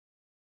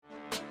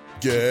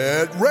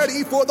Get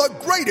ready for the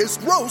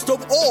greatest roast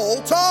of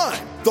all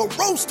time, the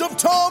Roast of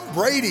Tom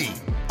Brady,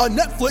 a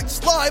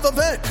Netflix live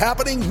event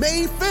happening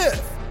May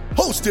 5th.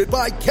 Hosted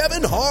by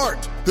Kevin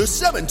Hart, the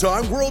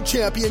 7-time world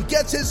champion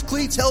gets his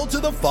cleats held to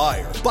the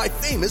fire by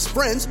famous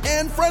friends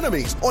and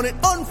frenemies on an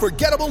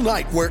unforgettable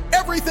night where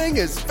everything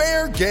is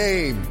fair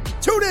game.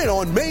 Tune in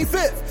on May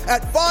 5th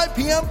at 5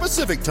 p.m.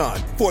 Pacific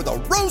time for the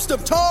Roast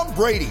of Tom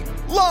Brady,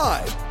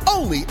 live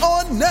only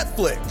on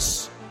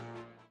Netflix.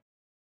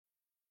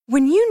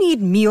 When you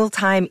need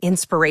mealtime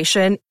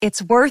inspiration, it's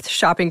worth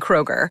shopping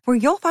Kroger, where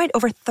you'll find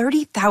over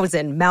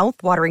 30,000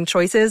 mouth-watering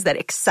choices that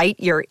excite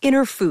your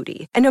inner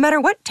foodie. And no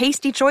matter what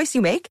tasty choice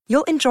you make,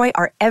 you'll enjoy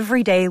our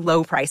everyday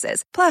low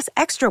prices, plus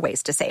extra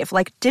ways to save,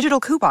 like digital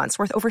coupons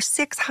worth over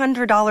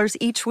 $600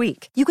 each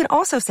week. You can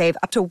also save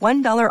up to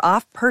 $1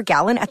 off per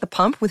gallon at the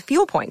pump with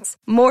fuel points.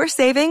 More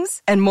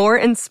savings and more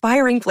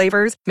inspiring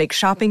flavors make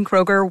shopping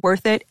Kroger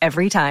worth it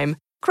every time.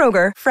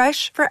 Kroger,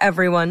 fresh for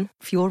everyone.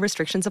 Fuel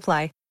restrictions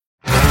apply.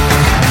 All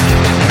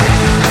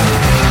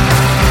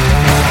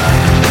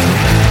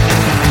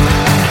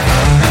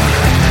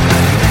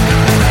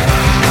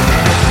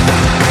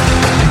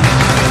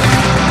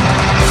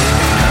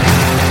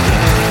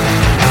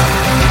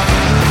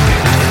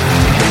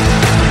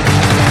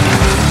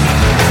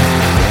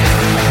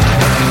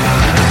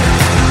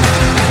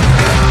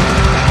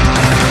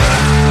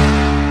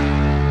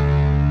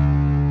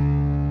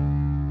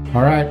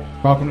right,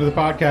 welcome to the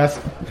podcast.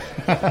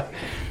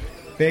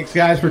 Thanks,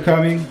 guys, for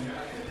coming.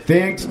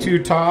 Thanks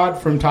to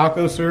Todd from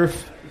Taco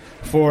Surf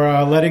for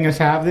letting us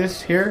have this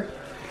here.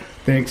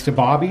 Thanks to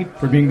Bobby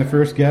for being the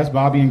first guest,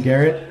 Bobby and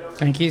Garrett.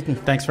 Thank you.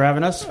 Thanks for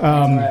having us.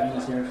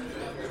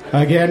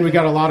 Again, we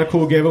got a lot of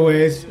cool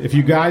giveaways. If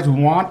you guys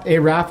want a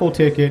raffle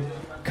ticket,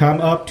 come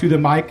up to the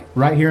mic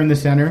right here in the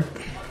center.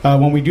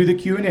 When we do the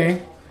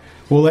Q&A,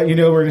 we'll let you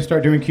know we're going to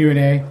start doing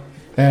Q&A.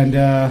 And,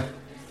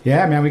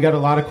 yeah, man, we got a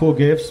lot of cool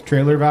gifts.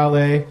 Trailer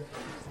Valet,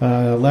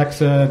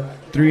 Alexa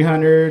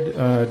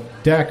 300,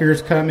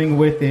 Decker's coming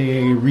with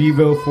a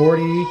Revo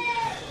 40.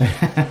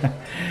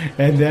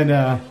 And then,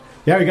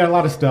 yeah, we got a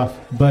lot of stuff.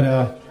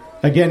 But,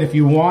 again, if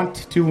you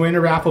want to win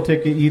a raffle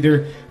ticket,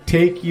 either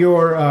take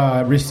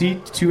your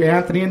receipt to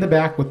Anthony in the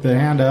back with the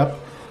hand up,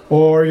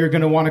 or you're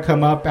going to want to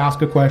come up,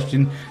 ask a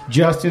question.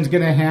 Justin's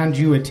going to hand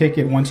you a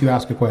ticket once you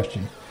ask a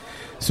question.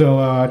 So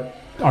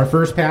our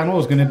first panel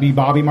is going to be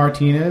Bobby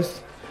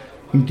Martinez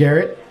and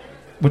Garrett.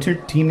 What's your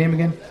team name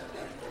again?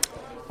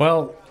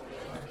 Well,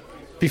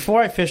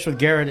 before I fished with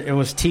Garrett, it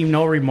was Team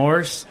No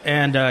Remorse,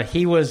 and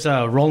he was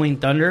Rolling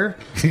Thunder.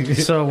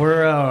 So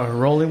we're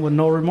rolling with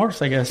no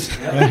remorse, I guess.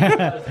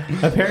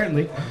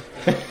 Apparently.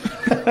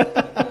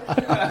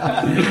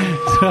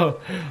 So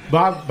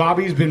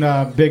Bobby's been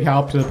a big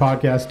help to the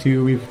podcast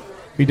too.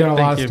 We've done a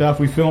lot of stuff.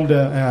 We filmed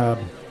we're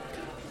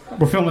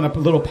filming a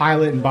little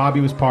pilot, and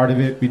Bobby was part of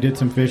it. We did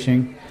some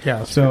fishing.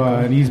 Yeah. So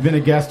and he's been a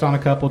guest on a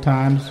couple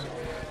times.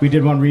 We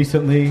did one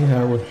recently,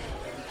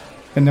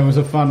 and there was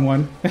a fun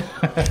one.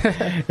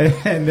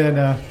 And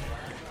then,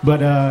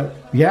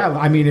 yeah.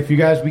 I mean, if you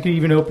guys, we can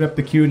even open up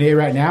the Q&A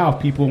right now.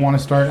 If people want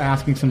to start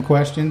asking some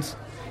questions,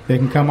 they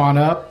can come on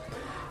up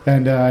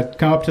and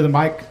come up to the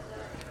mic,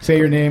 say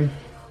your name.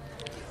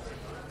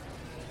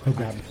 I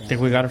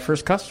think we got our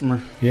first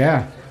customer.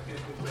 Yeah.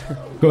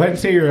 Go ahead and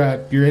say your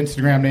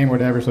Instagram name or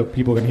whatever so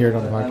people can hear it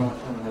on the podcast. I don't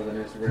have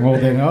an Instagram Well,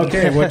 name. then,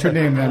 okay. What's your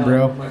name then,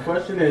 bro? My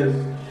question is,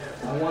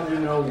 I wanted to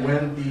know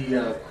when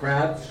the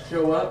crabs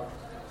show up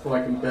so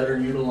I can better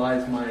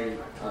utilize my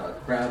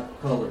crab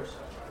colors.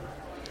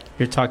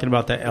 You're talking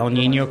about the El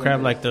Nino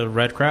crab, like the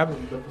red crab?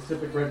 The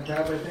Pacific red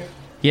crab, I think.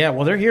 Yeah,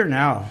 well, they're here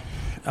now.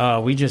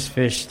 We just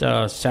fished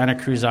Santa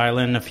Cruz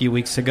Island a few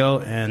weeks ago,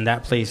 and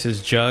that place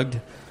is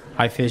jugged.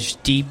 I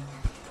fished deep,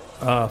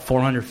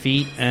 400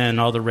 feet, and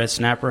all the red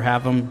snapper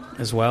have them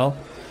as well.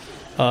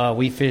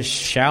 We fished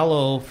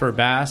shallow for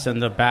bass,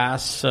 and the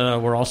bass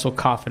were also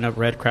coughing up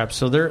red crabs.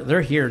 So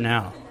they're here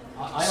now.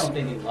 I don't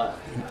think they left.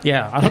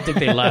 Yeah, I don't think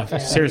they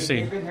left.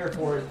 Seriously. They've been here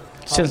for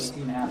Since the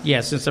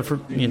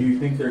Do you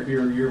think they're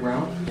here year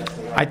round? Yes,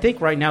 they are. I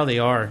think right now they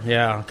are,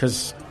 yeah,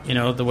 because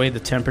the way the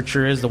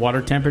temperature is, the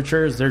water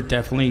temperature is, they're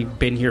definitely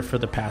been here for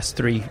the past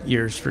 3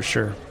 years for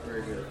sure.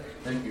 Very good.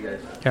 Thank you, guys.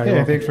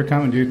 Yeah, thanks for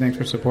coming, dude. Thanks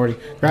for supporting.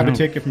 Grab a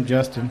ticket from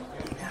Justin.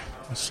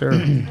 Yes,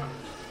 sir.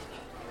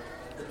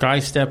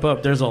 Guys, step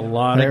up. There's a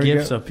lot of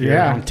gifts up here.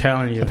 Yeah. I'm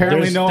telling you.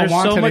 Apparently, no one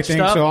wants so much anything,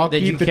 stuff so I'll that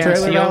keep you the can't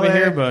trailer see over valet.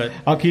 here, but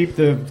I'll keep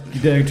the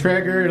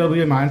trigger. It'll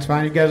be mine. It's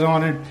fine. You guys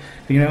want it?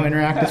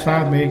 Interact. It's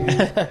fine with me.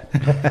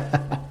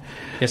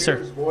 Yes, sir.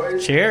 Cheers,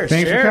 boys. Cheers.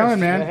 Thanks for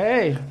coming, man.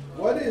 Hey.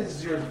 What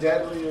is your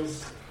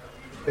deadliest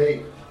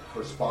bait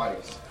for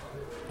spotties?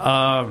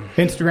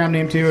 Instagram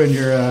name too, and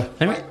your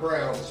Mike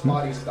Brown,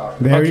 spotty stock.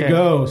 there you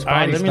go. All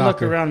right, let me look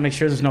stalker. around and make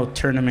sure there's no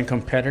tournament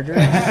competitors.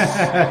 All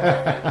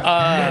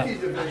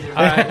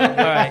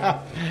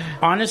right.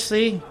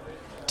 Honestly,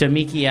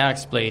 Damiki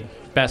Axe Blade,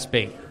 best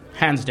bait,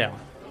 hands down,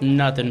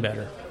 nothing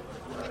better.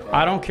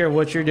 I don't care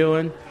what you're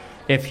doing.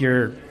 If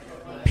you're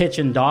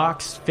pitching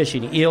docks,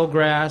 fishing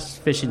eelgrass,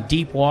 fishing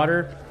deep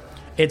water,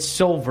 it's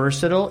so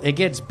versatile. It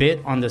gets bit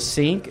on the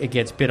sink. It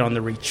gets bit on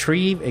the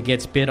retrieve. It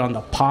gets bit on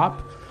the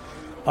pop.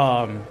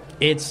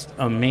 It's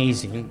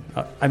amazing.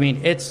 I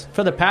mean, it's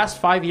for the past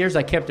 5 years,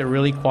 I kept it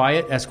really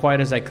quiet, as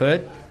quiet as I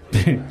could.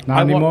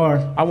 Not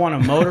anymore. I want a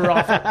motor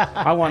off.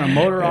 I want a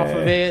motor off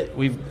of it.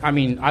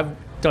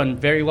 I've done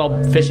very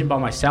well fishing by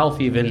myself,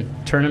 even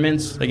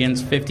tournaments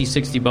against 50,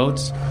 60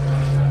 boats,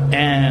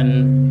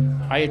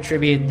 and I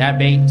attribute that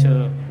bait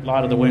to a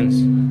lot of the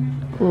wins.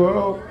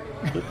 Whoa.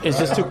 Is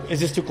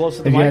this too close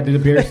to the mic? Yeah, the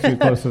beer's too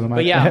close to the mic.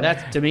 But yeah,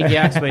 that's Domingue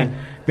Axway.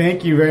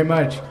 Thank you very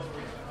much.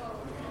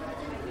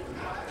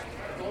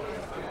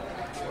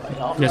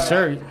 Yes,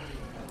 sir.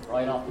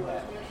 Right off the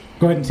bat.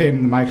 Go ahead and say it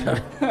in the mic.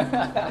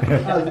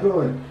 How's it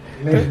going?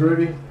 My name's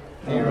Rudy.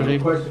 Rudy.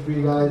 Question for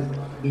you guys.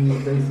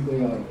 Basically,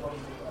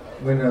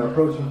 when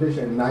approaching fish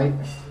at night,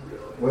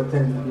 what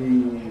tends to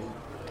be,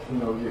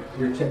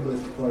 your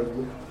checklist as far as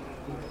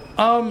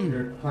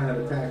your plan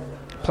of attack?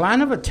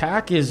 Plan of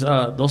attack is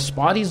those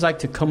spotties like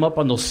to come up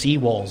on those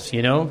seawalls.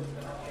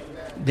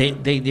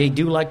 They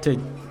do like to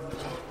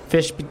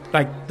fish.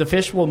 Like the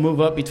fish will move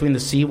up between the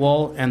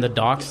seawall and the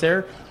docks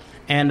there.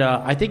 And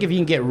I think if you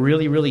can get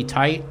really, really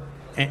tight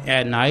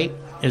at night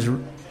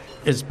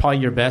is probably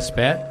your best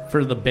bet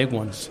for the big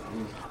ones.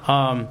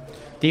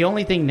 The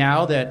only thing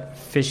now that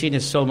fishing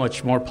is so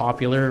much more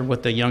popular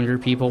with the younger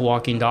people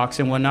walking docks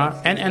and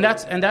whatnot, and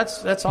that's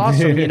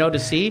awesome, to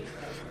see.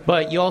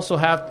 But you also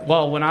have,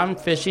 when I'm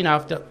fishing, I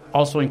have to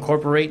also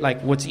incorporate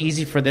like what's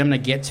easy for them to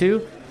get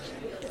to.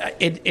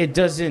 It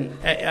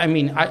doesn't.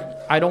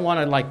 I don't want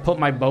to like put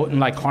my boat in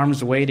like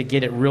harm's way to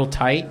get it real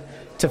tight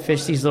to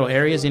fish these little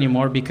areas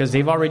anymore because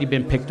they've already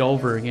been picked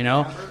over,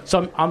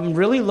 So I'm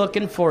really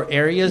looking for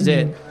areas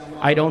that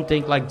I don't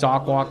think like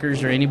dock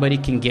walkers or anybody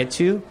can get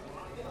to,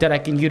 that I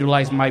can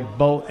utilize my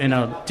boat in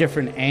a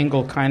different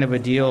angle kind of a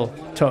deal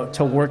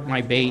to work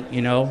my bait,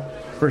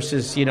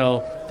 versus,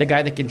 the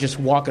guy that can just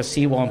walk a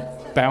seawall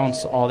and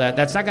bounce all that.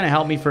 That's not going to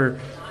help me for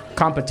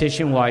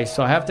competition-wise.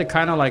 So I have to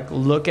kind of like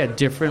look at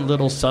different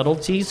little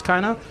subtleties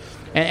kind of,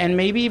 and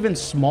maybe even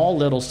small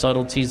little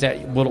subtleties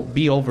that will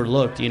be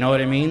overlooked, you know what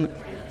I mean?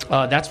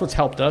 That's what's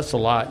helped us a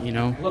lot,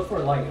 Look for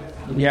light.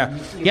 Yeah,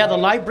 the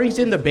light brings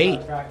in the bait.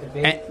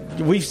 And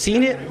we've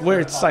seen it where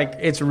it's like,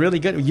 it's really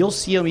good. You'll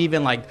see them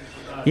even like,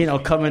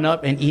 coming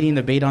up and eating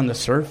the bait on the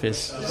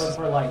surface. Look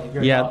for light.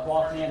 If you're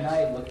walking at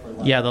night, look for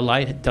light. Yeah, the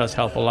light does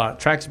help a lot.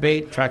 Tracks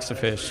bait, tracks the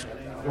fish.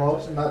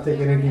 Well, not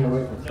taking anything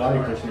away from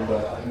spotty fishing,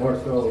 but more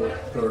so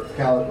for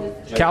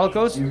calicos.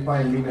 Calicos? Do you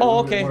find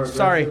okay.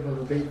 Sorry.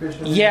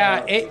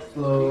 Yeah,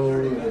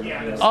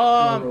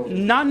 slow.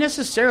 Not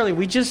necessarily.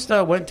 We just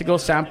went to go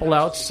sample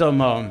out some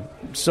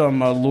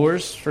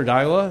lures for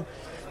Daiwa,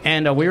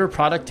 and we were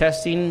product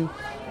testing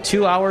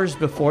 2 hours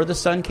before the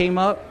sun came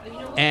up,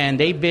 and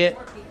they bit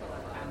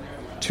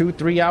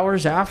 2-3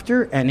 hours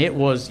after, and it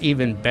was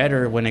even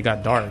better when it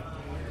got dark.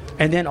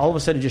 And then all of a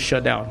sudden it just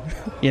shut down,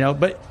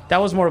 But that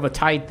was more of a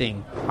tide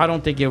thing. I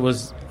don't think it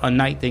was a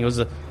night thing. It was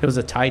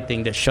a tide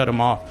thing that shut them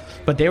off.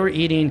 But they were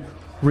eating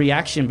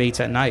reaction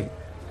baits at night.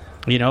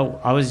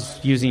 I was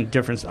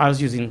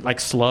using like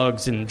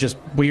slugs and just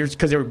weirds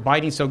because they were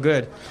biting so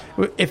good.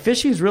 If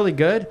fishing's really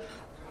good,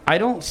 I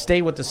don't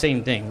stay with the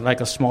same thing,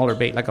 like a smaller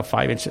bait, like a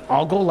 5-inch.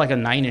 I'll go like a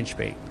 9-inch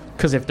bait.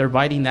 Because if they're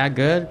biting that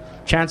good,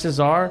 chances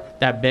are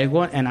that big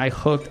one, and I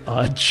hooked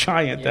a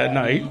giant that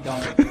night.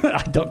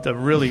 I dumped a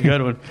really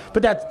good one.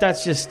 But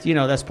that's just,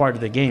 that's part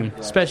of the game,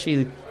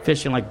 especially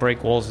fishing like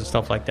break walls and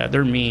stuff like that.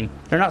 They're mean.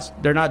 They're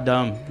not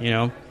dumb,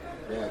 Yeah,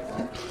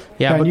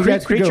 but you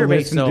guys could go creature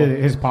baits, listen to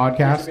his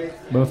podcast.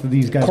 Both of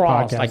these guys'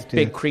 crawls, podcasts, like too.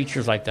 big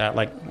creatures like that.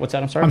 Like, what's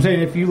that? I'm sorry? I'm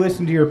saying if you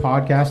listen to your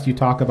podcast, you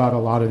talk about a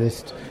lot of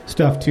this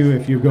stuff, too,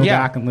 if you go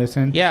back and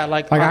listen. Yeah,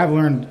 like I've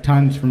learned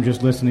tons from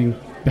just listening,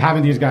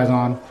 having these guys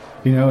on.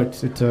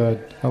 It's a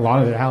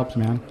lot of it helps,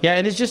 man. Yeah,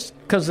 and it's just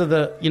because of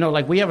the,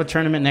 like we have a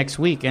tournament next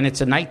week, and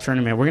it's a night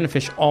tournament. We're going to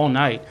fish all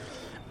night.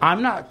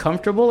 I'm not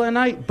comfortable at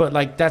night, but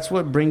like that's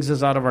what brings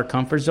us out of our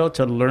comfort zone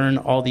to learn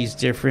all these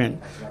different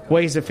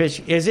ways to fish.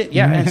 Is it?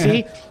 Yeah, and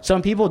see,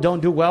 some people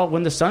don't do well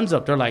when the sun's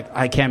up. They're like,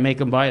 I can't make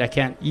them bite. I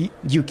can't.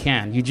 You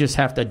can. You just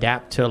have to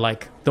adapt to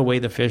like the way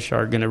the fish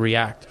are going to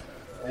react.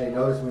 Hey,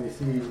 notice when you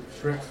see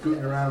shrimp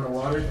scooting around the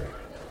water,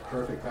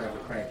 perfect time to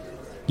crank it.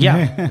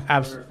 Yeah,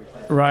 absolutely.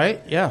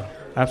 Right? Yeah,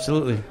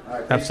 absolutely.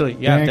 Right,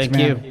 absolutely. Yeah, thanks,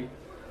 thank you.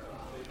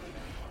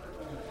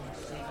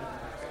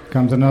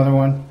 Comes another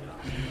one.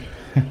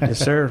 Yes,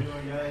 sir.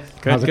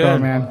 Good, How's it good.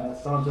 going, man?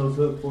 Santos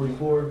Hook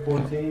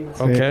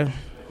 44-14. Okay.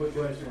 Quick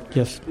question.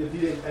 Yes.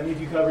 If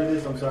you covered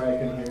this, I'm sorry I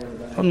couldn't hear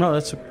anything. Oh, no,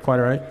 that's quite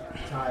all right.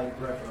 Tide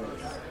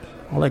preference.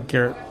 I'll let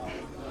Garrett.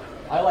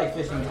 I like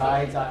fishing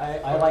tides.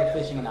 I like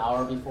fishing an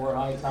hour before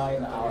high tide,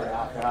 an hour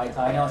after high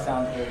tide. I know it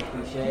sounds very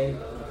cliche,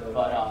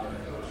 but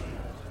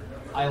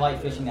I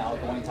like fishing the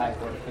outgoing tides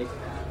where it takes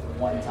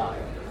one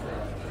tide.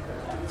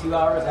 2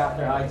 hours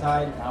after high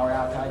tide, an hour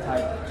after high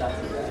tide,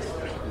 that's the best.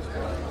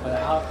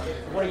 But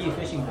what are you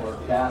fishing for?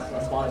 Bass,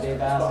 a spotted day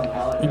bass, and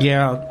halibut?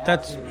 Yeah,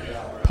 that's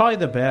probably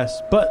the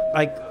best. But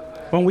like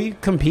when we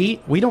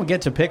compete, we don't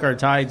get to pick our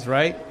tides,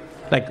 right?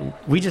 Like,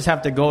 we just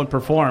have to go and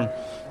perform.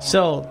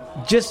 So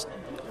just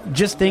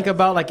think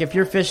about, like, if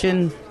you're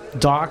fishing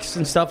docks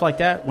and stuff like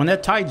that, when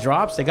that tide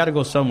drops, they got to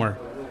go somewhere,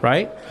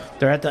 right?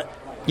 They're at the,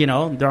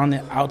 they're on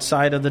the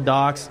outside of the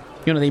docks.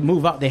 They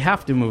move out. They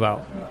have to move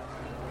out,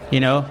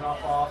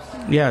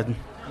 Yeah.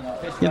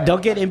 They'll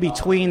get in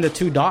between the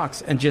two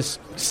docks and just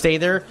stay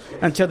there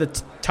until the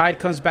tide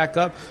comes back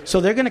up.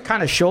 So they're going to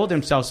kind of show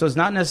themselves. So it's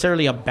not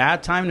necessarily a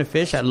bad time to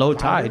fish at low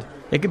tide.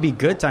 It could be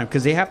good time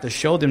because they have to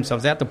show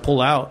themselves. They have to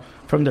pull out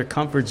from their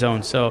comfort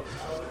zone. So,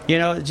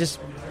 just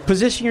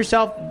position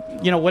yourself,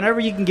 whenever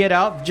you can get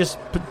out, just,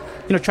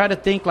 try to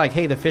think like,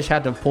 hey, the fish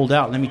had to have pulled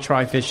out. Let me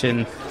try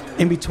fishing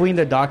in between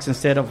the docks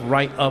instead of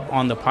right up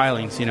on the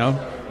pilings,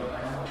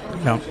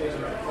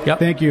 Yep.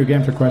 Thank you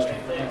again for question.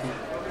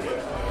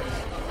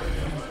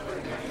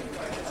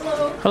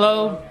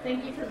 Hello.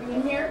 Thank you for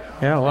being here.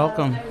 Yeah,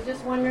 welcome. I was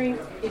just wondering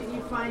if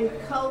you find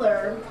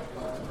color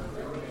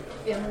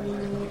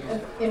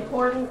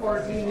important, or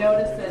do you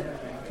notice that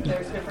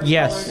there's different colors?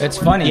 Yes, it's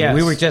funny. Yes.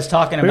 We were just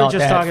talking about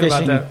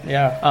that.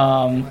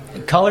 Yeah.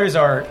 Colors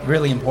are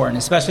really important,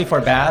 especially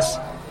for bass.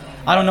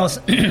 I don't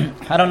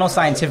know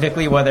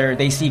scientifically whether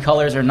they see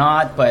colors or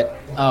not, but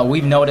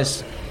we've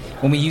noticed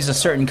when we use a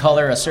certain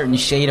color, a certain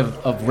shade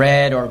of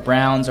red or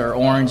browns or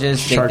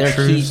oranges,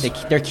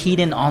 they're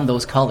keyed in on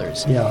those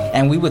colors. Yeah.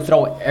 And we would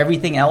throw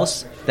everything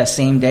else that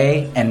same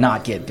day and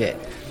not get bit.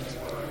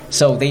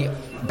 So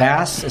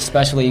bass,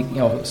 especially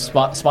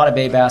spotted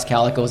bay bass,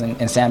 calicos,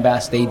 and sand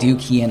bass, they do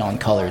key in on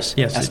colors.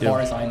 Yes, as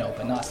far as I know,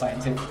 but not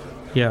scientific.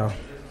 Yeah.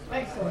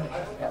 Excellent.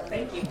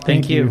 Thank you.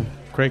 Thank you.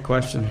 Great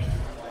question.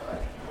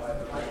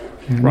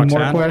 No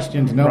more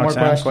questions. No more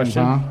questions,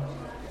 huh?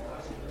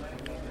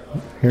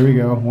 Here we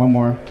go. One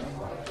more.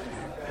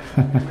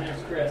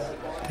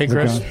 Hey,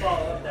 Chris.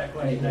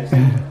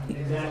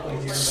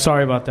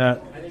 Sorry about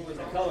that. I think it was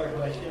a color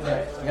question.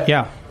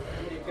 Yeah.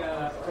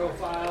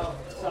 Profile,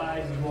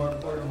 size is more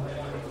important.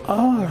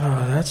 Oh,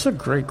 that's a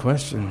great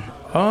question.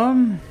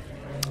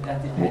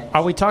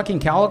 Are we talking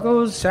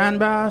calicos, sand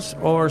bass,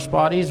 or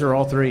spotties, or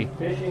all three?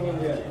 Fishing in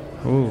general.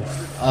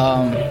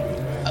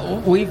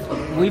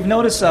 We've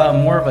noticed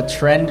more of a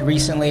trend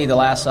recently. The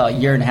last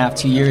year and a half,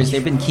 2 years,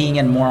 they've been keying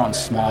in more on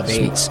small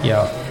baits.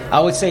 Yeah, I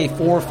would say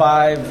 4,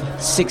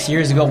 5, 6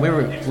 years ago, we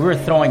were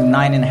throwing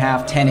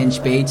 9.5,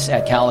 10-inch baits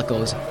at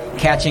calicos,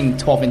 catching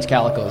 12-inch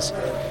calicos.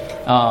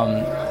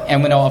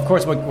 And of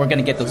course, we're going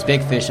to get those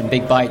big fish and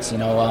big bites,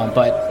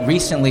 But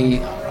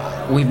recently,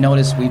 we've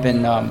noticed we've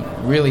been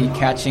really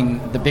catching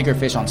the bigger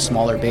fish on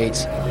smaller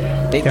baits.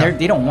 They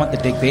don't want the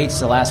big baits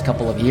the last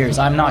couple of years.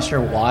 I'm not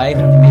sure why.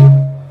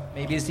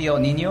 Maybe it's the El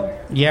Nino.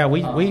 Yeah,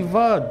 we've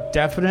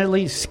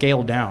definitely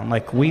scaled down.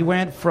 Like, we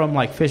went from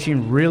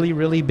fishing really,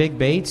 really big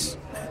baits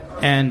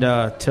and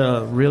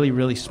to really,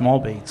 really small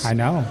baits. I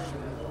know.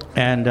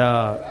 And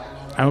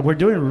we're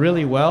doing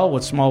really well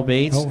with small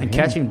baits and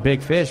catching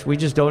big fish. We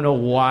just don't know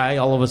why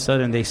all of a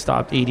sudden they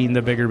stopped eating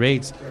the bigger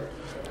baits.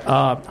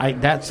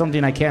 That's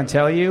something I can't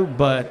tell you,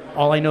 but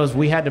all I know is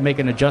we had to make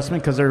an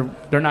adjustment because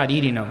they're not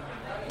eating them.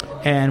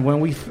 And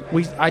when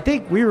I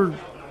think we were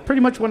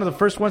pretty much one of the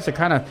first ones to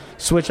kind of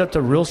switch up to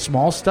real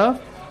small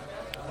stuff.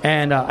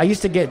 And I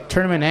used to get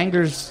tournament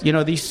anglers, they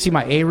used to see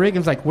my A-rig and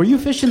was like, were you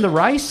fishing the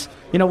rice?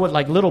 With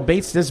little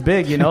baits this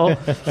big,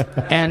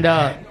 And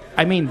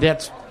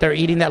they're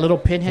eating that little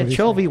pinhead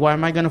chovy. Why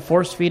am I going to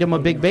force feed them a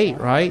big bait,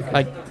 right?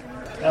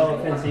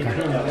 Elephants eat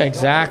peanuts.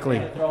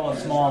 Exactly. Throw a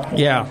small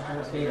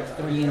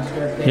 3-inch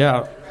jerk.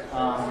 Yeah.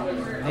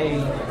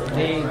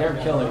 They're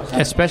killers.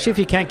 Especially if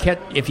you can't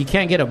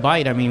get a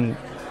bite.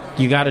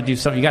 You got to do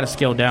something. You got to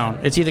scale down.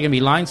 It's either going to be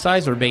line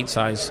size or bait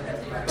size.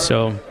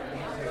 So,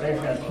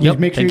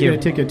 make sure you get a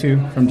ticket too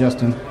from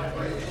Justin.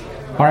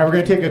 All right, we're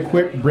going to take a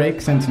quick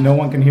break since no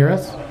one can hear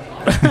us,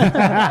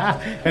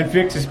 and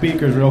fix the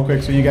speakers real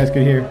quick so you guys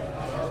could hear.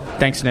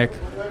 Thanks, Nick.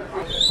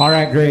 All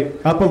right, great.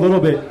 Up a little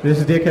bit. This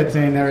is Dickhead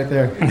saying that right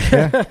there.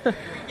 Yeah.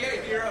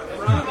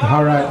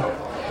 All right.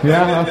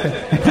 Yeah.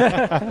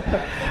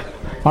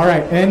 Okay. All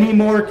right. Any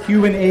more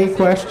Q&A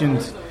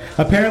questions?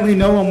 Apparently,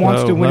 no one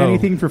wants to win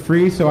anything for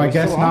free, so I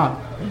guess not.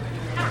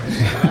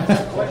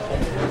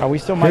 Are we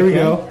still mic'd in? Here we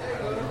go.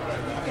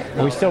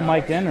 Are we still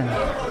mic'd in? Or?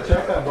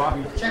 Check that,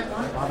 Bobby.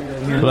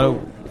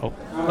 Hello. Oh.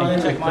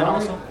 Check mine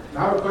also. I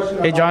have a question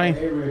Hey, about Johnny.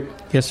 the A-rig.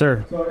 Yes,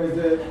 sir. So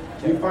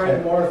do you find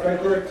it more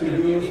effective to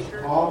use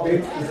all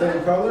baits the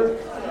same color,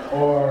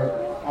 or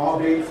all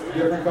baits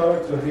different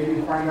color to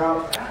maybe find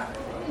out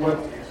what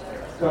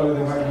color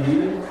they might be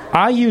eating?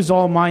 I use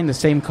all mine the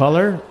same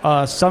color.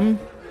 Some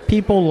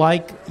people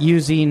like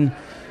using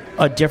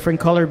a different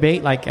color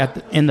bait, like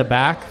in the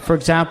back. For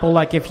example,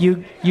 like if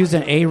you use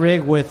an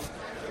A-rig with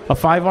a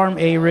 5-arm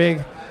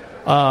A-rig,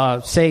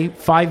 say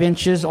 5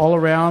 inches all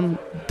around,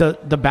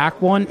 the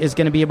back one is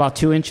going to be about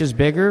 2 inches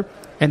bigger,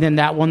 and then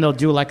that one they'll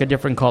do like a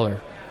different color.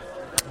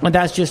 And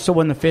that's just so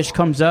when the fish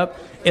comes up,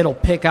 it'll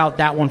pick out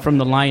that one from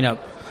the lineup.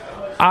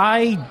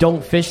 I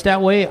don't fish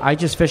that way. I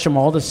just fish them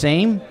all the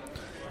same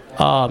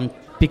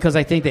because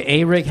I think the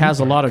A-rig has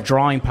a lot of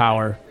drawing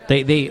power.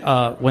 They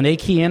when they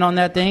key in on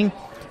that thing,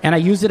 and I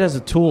use it as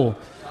a tool.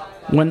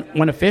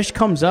 when a fish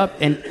comes up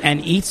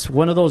and eats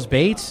one of those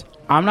baits,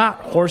 I'm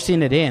not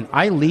horsing it in.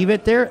 I leave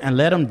it there and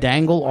let them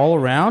dangle all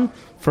around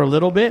for a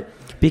little bit,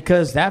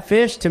 because that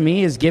fish to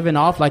me is giving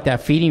off like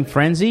that feeding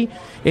frenzy.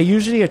 It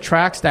usually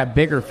attracts that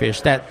bigger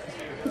fish. That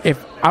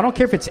if I don't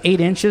care if it's 8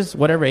 inches,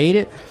 whatever ate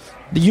it,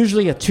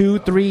 usually a 2,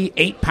 3,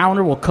 8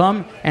 pounder will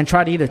come and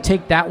try to either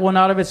take that one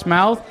out of its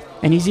mouth,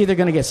 and he's either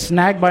going to get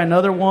snagged by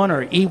another one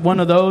or eat one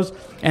of those,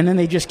 and then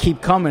they just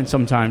keep coming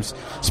sometimes.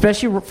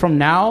 Especially from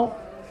now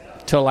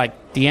till like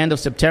the end of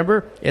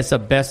September, it's the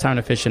best time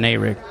to fish an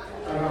A-rig.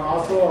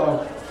 Also,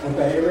 with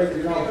the A-rig,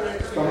 you know,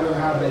 some of them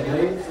have the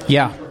blades.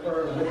 Yeah. Do you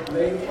prefer with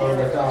blades or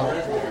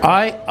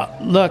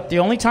without? Look, the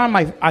only time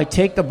I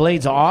take the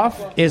blades off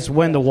is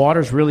when the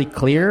water's really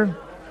clear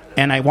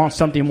and I want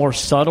something more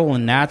subtle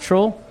and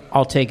natural.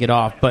 I'll take it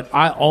off, but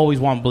I always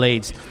want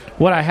blades.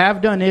 What I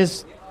have done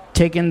is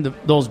taken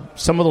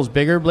some of those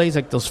bigger blades,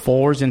 like those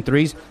 4s and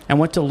 3s, and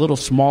went to little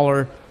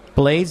smaller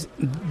blades,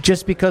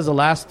 just because the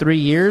last 3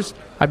 years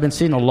I've been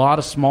seeing a lot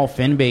of small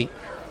fin bait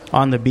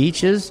on the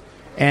beaches,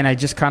 and I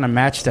just kind of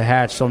matched the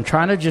hatch. So I'm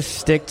trying to just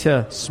stick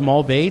to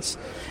small baits,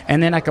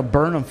 and then I could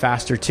burn them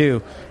faster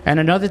too. And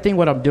another thing,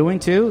 what I'm doing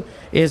too,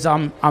 is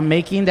I'm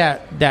making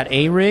that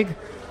A-rig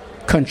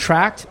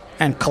contract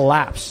and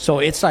collapse. So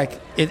it's like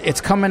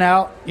it's coming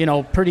out, you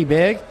know, pretty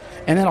big,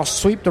 and then I'll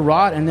sweep the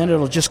rod, and then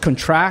it'll just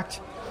contract,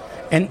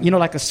 and, you know,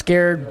 like a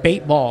scared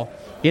bait ball.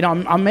 You know,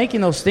 I'm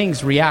making those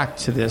things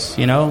react to this,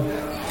 you know.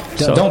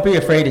 So don't be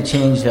afraid to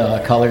change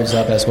colors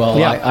up as well.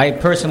 Yeah. I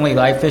personally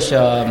fish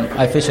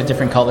a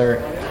different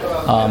color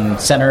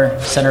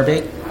center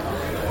bait.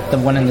 The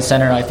one in the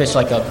center, I fish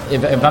like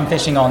if I'm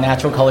fishing all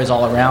natural colors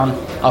all around,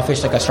 I'll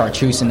fish like a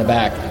chartreuse in the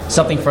back,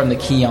 something from the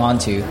key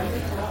onto.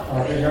 I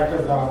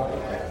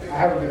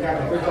haven't been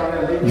catching fish on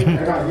there lately.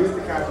 I'm not used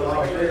to catching a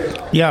lot of fish.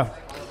 Yeah.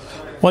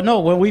 Well, no,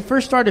 when we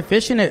first started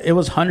fishing it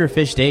was 100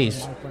 fish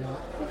days.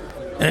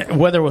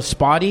 Whether it was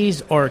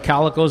spotties or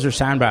calicos or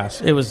sand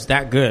bass, it was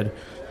that good.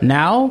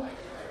 Now,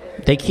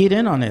 they keyed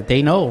in on it.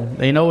 They know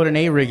what an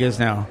A-rig is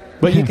now.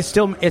 But you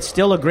can it's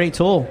still a great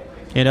tool,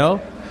 you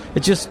know.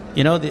 It's just,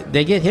 you know,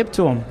 they get hip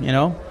to them, you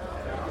know.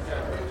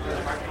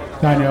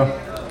 I know.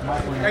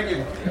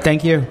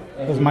 Thank you.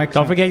 Mike.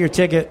 Don't forget your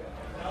ticket.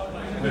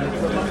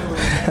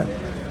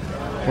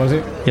 Was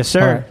it? Yes,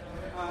 sir.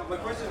 Right.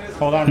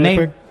 Hold on. Name.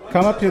 Real quick.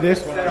 Come up to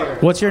this.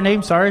 What's your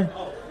name? Sorry.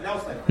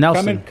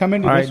 Nelson. Come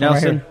into all this right,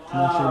 one Nelson.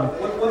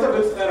 right What's a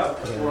good setup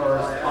for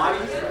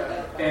spotties?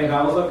 And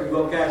I was looking to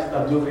go catch the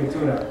bluefin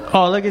tuna.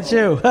 Oh, look at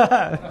you.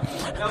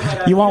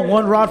 You want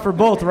one rod for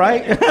both,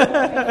 right?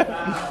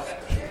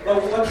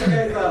 Well, what's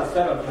your guys'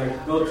 setup,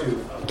 like,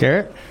 go-to?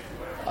 Garrett?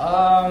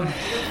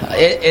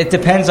 It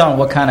depends on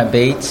what kind of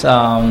bait.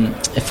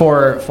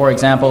 For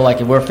example,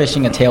 like if we're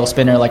fishing a tail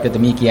spinner like the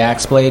Demiki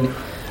Axe Blade,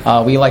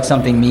 we like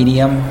something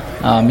medium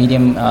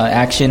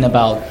action,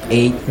 about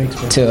 8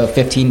 to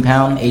 15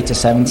 pound, 8 to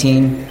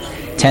 17,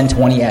 10,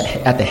 20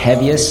 at the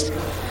heaviest.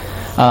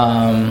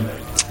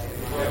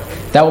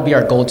 That would be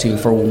our go-to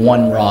for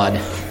one rod.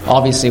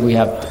 Obviously, we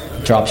have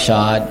drop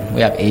shot,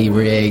 we have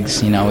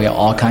A-rigs, you know, we have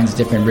all kinds of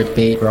different rip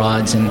bait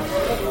rods,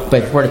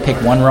 but if we're to pick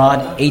one rod,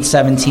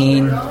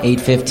 817,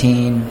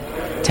 815,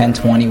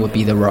 1020 would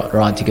be the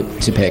rod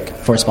to pick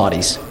for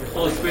spotties.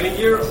 Fully spinning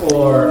gear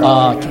or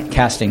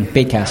casting,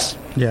 bait cast.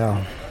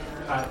 Yeah.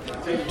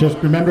 Just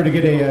remember to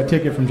get a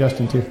ticket from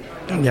Justin too.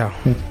 Yeah.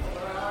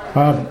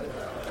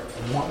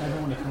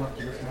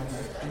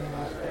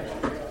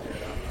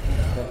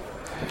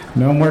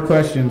 No more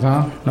questions,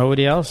 huh?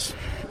 Nobody else?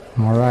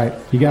 All right.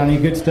 You got any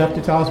good stuff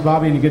to tell us,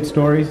 Bobby? Any good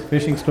stories?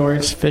 Fishing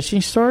stories?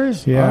 Fishing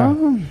stories? Yeah.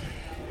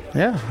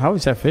 Yeah, I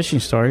always have fishing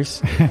stories.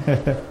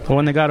 The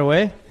one that got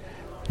away?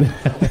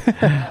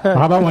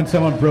 How about when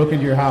someone broke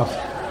into your house?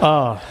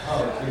 Oh,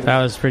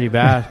 that was pretty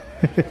bad.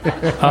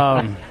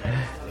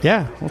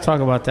 Yeah, we'll talk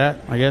about that,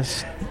 I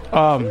guess.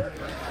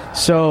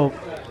 So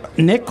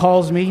Nick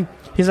calls me.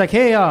 He's like,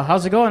 hey,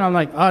 how's it going? I'm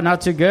like, oh,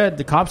 not too good.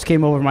 The cops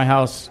came over my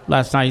house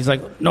last night. He's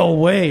like, no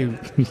way.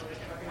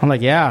 I'm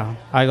like, yeah.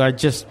 I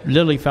just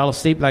literally fell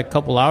asleep like a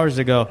couple hours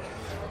ago.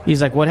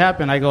 He's like, what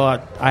happened? I go,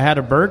 I had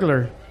a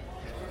burglar.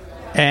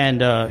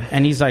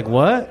 And he's like,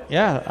 what?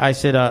 Yeah. I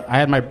said, I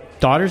had my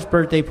daughter's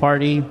birthday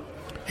party,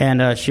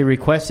 and she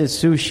requested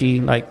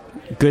sushi, like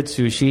good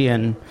sushi.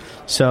 And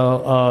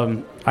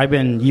so I've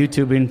been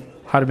YouTubing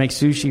how to make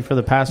sushi for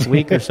the past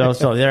week or so.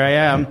 So there I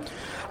am.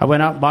 I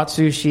went out and bought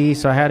sushi,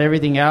 so I had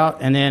everything out.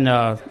 And then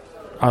I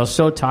was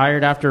so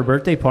tired after a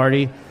birthday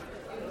party.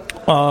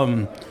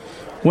 Went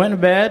to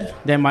bed.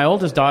 Then my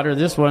oldest daughter,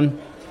 this one,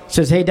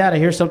 says, hey, Dad, I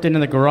hear something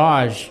in the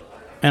garage.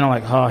 And I'm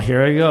like, oh,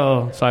 here I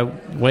go. So I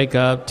wake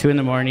up, 2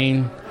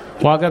 a.m,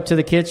 walk up to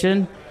the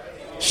kitchen.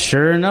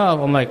 Sure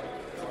enough, I'm like,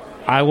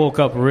 I woke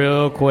up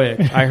real quick.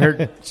 I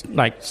heard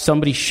like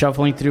somebody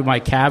shuffling through my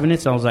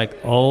cabinets. I was like,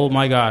 oh,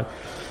 my God.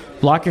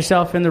 Lock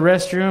yourself in the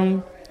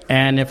restroom.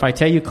 And if I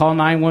tell you call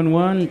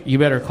 911, you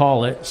better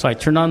call it. So I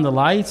turned on the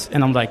lights,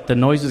 and I'm like, the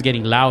noise is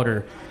getting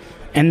louder.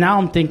 And now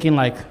I'm thinking,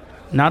 like,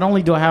 not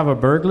only do I have a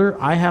burglar,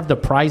 I have the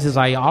prizes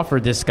I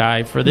offered this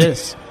guy for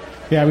this.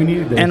 Yeah, we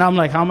needed this. And I'm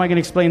like, how am I going to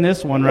explain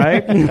this one,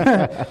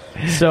 right?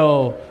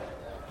 So,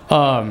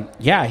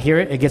 I hear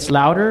it. It gets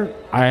louder.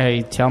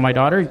 I tell my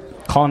daughter,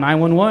 call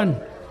 911.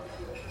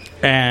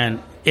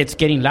 And it's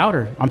getting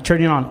louder. I'm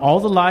turning on all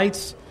the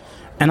lights.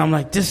 And I'm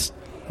like,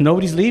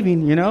 nobody's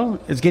leaving,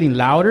 It's getting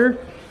louder.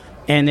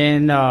 And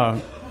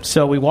then,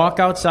 so we walk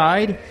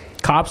outside.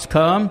 Cops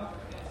come.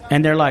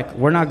 And they're like,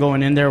 we're not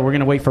going in there. We're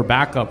going to wait for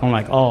backup. I'm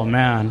like, oh,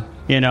 man.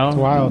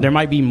 Wild. There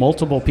might be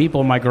multiple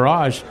people in my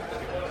garage.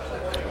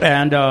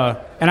 And I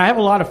have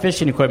a lot of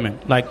fishing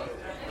equipment. Like,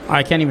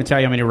 I can't even tell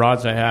you how many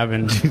rods I have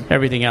and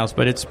everything else,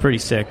 but it's pretty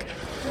sick.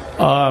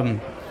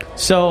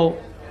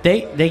 So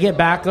they get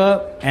back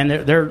up, and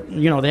they're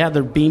they have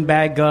their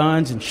beanbag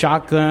guns and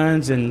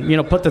shotguns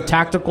and put the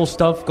tactical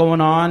stuff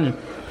going on,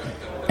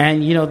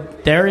 and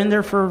they're in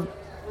there for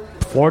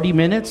 40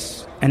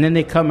 minutes, and then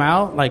they come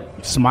out like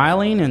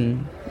smiling,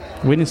 and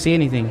we didn't see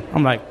anything.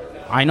 I'm like,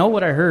 I know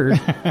what I heard.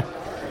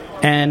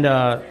 And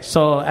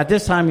so at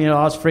this time,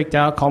 I was freaked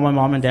out, called my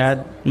mom and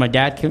dad. My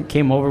dad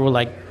came over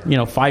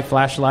with 5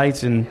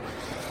 flashlights, and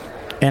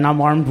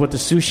I'm armed with a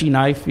sushi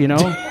knife,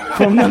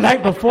 from the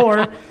night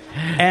before.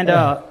 And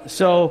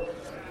so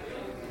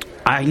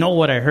I know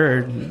what I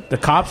heard. The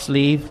cops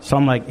leave, so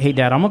I'm like, hey,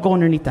 Dad, I'm going to go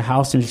underneath the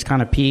house and just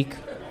kind of peek.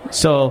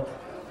 So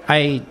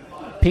I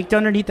peeked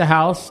underneath the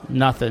house,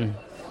 nothing.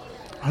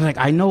 I was like,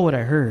 I know what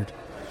I heard.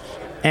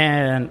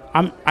 And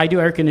I do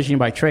air conditioning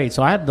by trade,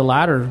 so I had the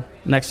ladder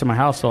next to my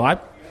house. So I'm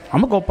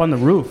going to go up on the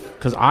roof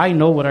because I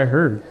know what I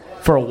heard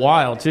for a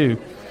while, too.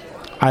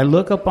 I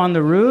look up on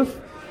the roof,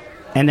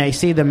 and I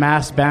see the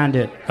masked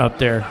bandit up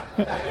there.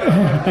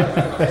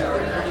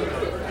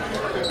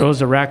 It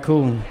was a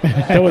raccoon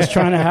that was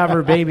trying to have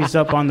her babies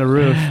up on the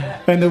roof.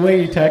 And the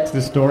way he texted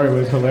the story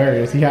was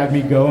hilarious. He had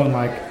me going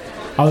I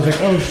was like,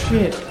 oh,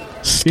 shit.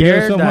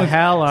 Scared the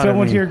hell out of me.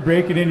 Someone's here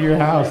breaking into your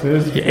house.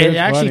 It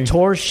actually funny.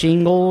 Tore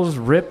shingles,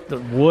 ripped the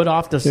wood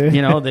off the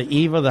the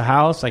eave of the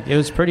house. It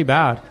was pretty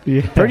bad.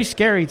 Yeah. Pretty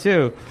scary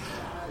too.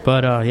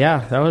 But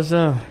that was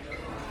a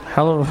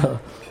hell of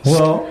a.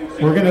 Well,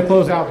 we're gonna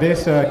close out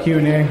this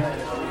Q&A.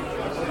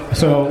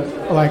 So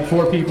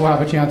 4 people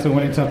have a chance of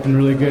winning something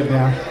really good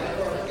now.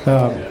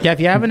 If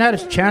you haven't had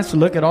a chance to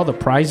look at all the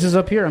prizes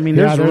up here,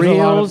 there's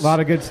reels, a lot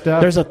of good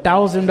stuff. There's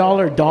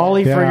 $1,000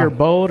 dolly for your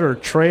boat or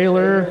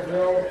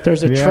trailer.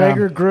 There's a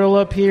Traeger grill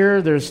up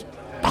here. There's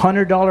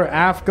 $100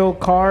 AFCO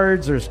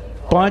cards. There's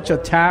a bunch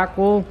of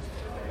tackle.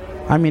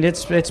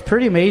 It's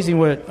pretty amazing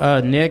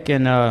what Nick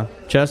and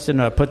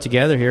Justin put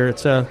together here.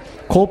 It's a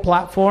cool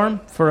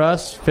platform for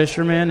us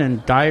fishermen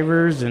and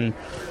divers and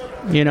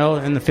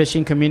in the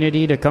fishing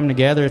community to come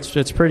together.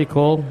 It's pretty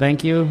cool.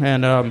 Thank you,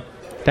 and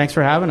thanks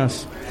for having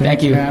us.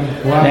 Thank you. Man.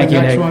 Well, Thank the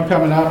you, next Nick. one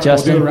coming up,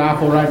 Justin. We'll do a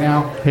raffle right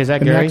now. Is that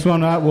the Gary? next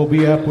one up will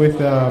be up with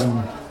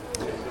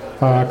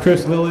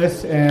Chris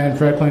Lillis and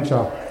Fred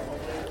Clinshaw.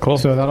 Cool.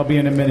 So that'll be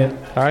in a minute.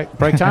 All right,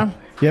 break time?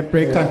 Yep,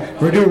 break time.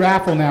 We're doing a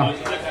raffle now.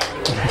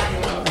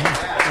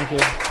 Thank you.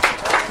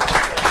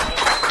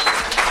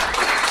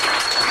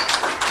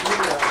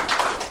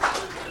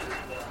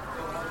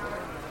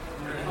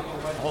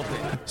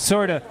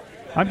 Sorta.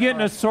 I'm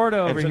getting a sorta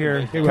over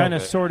here. Kind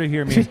of sorta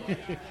hear me.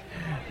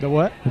 The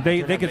what?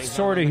 They could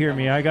sorta hear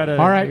me. I gotta.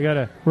 All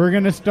right. We're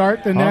gonna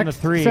start the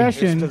next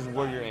session.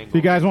 If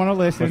you guys want to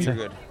listen. You're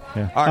good.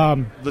 Yeah. All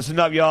right, listen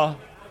up, y'all.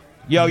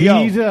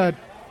 Yo.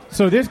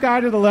 So this guy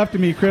to the left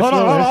of me, Chris. Hold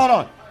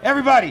on.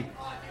 Everybody,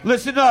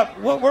 listen up.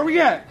 Where we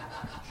at?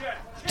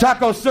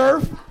 Taco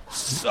Surf?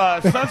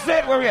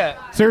 Sunset? Where we at?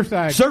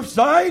 Surfside.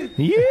 Surfside?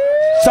 Yeah.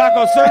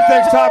 Taco Surf.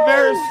 Thanks, Tom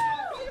Maris.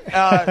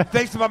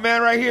 Thanks to my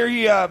man right here.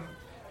 He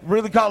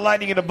really caught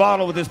lightning in a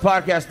bottle with this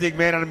podcast thing,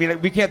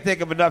 man. We can't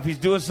think of enough. He's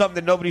doing something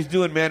that nobody's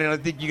doing, man. And I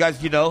think you guys,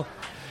 applaud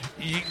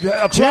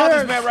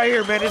this man right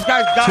here, man. This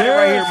guy's got it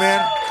right here,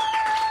 man.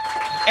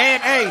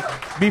 And, hey,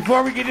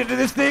 before we get into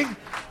this thing,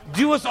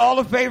 do us all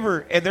a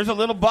favor. And there's a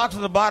little box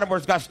on the bottom where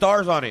it's got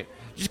stars on it.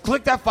 Just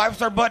click that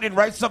 5-star button and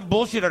write some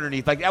bullshit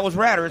underneath. That was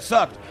rad or it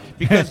sucked.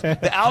 Because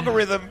the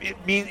algorithm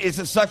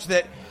is such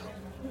that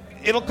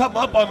it'll come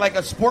up on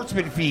a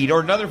sportsman feed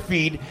or another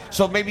feed.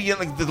 So maybe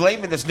the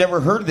layman that's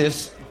never heard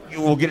this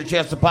will get a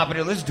chance to pop in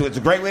and listen to it. It's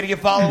a great way to get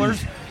followers,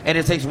 and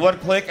it takes one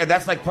click, and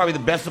that's probably the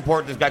best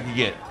support this guy can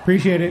get.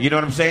 Appreciate it. You know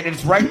what I'm saying? And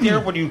it's right there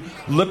when you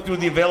look through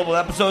the available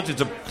episodes.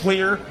 It's a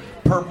clear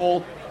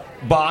purple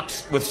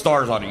box with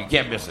stars on it. You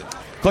can't miss it.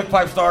 Click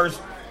 5 stars.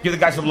 Give the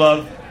guy some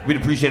love. We'd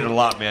appreciate it a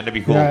lot, man. That'd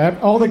be cool. Yeah,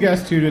 all the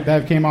guests too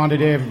that came on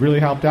today have really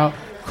helped out.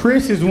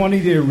 Chris is one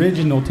of the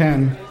original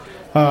 10.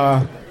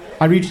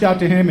 I reached out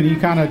to him, and he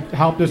kind of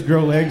helped us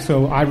grow legs,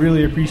 so I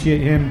really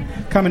appreciate him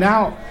coming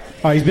out.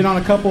 He's been on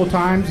a couple of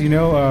times,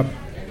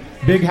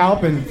 big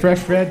help, and Fresh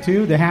Fred,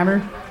 too, the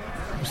Hammer.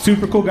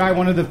 Super cool guy,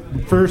 one of the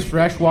first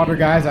freshwater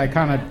guys I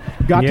kind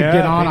of got to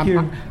get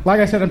on. Like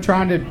I said,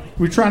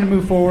 we're trying to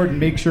move forward and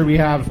make sure we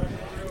have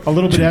a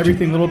little bit of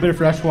everything, a little bit of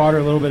freshwater,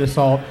 a little bit of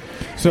salt.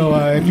 So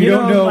if you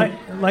don't know...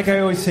 Like I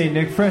always say,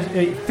 Nick,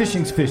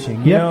 fishing's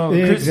fishing.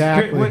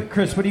 Exactly.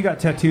 Chris, what do you got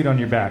tattooed on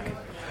your back?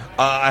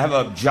 I have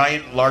a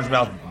giant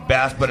largemouth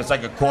bass, but it's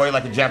like a koi,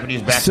 like a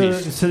Japanese bass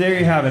piece. So there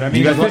you have it. I mean,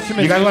 you guys want to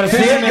see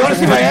it? You want to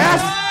see my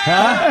ass?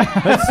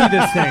 Huh? Let's see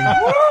this thing.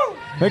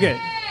 Look at.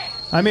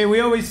 I mean,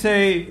 we always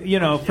say,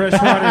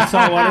 freshwater,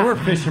 saltwater. We're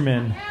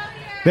fishermen.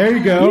 There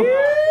you go.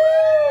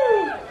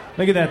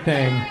 Look at that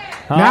thing.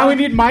 Huh? Now we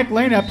need Mike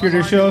Lane up here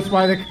to show us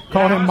why they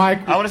call him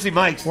Mike. I want to see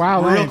Mike's.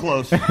 Wow, real Lane.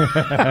 close.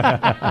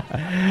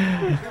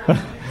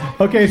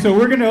 Okay, so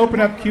we're going to open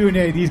up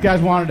Q&A. These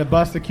guys wanted to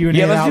bust the Q&A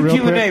Yeah, let's out do real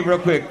Q&A quick. real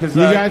quick because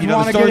You guys the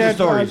want to stories get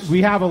are stories.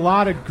 we have a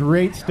lot of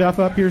great stuff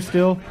up here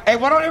still. Hey,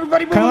 why don't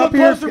everybody move Come a up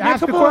little here, closer, man?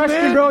 ask a Come on,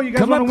 question, man. bro. You guys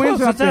Come want up to win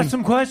close. Let's something? ask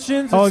some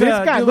questions. Oh, Let's, this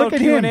guy, do a look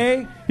little at Q&A.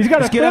 him. He's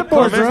got Let's a get up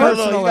clipboard, close and bro.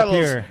 personal up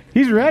here.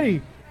 He's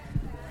ready.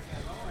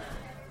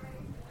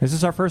 Is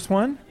this our first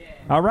one?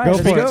 All right, Go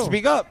let's for it. go.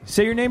 Speak up.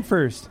 Say your name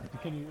first.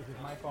 Can you, is his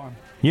mic on?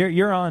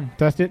 You're on.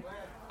 Test it.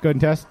 Go ahead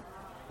and test.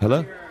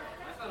 Hello?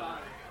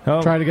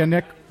 Oh. Try it again,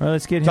 Nick. Well,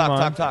 let's get him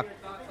on. Talk.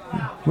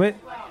 Wait.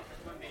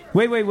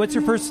 What's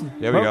your first?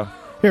 There we go.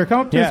 Here,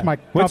 come up to this mic.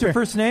 What's Up your here.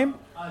 first name?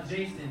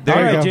 Jason. There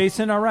all you right, go.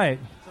 Jason. All right.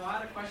 So I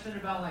had a question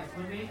about like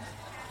swim baits.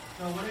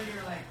 So what are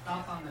your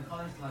thoughts on the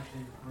color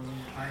selection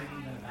for targeting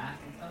the bass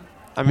and stuff?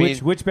 I mean,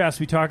 which bass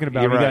we talking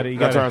about? you're We right. got it.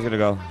 That's where I was going to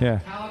go. Yeah.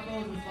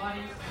 Calicos and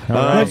slotties.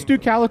 Let's do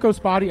calico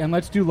spotty and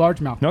let's do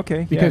largemouth.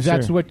 Okay. Because yeah,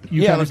 that's sure. what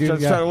you Yeah, kind of let's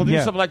do. start. We'll do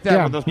something like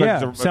that when those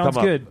questions sounds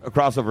come good. up. A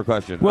crossover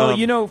question.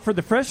 Well, for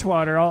the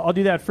freshwater, I'll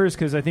do that first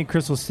because I think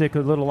Chris will stick a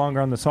little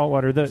longer on the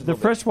saltwater. The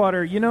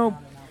freshwater,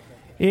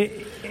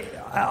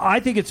 I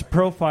think it's a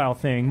profile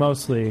thing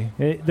mostly.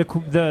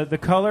 The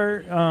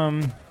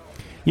color,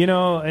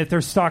 if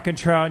they're stocking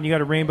trout and you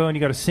got a rainbow and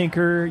you got a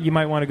sinker, you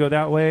might want to go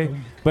that way.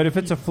 But if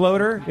it's a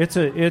floater,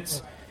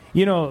 it's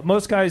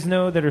most guys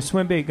know that are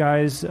swim bait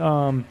guys.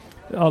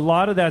 A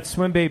lot of that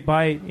swim bait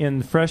bite in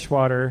the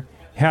freshwater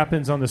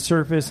happens on the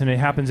surface and it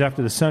happens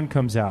after the sun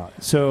comes out.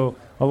 So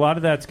a lot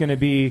of that's going to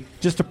be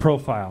just a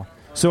profile.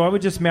 So I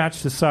would just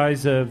match the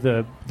size of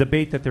the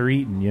bait that they're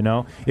eating,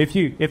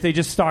 If they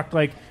just stocked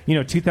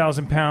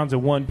 2,000 pounds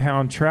of 1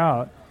 pound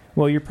trout,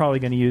 well, you're probably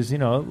going to use,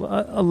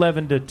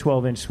 11 to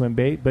 12 inch swim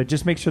bait, but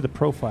just make sure the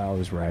profile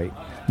is right.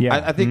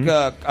 Yeah. I think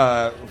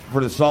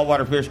for the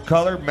saltwater fish,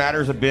 color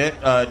matters a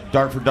bit.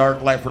 Dark for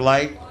dark, light for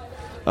light.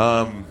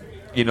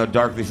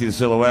 Dark they see the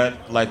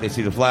silhouette, light they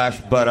see the flash.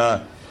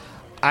 But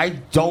I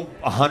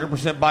don't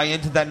 100% buy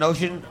into that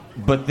notion.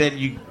 But then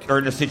you are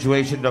in a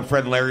situation. A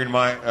friend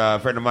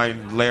of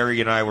mine,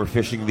 Larry, and I were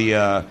fishing the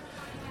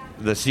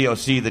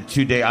COC, the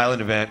 2-day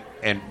island event,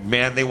 and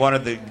man, they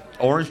wanted the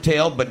orange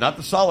tail, but not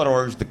the solid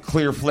orange, the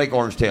clear flake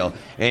orange tail.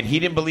 And he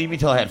didn't believe me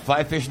until I had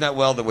 5 fish in that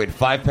well that weighed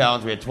 5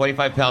 pounds. We had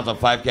 25 pounds on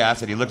 5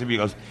 casts, and he looked at me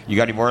and goes, "You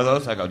got any more of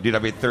those?" I go, "Dude, I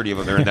made 30 of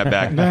them. They're in that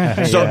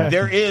bag." So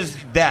there is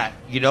that,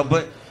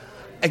 But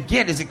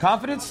again, is it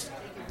confidence?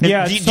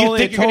 Yeah, do it's you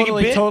think you're gonna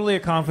get bit? totally a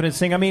confidence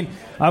thing. I mean,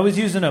 I was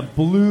using a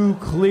blue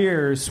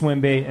clear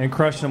swim bait and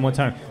crushed them one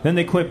time. Then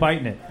they quit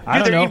biting it. I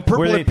don't they're know. eating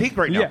purple Were and pink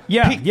right now.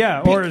 Yeah, Pink, yeah.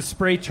 pink. Or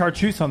spray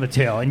chartreuse on the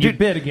tail and you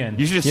bit again.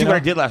 You should have seen what I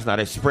did last night.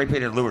 I spray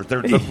painted lures.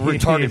 They're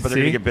retarded, but they're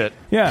going to get bit.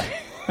 Yeah,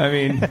 I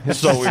mean, it's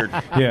so weird.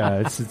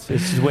 Yeah, it's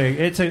the way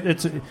it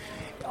is.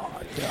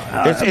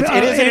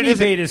 Any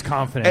bait is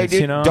confidence, Hey,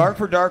 dude, dark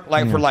for dark,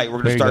 light for light.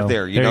 We're going to start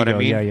there. You know what I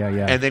mean?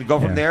 Yeah. And then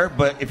go from there.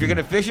 But if you're going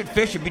to fish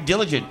it. Be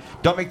diligent.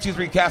 Don't make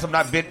 2-3 casts. I'm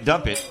not bit.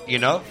 Dump it.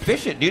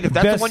 Fish it, dude. If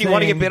that's the one you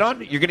want to get bit on,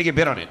 you're going to get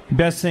bit on it.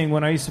 Best thing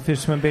when I used to fish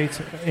swim baits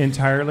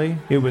entirely,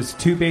 it was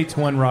 2 baits,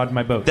 1 rod in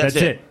my boat. That's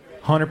it.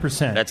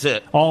 100%. That's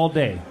it. All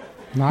day.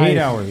 Nice. 8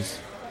 hours.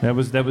 That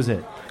was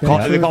it. They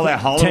call that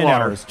hauling 10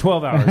 water. hours,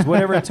 12 hours,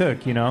 whatever it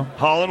took,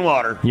 Hauling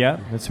water. Yeah,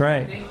 that's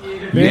right. Thanks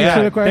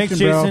for the question, Thanks,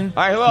 Jason.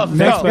 All right, who else?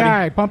 Next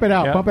guy, pump it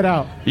out, Yeah. pump it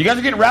out. You guys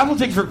are getting raffle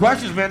tickets for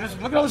questions, man.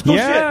 Look at all this cool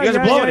shit. You guys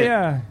are blowing it.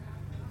 Yeah.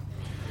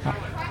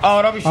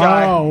 Oh, don't be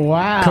shy. Oh,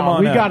 wow. Come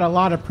on we up. got a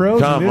lot of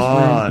pros in Come this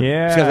on. room.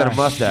 Yeah. This guy's got a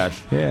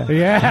mustache.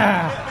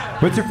 Yeah.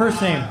 What's your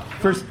first name?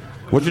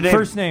 What's your name?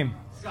 First name.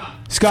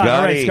 Scott.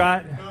 All right,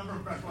 Scott. Coming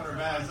from freshwater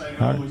bass,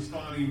 I know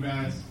spawning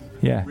bass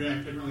Yeah.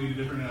 react differently to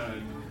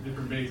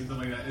different baits and stuff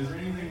like that. Is there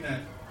anything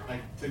that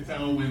to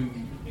tell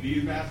when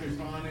these bass are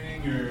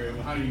spawning,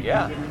 or how do you do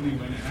differently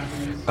when it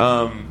happens?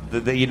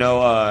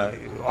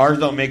 Ours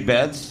don't make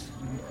beds.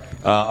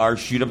 Ours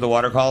shoot up the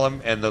water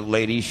column, and the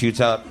lady shoots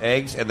out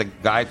eggs, and the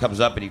guy comes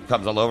up and he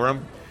comes all over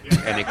them.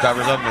 And he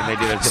covers them, and they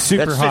do that.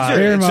 Super hot.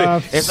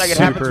 It's like it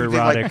Super happens within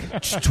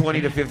erotic.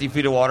 20 to 50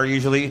 feet of water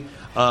usually.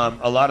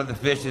 A lot of the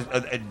fish is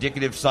an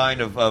indicative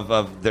sign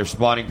of their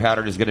spawning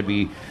pattern is going to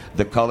be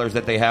the colors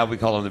that they have. We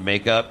call them the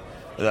makeup.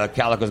 The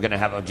calico is going to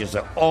have just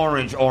an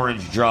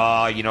orange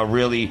jaw,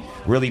 really,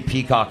 really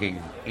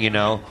peacocking.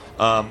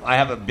 I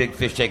have a big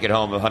fish tank at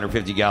home, a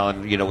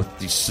 150-gallon, with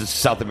these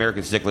South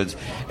American cichlids,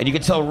 and you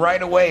can tell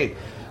right away.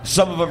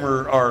 Some of them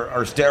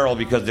are sterile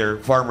because they're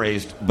farm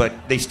raised,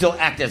 but they still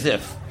act as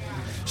if.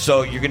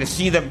 So you're going to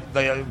see them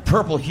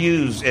purple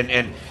hues,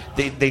 and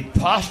they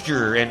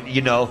posture, and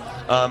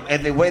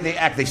and the way they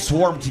act, they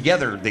swarm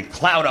together. They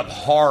cloud up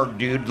hard,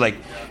 dude. Like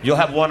you'll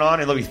have one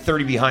on, and there'll be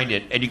 30 behind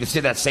it, and you can sit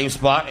in that same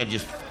spot and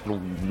just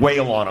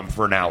wail on them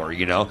for an hour,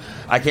 you know?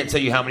 I can't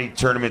tell you how many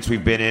tournaments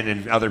we've been in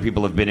and other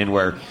people have been in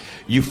where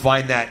you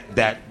find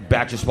that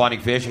batch of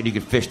spawning fish and you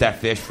can fish that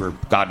fish for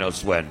God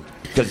knows when.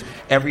 Because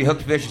every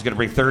hooked fish is going to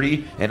bring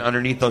 30, and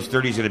underneath those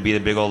 30 is going to be the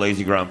big old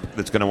lazy grump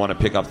that's going to want to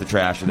pick up the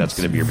trash, and that's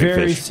going to be your big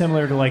Very fish.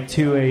 similar to like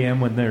 2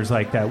 a.m. when there's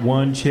like that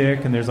one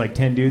chick and there's like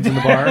 10 dudes in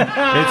the bar.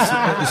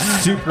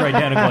 It's super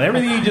identical.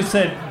 Everything you just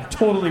said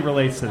totally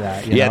relates to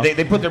that. You know?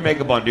 They put their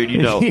makeup on, dude.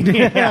 You know. And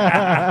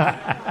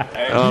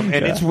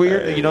it's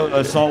weird, you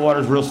know. Saltwater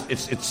is real.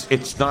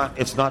 It's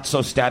not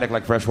so static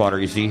like freshwater.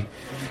 You see,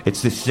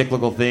 it's this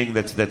cyclical thing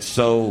that's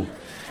so.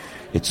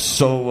 It's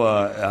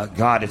so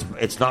God.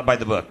 It's not by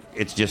the book.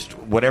 It's just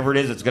whatever it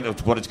is.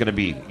 It's what it's gonna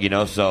be. You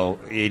know. So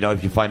you know,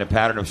 if you find a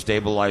pattern of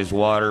stabilized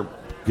water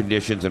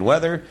conditions and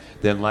weather,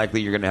 then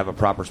likely you're gonna have a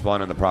proper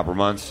spawn in the proper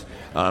months.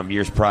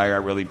 Years prior, I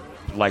really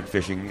liked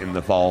fishing in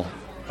the fall.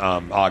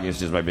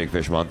 August is my big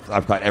fish month.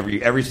 I've caught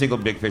every single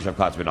big fish I've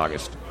caught's been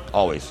August.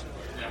 Always.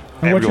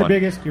 And what's your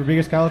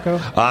biggest calico?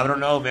 I don't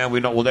know, man. We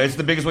don't. Well, it's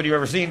the biggest one you've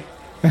ever seen.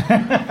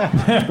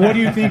 What do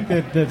you think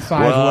that the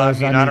size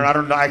was? I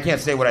don't know. I can't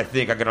say what I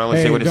think. I can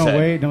only say what it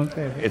said. Don't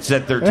say it. It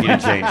said 13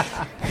 and change.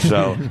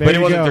 So, but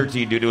it wasn't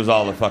 13, dude. It was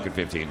all the fucking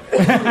 15.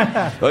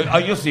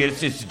 You'll see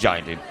it. It's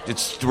giant, dude.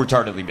 It's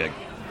retardedly big.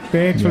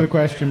 Thanks for the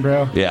question,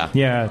 bro. Yeah.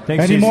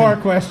 Thanks. Any Jason. more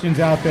questions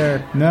out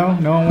there? No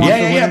one wants to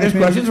win There's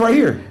anything? questions right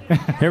here.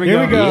 Here we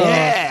go.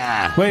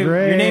 Yeah. Wait,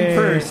 your name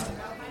first.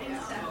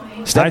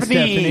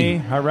 Stephanie.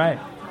 Hi, Stephanie. All right.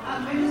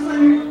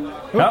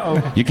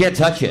 Uh-oh. You can't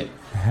touch it.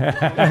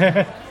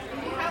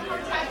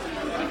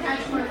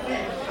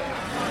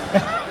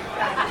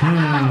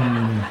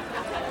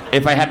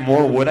 If I had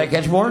more, would I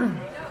catch more?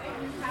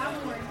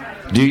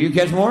 Do you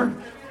catch more?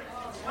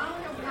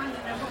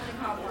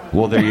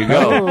 Well, there you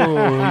go.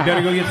 Oh, you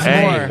gotta go get some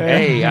more.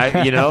 Hey,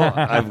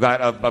 I've got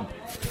a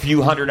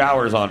few hundred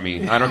hours on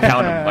me. I don't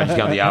count them. I just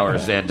count the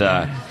hours.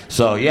 And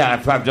so,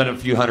 yeah, I've done a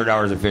few hundred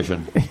hours of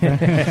fishing.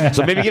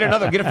 So maybe get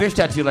a fish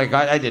tattoo like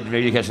I did.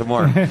 Maybe you catch some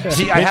more.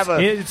 See,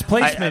 it's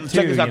placement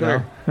check too. this out, You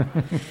know?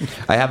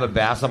 I have a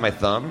bass on my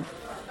thumb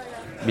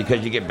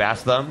because you get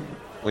bass thumb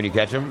when you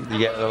catch them. You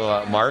get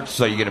little marks,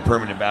 so you get a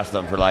permanent bass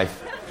thumb for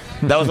life.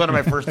 That was one of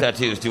my first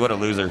tattoos, too. What a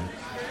loser.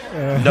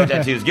 No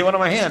tattoos. Get one on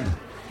my hand.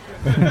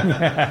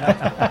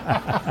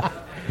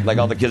 Like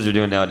all the kids are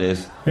doing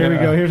nowadays. Here we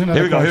go. Here's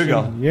another Here we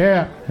go.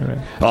 Yeah.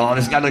 Oh,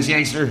 this guy looks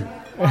youngster.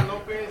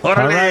 All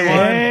right,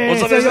 hey,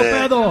 what's up,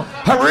 Pedro?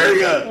 How are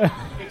you?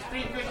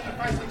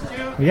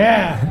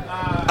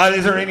 Yeah.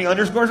 Is there any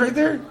underscores right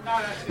there?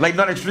 Like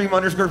not extreme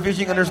underscore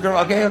fishing underscore.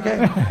 Okay. So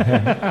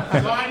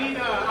I need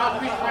to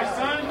outfish my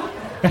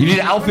son. You need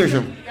to outfish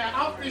him. Yeah,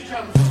 outfish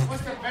him.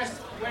 What's the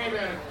best way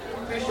to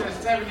fish a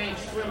 7-inch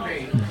swim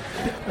bait?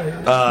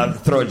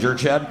 Throw a jerk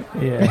shad.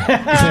 Yeah.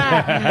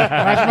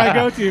 That's my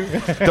go-to.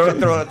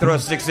 throw a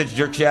 6-inch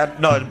jerk shad.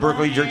 No,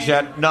 Berkeley jerk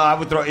shad. No, I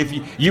would throw if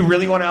you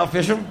really want to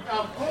outfish him.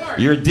 Of course.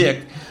 You're a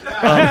dick.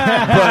 Get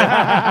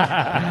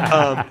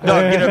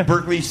a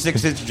Berkeley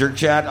 6-inch jerk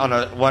shad on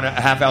a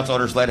 1/2 ounce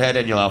outer sled head,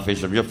 and you'll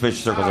outfish them. You'll fish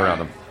circles around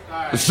them.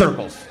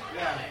 Circles.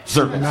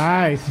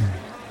 Nice.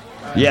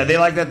 Yeah, they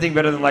like that thing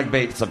better than like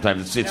bait.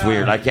 Sometimes it's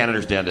weird. I can't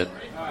understand it.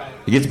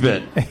 It gets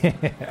bit.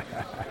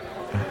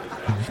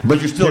 But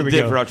you're still a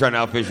dick for not trying to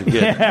outfish a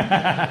kid.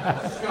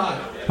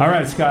 Scott. All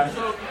right, Scott.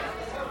 So,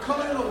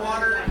 color of the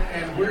water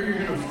and where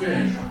you're going to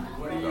fish.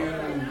 What are you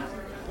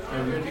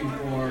looking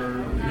for?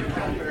 The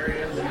kelp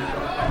areas,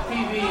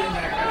 PV, and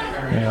that kind of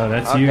area. Yeah,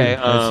 that's you.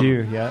 That's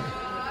you. Yeah.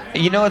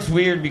 You know, it's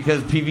weird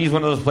because PV is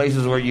one of those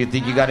places where you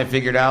think you got it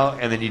figured out,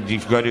 and then you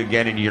just go to it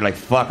again, and you're like,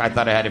 "Fuck, I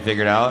thought I had it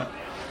figured out."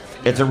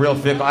 It's a real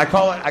fickle. I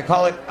call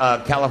it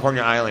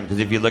California Island because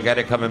if you look at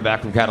it coming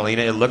back from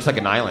Catalina, it looks like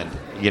an island.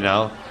 You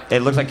know, it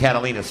looks like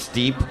Catalina,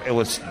 steep. It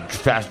was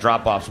fast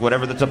drop-offs.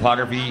 Whatever the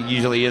topography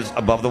usually is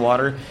above the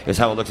water is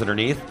how it looks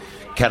underneath.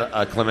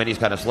 Clementi's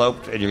kind of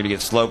sloped, and you're going to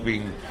get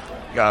sloping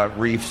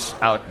reefs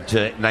out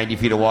to 90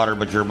 feet of water,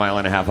 but you're a mile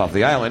and a half off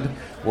the island.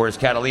 Whereas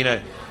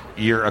Catalina,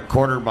 you're a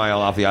quarter mile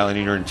off the island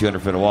and you're in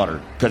 200 feet of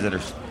water because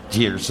there's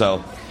tiers.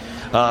 So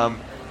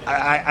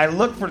I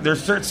look for,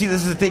 there's certain, see,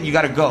 this is the thing, you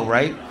got to go,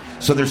 right?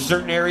 So there's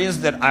certain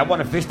areas that I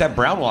want to fish that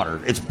brown water.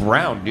 It's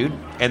brown, dude.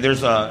 And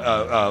there's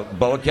a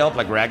boa kelp,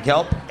 like rag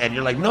kelp, and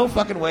you're like, no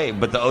fucking way.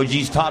 But the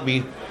OGs taught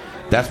me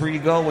that's where you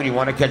go when you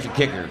want to catch a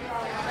kicker.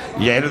 At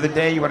the end of the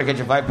day, you want to catch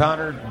a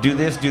 5-pounder, do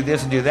this,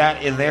 and do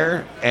that in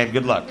there, and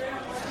good luck.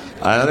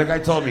 Another guy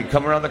told me,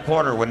 come around the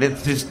corner, when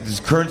this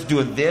current's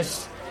doing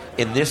this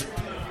in this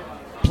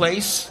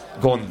place,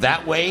 going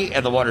that way,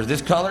 and the water's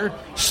this color,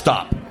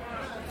 stop.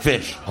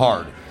 Fish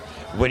hard.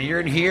 When you're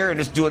in here and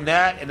it's doing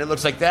that and it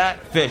looks like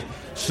that, fish.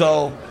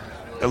 So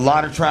a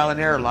lot of trial and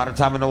error, a lot of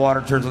time in the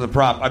water turns on the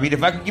prop. I mean,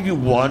 if I could give you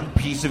one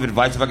piece of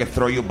advice, if I could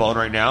throw you a bone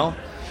right now,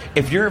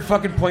 if you're at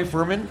fucking Point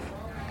Furman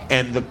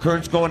and the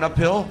current's going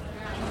uphill,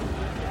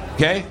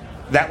 okay,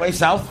 that way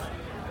south,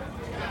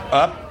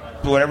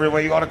 up, whatever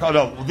way you want to call it,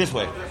 no, this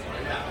way,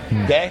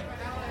 okay?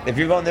 If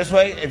you're going this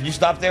way, if you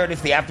stop there and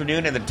it's the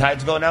afternoon and the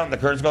tide's going out and the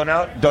current's going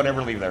out, don't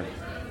ever leave there.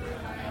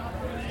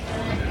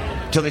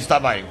 Until they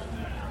stop biting.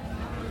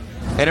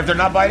 And if they're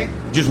not biting,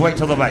 just wait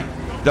till they bite.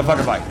 They'll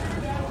fucking bite.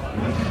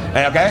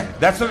 And, okay?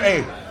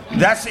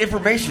 That's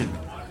information.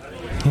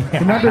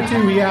 And number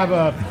 2, we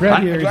have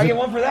Fred here. Do I get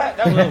one for that?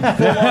 That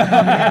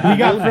was We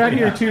got Fred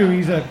here too.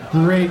 He's a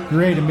great,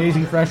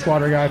 amazing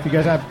freshwater guy. If you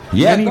guys have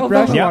any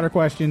freshwater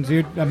questions,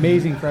 dude,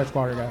 amazing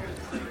freshwater guy.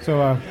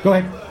 So go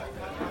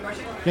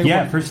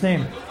ahead. First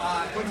name.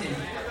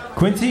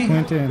 Quincy?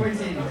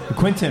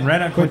 Quinton,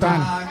 right on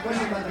Quinton.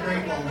 Question about the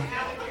Great Bowl.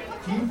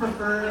 Do you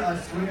prefer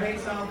a swim bait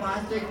style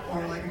plastic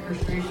or like a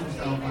crustacean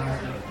style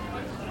plastic?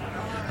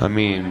 I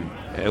mean,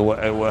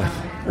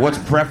 what's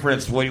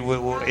preference?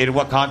 In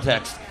what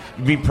context?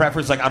 You mean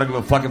preference like I don't give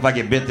a fuck if I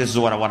get bit, this is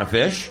what I want to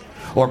fish?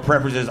 Or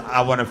preference is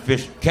I want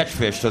to catch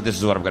fish, so this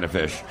is what I'm going to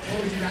fish?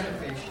 What would you rather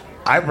fish?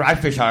 I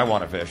fish how I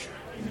want to fish.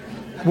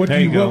 What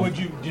would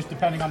you, just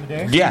depending on the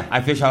day? Yeah,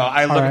 I fish how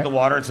I look at the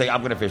water and say,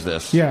 I'm going to fish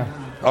this. Yeah.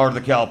 Or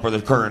the kelp or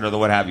the current or the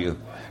what have you.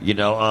 You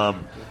know,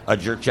 a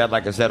jerk shad,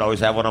 like I said, always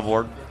have one on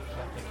board.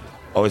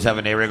 Always have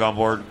an A-rig on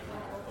board.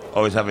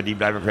 Always have a deep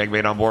diving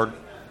crankbait on board.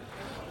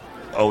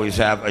 Always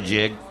have a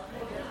jig.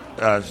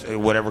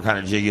 Whatever kind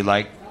of jig you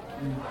like.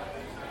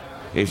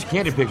 It's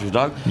candid pictures,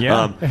 dog.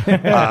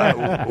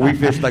 Yeah. We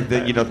fish like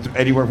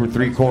anywhere from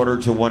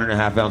 3/4 to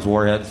 1.5 ounce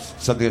warheads.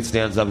 Something that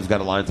stands up has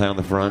got a line tie on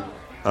the front.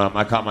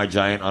 I caught my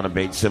giant on a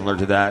bait similar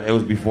to that. It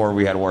was before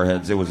we had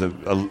warheads. It was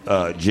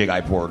a jig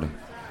I poured,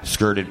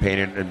 skirted,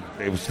 painted, and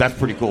that's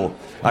pretty cool.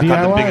 I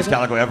caught the biggest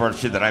calico ever on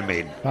shit that I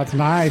made. That's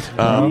nice.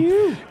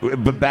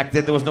 But back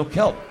then there was no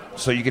kelp,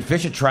 so you could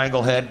fish a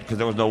triangle head because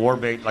there was no war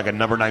bait, like a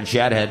number 9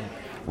 shad head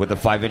with a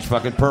 5-inch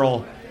fucking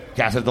pearl.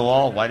 Cast at the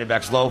wall, wind it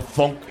back slow.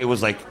 Funk. It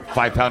was like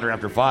 5-pounder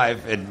after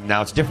 5, and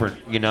now it's different.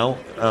 You know.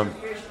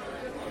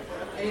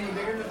 Anything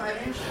bigger than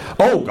 5 inch?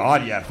 Oh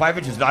God, yeah, 5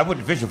 inches. I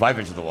wouldn't fish a 5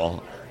 inch at the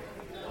wall.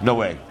 No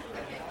way.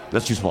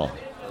 That's too small.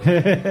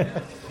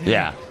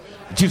 Yeah,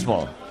 too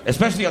small,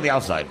 especially on the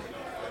outside.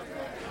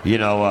 You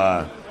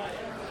know.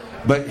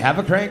 But have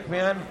a crank,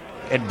 man,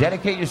 and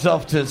dedicate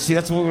yourself to. See,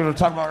 that's what we were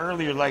talking about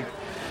earlier. Like,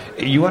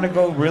 you want to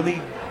go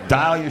really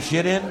dial your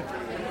shit in.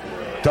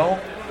 Don't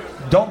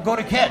go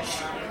to catch.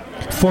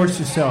 Force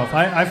yourself.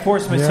 I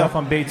force myself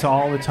on baits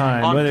all the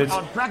time. Whether it's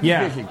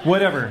fishing.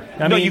 whatever.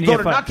 I mean, you go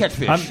to not catch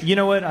fish. You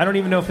know what? I don't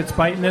even know if it's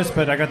biting this,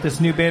 but I got this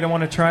new bait I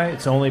want to try.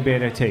 It's the only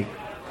bait I take,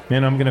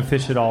 and I'm going to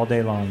fish it all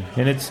day long.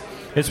 And it's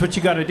what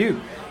you got to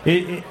do.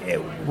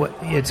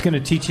 It's going to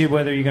teach you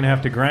whether you're going to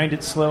have to grind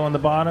it slow on the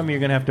bottom, you're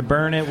going to have to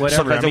burn it,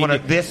 whatever. Sometimes they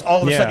want this.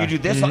 All of a sudden, you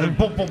do this. Boom,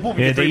 boom, boom.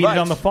 You get 3 they eat bites. it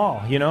on the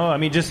fall. You know, I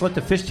mean, just let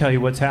the fish tell you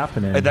what's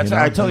happening. And that's you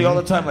know? I tell you all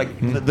the time. Like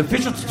the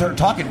fish will start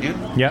talking, dude.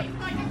 Yep.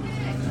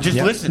 Just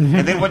listen,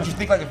 and then once you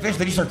think like a fish,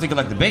 then you start thinking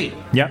like the bait.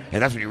 Yep.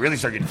 And that's when you really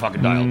start getting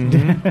fucking dialed.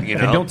 Mm-hmm. You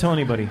know? And don't tell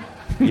anybody.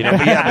 You know,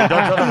 but don't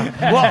tell them.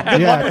 Well,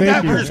 good luck with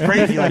that. We're just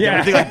crazy. Like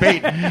everything like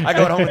bait. I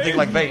go home and think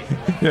like bait.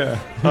 Yeah.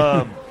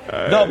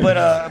 No,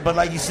 but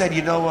like you said,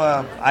 you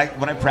know,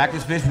 when I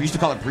practice fish, we used to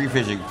call it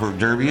pre-fishing for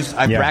derbies.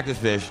 I practice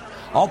fish.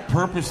 I'll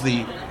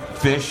purposely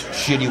fish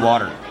shitty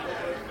water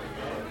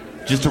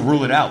just to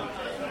rule it out.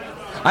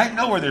 I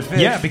know where there's fish.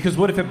 Yeah, because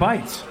what if it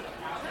bites?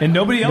 And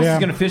nobody else is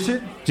going to fish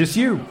it? Just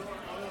you.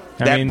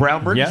 That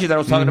brown bird that I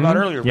was talking about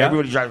earlier. Yep.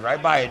 Everybody drives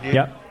right by it, dude.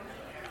 Yep.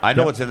 I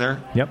know what's in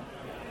there. Yep.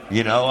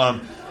 You know,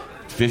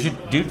 fish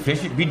it, dude.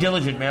 Fish it. Be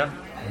diligent, man.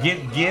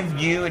 Give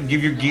you and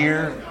give your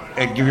gear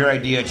and give your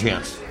idea a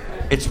chance.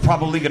 It's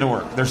probably going to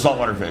work. They're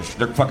saltwater fish.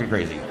 They're fucking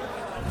crazy.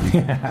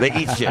 They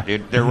eat shit,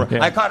 dude.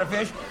 I caught a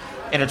fish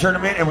in a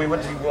tournament, and we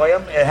went to weigh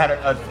him. It had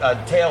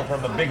a tail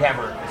from a big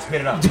hammer and spit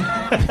it up.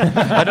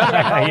 Another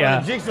guy caught with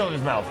a jigsaw in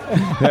his mouth.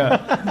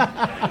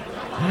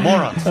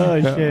 Morons.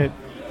 Oh, shit.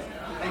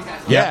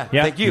 Yeah,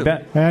 thank you.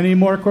 Any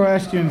more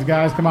questions,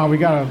 guys? Come on, we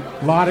got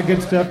a lot of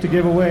good stuff to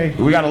give away.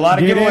 We got a lot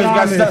of giveaways.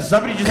 Guys,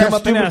 somebody just has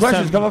stupid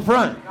questions. Come up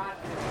front.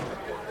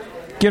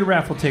 Get a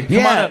raffle ticket.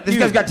 Come on up. This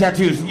guy's got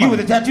tattoos. You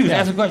with the tattoos,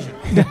 ask a question.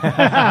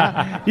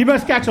 You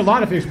must catch a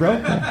lot of fish, bro.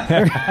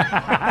 I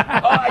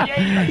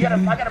got a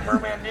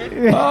merman,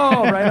 dude.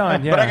 Oh, right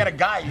on. Yeah. But I got a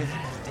guy.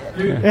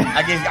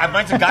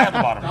 Mine's a guy on the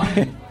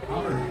bottom.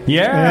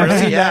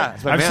 Yeah.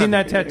 I've seen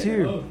that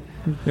tattoo.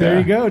 There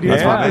you go, dude.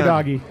 That's Hopper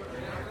Doggy.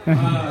 You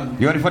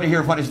want to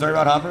hear a funny story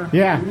about Hopper?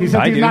 Yeah, he's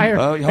not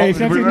here. Hey,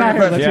 since he's not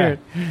here, let's hear it.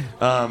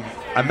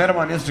 I met him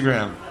on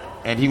Instagram,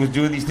 and he was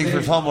doing these things for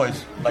his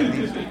homeboys.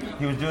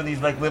 He was doing these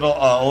little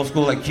old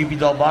school Cupid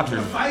doll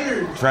boxers.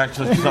 So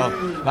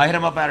I hit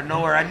him up out of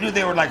nowhere. I knew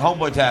they were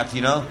homeboy tats,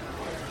 you know.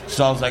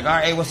 So I was like, all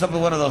right, hey, what's up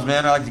with one of those,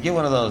 man? I like to get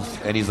one of those.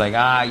 And he's like,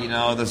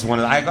 this is one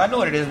of. I know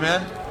what it is,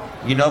 man.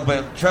 You know,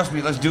 but trust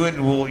me, let's do it,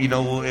 and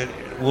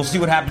we'll see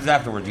what happens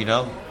afterwards, you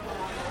know.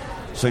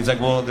 So he's like,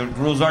 well, the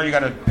rules are you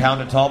got to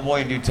pound a tall boy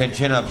and do 10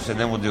 chin-ups, and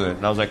then we'll do it.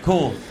 And I was like,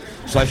 cool.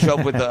 So I show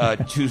up with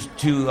two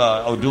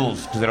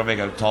O'Douls because they don't make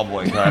a tall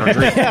boy. Because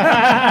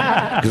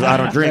I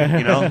don't drink.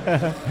 You know.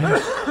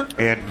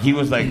 And he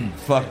was like,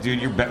 fuck,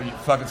 dude, you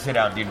fucking sit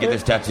down, dude. Get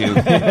this tattoo.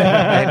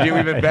 And dude,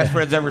 we've been best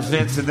friends ever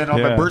since. And then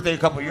on my birthday a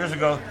couple years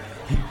ago,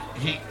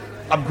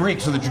 I'm Greek,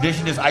 so the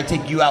tradition is I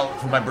take you out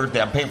for my birthday.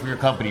 I'm paying for your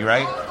company,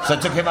 right? So I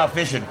took him out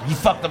fishing. He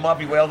fucked him up.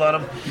 He wailed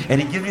on him. And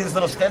he gives me this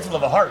little stencil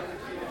of a heart.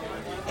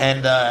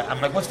 And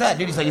I'm like, what's that,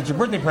 dude? He's like, it's your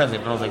birthday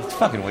present. And I was like, it's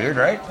fucking weird,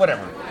 right?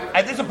 Whatever.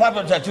 I think it's a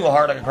popular tattoo, a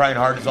heart like a crying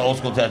heart. It's an old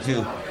school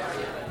tattoo.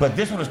 But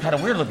this one was kind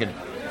of weird looking.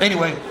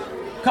 Anyway,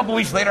 a couple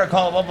weeks later, I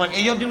call him up. I'm like,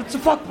 hey, yo, dude, what's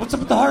up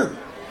with the heart?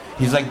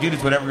 He's like, dude,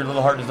 it's whatever your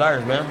little heart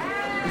desires, man.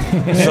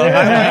 So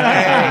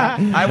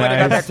I went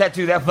and got that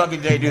tattoo that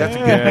fucking day, dude. That's a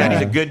good man.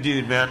 He's a good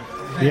dude, man.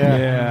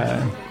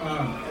 Yeah.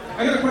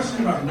 I got a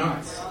question about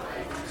knots.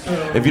 So,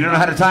 if you don't know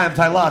how to tie them,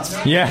 tie lots.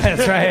 Yeah,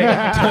 that's right.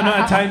 Don't know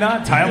how to tie a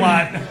knot, tie a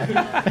lot.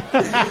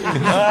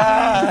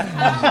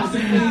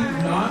 Specifically,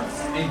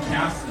 knots and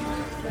casting.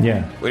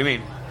 Yeah. What do you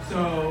mean?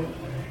 So,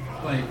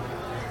 like,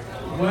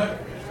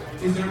 what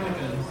is there like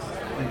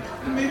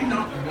maybe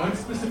not one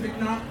specific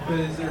knot, but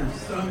is there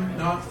some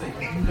knots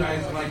that you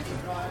guys like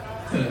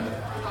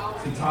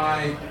to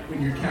tie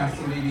when you're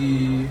casting,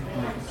 maybe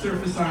like a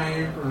surface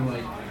iron or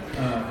like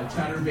a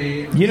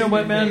chatterbait? You know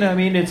what, man? I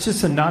mean, it's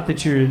just a knot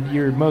that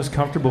you're most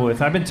comfortable with.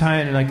 I've been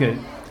tying like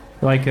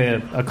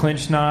a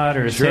clinch knot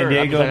or a San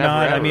Diego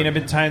knot. I mean, I've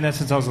been tying that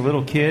since I was a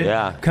little kid.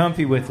 Yeah.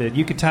 Comfy with it.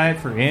 You could tie it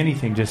for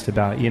anything just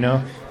about, you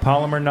know.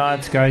 Polymer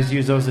knots, guys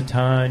use those a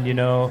ton, you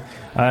know.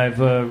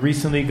 I've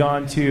recently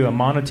gone to a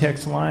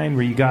Monotex line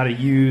where you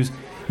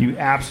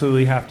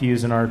absolutely have to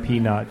use an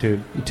RP knot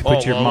to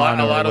put your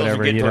mono a lot or of those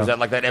whatever. are good towards that,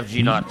 like that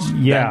FG knot.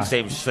 Yeah. That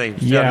same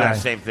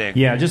thing.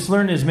 Yeah, just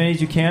learn as many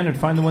as you can and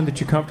find the one that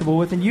you're comfortable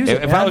with and use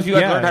it. If I was you,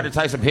 I'd learn how to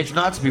tie some hitch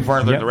knots before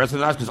I learned the rest of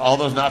the knots, because all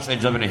those knots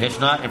end up in a hitch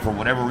knot, and for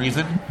whatever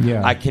reason,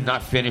 I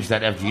cannot finish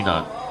that FG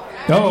knot.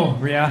 Oh,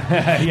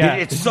 yeah. Yeah.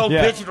 It's so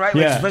bitchin', right?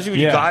 Like, especially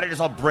when you got it,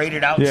 it's all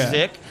braided out and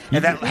sick.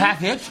 And that half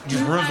hitch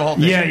just ruins the whole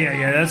thing.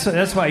 Yeah.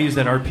 That's why I use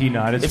that RP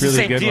knot. It's really the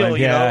same good deal, one.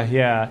 You know?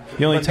 Yeah.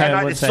 You only tie it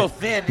one it's side. so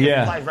thin,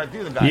 it flies right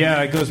through the guides.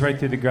 Yeah, it goes right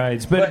through the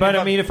guides. But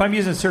I mean, if I'm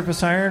using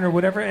surface iron or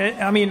whatever,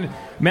 I mean,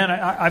 man,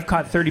 I've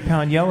caught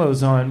 30-pound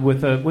yellows on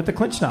with a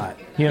clinch knot.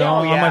 You know,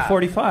 on my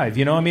 45.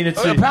 You know, I mean,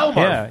 it's a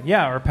Palomar.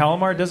 or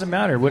Palomar. It doesn't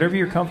matter. Whatever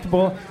you're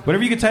comfortable,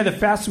 whatever you can tie the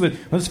fastest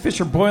with. Those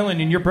fish are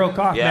boiling and you're broke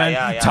off,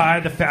 man.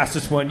 Tie the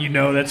fastest one. You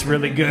know, that's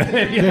really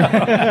good. You know?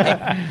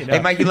 Hey,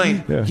 Mikey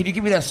Lane, can you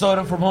give me that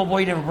soda from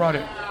Homeboy? You never brought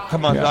it.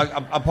 Come on, dog.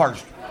 I'm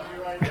parched.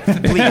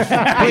 Please.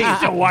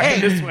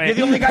 Walking this way. You're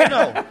the only guy I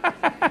know.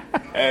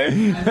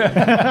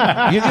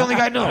 You're the only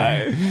guy I know.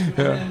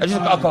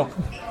 I'll Coke.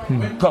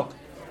 Coke,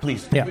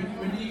 please. Yeah.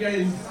 When do you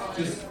guys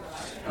just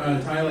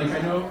tie? Like,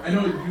 I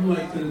know you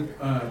like to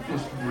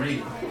fish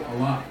braid a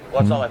lot.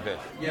 Well, that's all I fish.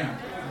 Yeah.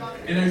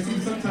 And I've seen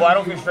sometimes. Well, I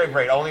don't fish straight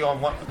braid. Only on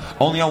one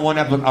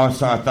application. Oh,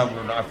 sorry. I thought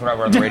I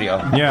were on the radio.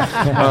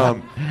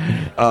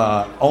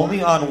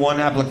 Only on one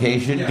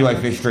application do I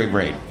fish straight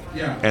braid.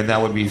 Yeah. And that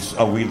would be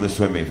a weedless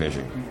swim bait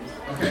fishing.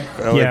 Okay.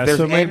 If there's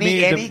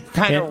any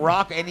kind of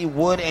rock, any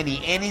wood,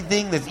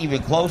 anything that's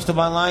even close to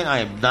my line, I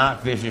am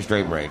not fishing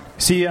straight braid.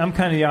 See, I'm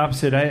kind of the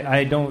opposite.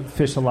 I don't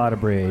fish a lot of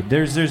braid.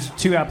 There's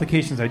two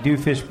applications I do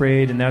fish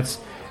braid, and that's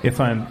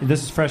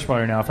this is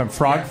freshwater now. If I'm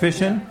frog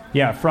fishing,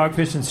 frog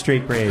fishing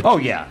straight braid. Oh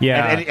yeah,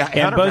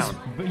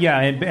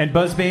 and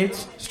buzz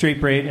baits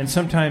straight braid, and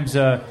sometimes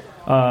when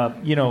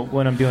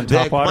I'm doing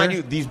top water. Mind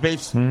you, these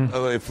baits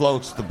it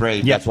floats the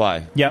braid. Yep. That's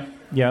why.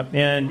 Yep,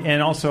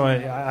 and also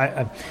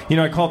I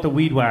call it the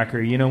weed whacker.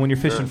 You know, when you're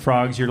fishing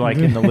frogs, you're like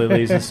in the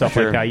lilies and stuff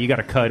like that. You got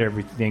to cut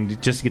everything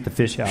just to get the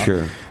fish out.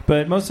 Sure.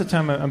 But most of the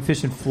time, I'm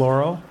fishing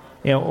fluoro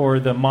or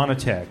the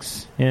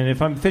Monotex. And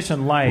if I'm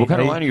fishing light, what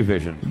kind of line are you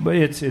fishing? But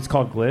it's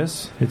called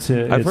Gliss.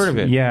 I've heard of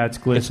it. Yeah, it's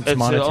Gliss. It's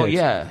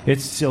Monotex. Oh,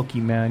 it's silky,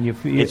 man.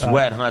 It's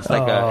wet, huh? It's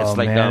like it's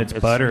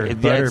butter.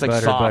 It's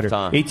like soft,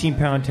 huh?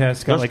 18-pound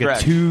test. Got like a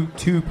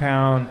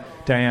 2-pound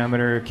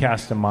diameter,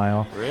 cast a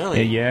mile.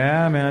 Really?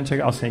 Yeah, man.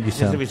 I'll send you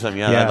some. Send me some.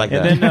 Yeah, I like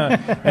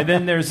that. And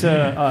then there's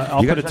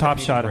I'll put a top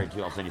shot.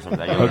 I'll send you some of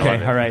that.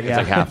 Okay, all right. It's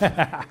like half.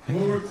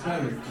 What works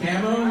better,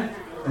 camo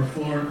or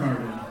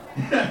fluorocarbon?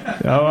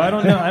 I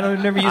don't know. I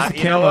don't never use the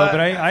camo, but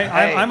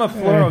I'm a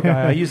fluoro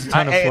guy. I use a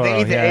ton of fluoro. They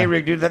need the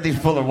A-rig, dude. That thing's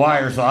full of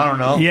wire, so I don't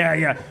know.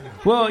 Yeah.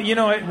 Well,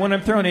 when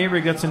I'm throwing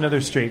A-rig, that's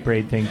another straight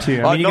braid thing,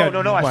 too. No.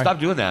 I stopped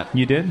doing that.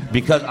 You did?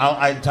 Because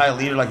I tie a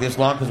leader like this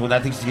long, because when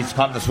that thing gets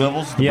caught in the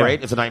swivels, the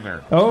braid, it's a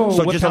nightmare. Oh,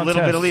 so just a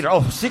little bit of leader.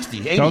 Oh,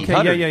 60, 80, okay,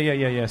 100.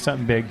 Yeah.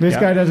 Something big. This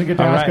guy doesn't get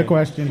to ask a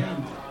question.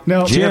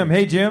 No, Jim.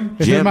 Hey, Jim.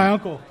 This is my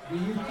uncle. Do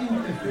you think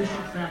the fishing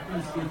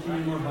factors get you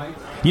any more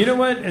bites? You know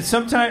what?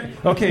 Sometimes,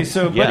 okay,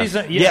 so yes.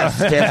 buddies, yes,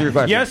 to answer your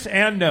question. Yes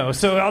and no.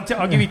 So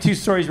I'll give you two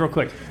stories real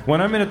quick.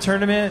 When I'm in a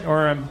tournament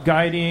or I'm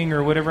guiding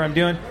or whatever I'm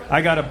doing,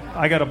 I got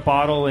a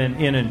bottle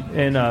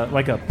in a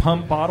like a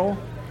pump bottle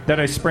that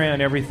I spray on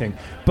everything.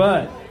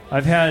 But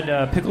I've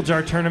had pickle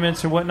jar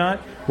tournaments or whatnot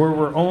where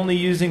we're only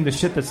using the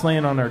shit that's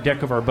laying on our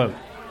deck of our boat.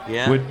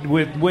 Yeah.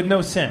 With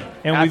no scent.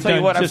 And I'll we've tell you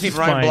done what, I've just seen as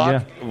Ryan fine,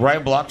 Block. yeah.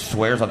 Ryan Block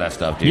swears on that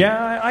stuff, dude.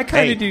 Yeah, I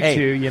kind of do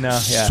too. You know,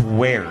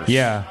 swears.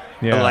 Yeah.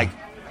 Like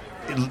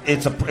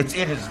it's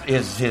in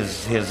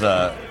his.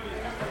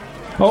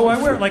 Oh,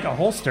 I wear it like a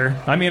holster.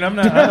 I mean, I'm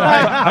not.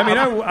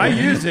 I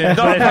use it. No, I'm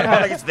talking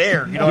about like it's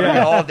there. You know what I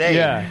mean? All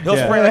day. He'll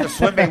spray like a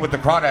swim bait with the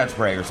crawdad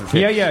spray or some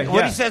shit. Yeah.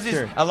 What he says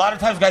is, a lot of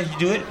times guys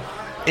do it.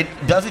 It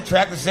doesn't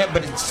track the scent,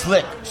 but it's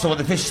slick. So when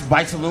the fish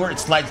bites the lure, it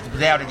slides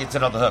down and gets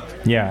it on the hook.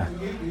 Yeah.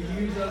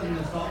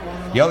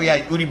 Oh,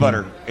 yeah, Uni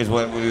Butter is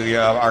what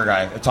our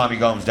guy, Tommy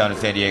Gomes down in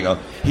San Diego.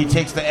 He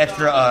takes the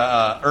extra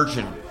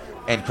urchin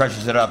and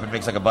crushes it up and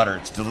makes like a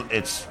butter.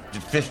 It's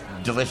fish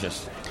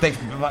delicious. Thanks.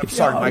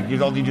 Sorry, Mike. You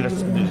don't need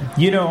to.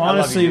 You know,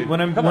 honestly,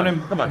 when I'm No,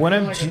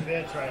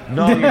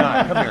 you're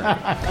not. Come here.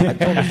 I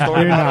told the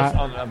story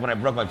about when I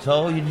broke my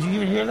toe. Did you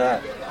even hear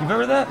that? You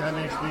remember that? That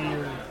makes me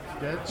your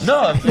sketch.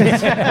 No. Whoa,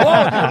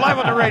 you're live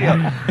on the radio.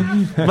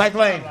 Mike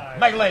Lane.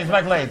 Mike Lanes.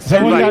 Say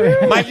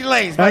everybody. Mikey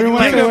Lanes.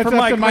 Everyone say what's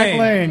up to Mike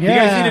Lane. Yeah. You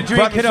guys need a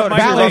drink. Hit up Mike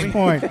Ballast Lane.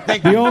 Point.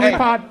 Thank The you. only Hey,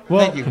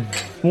 thank you.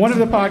 one of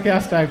the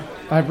podcasts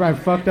I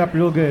fucked up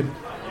real good,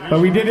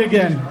 but we did it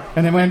again,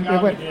 and it went.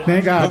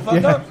 Thank God.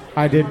 fucked up?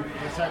 I did.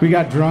 We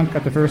got drunk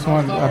at the first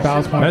one,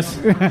 Ballast Point.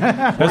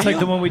 That's like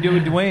the one we do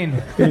with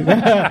Dwayne.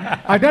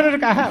 I've done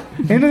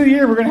it. End of the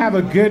year, we're gonna have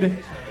a good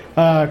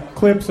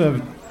clips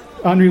of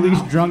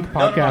unreleased drunk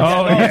podcasts.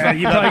 Oh yeah,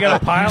 you probably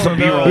got a pile of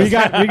those. We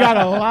got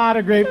a lot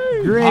of great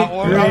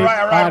All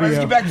right. Let's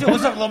get back to it.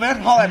 What's up, little man?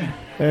 Holla at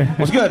me.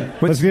 What's good?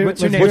 What's your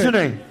name? What's your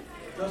name?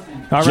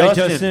 All right,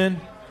 Justin.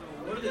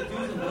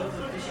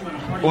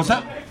 What's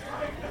up?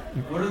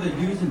 What are the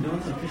do's and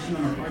don'ts of fishing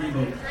on a party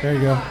boat? There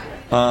you go.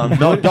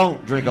 No,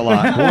 don't drink a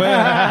lot.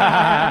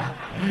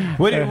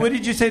 What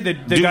did you say? The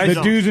guys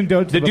The do's and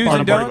don'ts. The of a do's party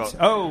and boat. don'ts.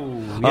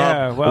 Oh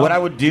yeah. Well, what I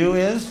would do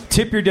is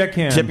tip your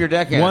deckhand.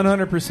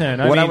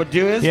 100%. What I would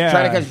do is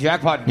try to catch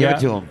jackpot and give it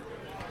to him.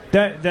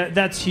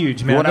 That's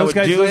huge, man. What those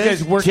I would do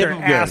guys is work tip their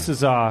them good.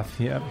 asses off.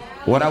 Yeah.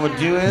 What I would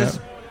do is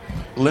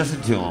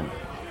listen to them.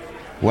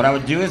 What I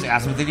would do is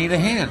ask them if they need a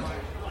hand.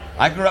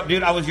 I grew up,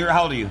 dude. How old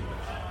are you?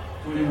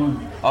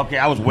 21. Okay,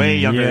 I was way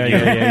younger than you.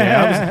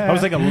 Yeah. I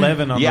was like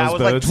 11 on Yeah,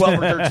 those I was boats. like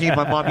 12 or 13.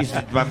 My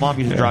mom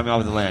used to drive me off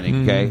at the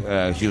landing.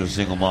 Okay, she was a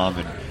single mom,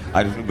 and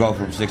I'd go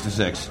from 6 to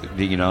 6.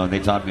 And they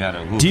taught me how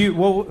to.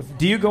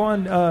 Do you go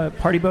on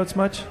party boats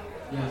much?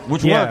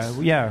 Which yeah,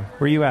 ones? Yeah.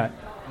 Where you at?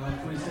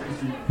 22nd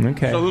Street.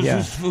 Okay. So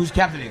yeah. who's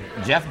captaining?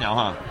 Jeff now,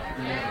 huh?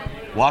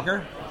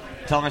 Walker?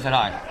 Tell him I said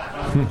hi.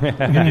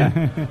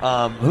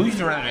 Who used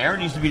to run?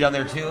 Aaron used to be down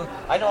there too.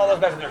 I know all those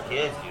guys and their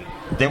kids, dude.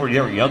 They were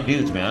young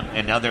dudes, man,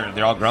 and now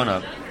they're all grown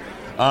up.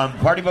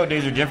 Party boat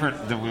days are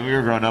different than when we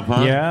were growing up,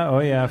 huh? Yeah, oh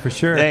yeah, for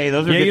sure. Hey,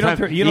 those are good you don't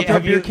times. you don't throw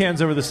beer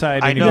cans over the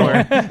side anymore.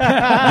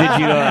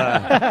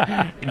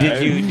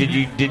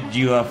 Did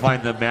you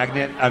find the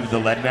magnet? The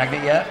lead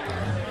magnet yet?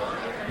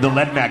 The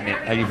lead magnet.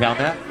 Have you found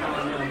that?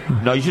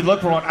 No, you should look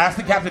for one. Ask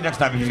the captain next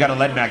time if he's got a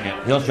lead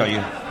magnet. He'll show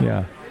you.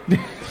 Yeah.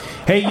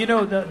 Hey,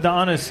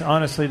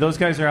 honestly, those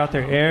guys are out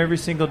there every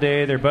single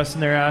day. They're busting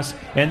their ass,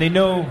 and they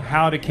know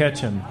how to catch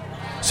them.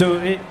 So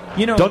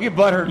don't get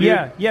butthurt,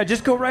 dude. Yeah.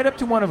 Just go right up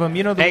to one of them.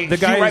 The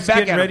guy right who's back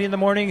getting at ready him. in the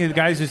morning. The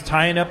guy's just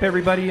tying up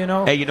everybody. Hey, you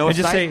know and what's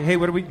just nice? say, hey,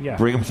 what do we? Yeah.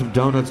 Bring them some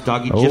donuts,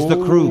 doggy. Just the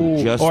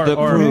crew. Just the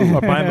crew.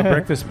 Or buy them a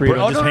breakfast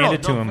burrito. and just hand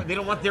it to them. They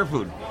don't want their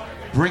food.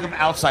 Bring them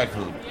outside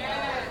food.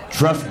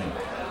 Trust me.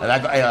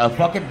 A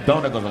fucking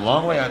donut goes a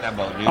long way on that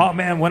boat, dude. Oh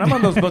man, when I'm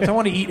on those boats, I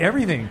want to eat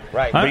everything.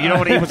 Right, but you don't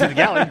want to eat what's in the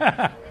galley.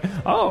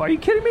 Oh, are you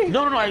kidding me?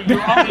 No. He's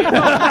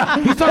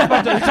talking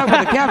about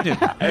the captain.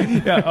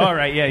 Yeah, all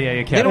right,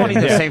 yeah, captain. They don't want to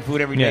eat the same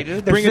food every day,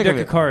 dude. They're Bring a sick deck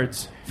of of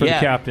cards for the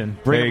captain.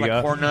 Bring there you like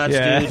go. corn nuts,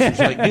 Yeah. dude. Some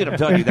shit like, dude, I'm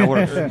telling you, that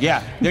works.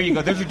 Yeah, there you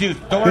go. There's your dudes.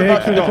 Don't worry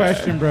about Thanks the for the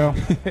donuts. question,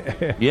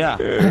 bro. Yeah.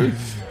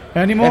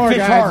 Any more, Fish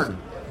guys? hard.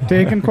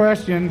 Taking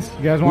questions.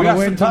 You guys We want to got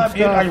win some time, some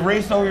dude. I stuff?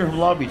 raced over here from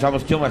Long Beach. I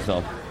almost killed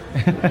myself.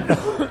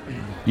 Yeah.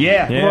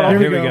 Yeah, Here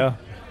we here we go.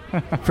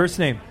 First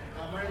name.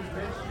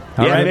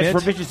 All Yeah, right, Mitch Mitch.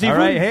 from Mitch's Seafood.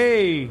 All right,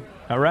 hey.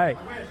 All right.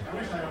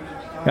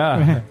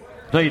 Yeah.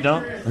 No, you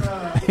don't.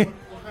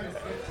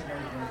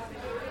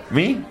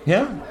 Me?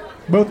 Him?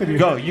 Both of you.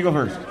 Go. You go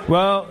first.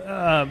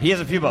 Well, he has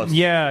a few boats.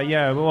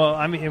 Yeah. Well,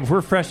 I mean,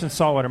 we're fresh in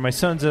saltwater. My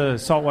son's a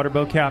saltwater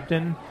boat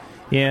captain,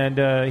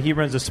 and he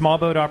runs a small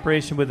boat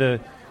operation with a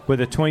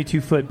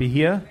 22-foot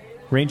Bahia,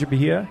 Ranger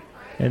Bahia,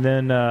 and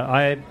then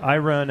I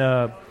run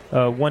a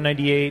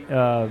 198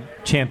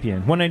 champion,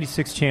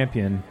 196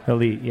 champion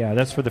elite. Yeah,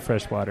 that's for the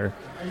freshwater.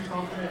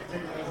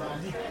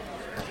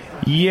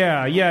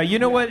 Yeah. You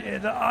know what?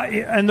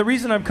 And the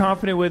reason I'm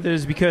confident with it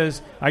is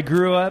because I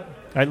grew up.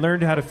 I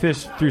learned how to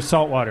fish through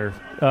saltwater,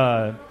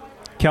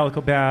 calico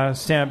bass,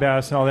 sand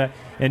bass, and all that.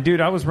 And dude,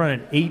 I was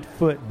running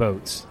 8-foot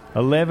boats,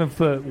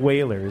 11-foot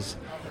whalers.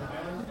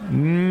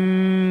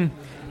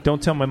 Don't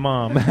tell my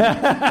mom.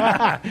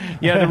 Yeah,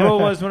 the rule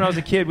was when I was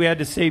a kid we had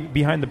to stay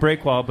behind the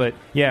break wall. But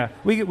yeah,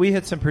 we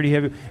hit some pretty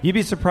heavy. You'd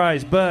be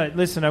surprised. But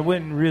listen, I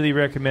wouldn't really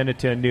recommend it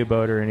to a new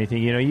boat or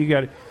anything. You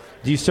got.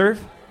 Do you surf?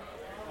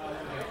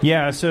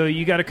 Yeah, so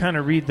you got to kind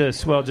of read the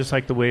swell just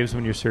like the waves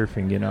when you're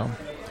surfing.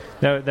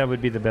 That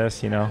would be the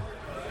best. Yeah,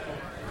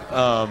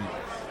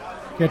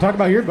 talk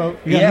about your boat.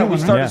 You got a Yeah, new we one,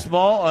 huh? started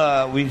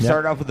small. We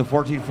started off with the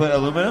 14-foot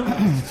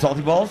aluminum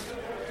salty balls.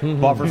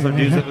 Bought for some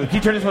dudes. Can you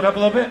turn this one up a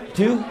little bit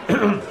too?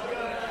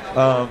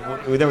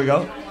 There we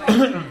go.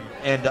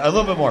 And a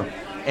little bit more.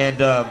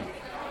 And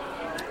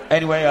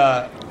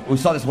anyway, we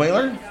saw this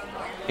whaler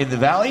in the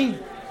valley,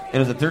 It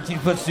was a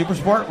 13-foot Super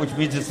Sport, which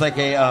means it's like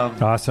a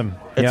awesome.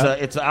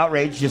 It's an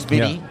Outrage, just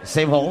mini,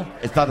 same hole.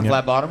 It's not the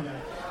flat bottom.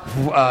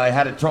 It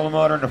had a trolling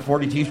motor and a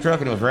 42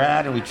 stroke, and it was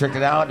rad. And we tricked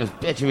it out. And it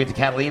was bitch. We went to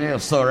Catalina. It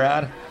was so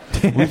rad.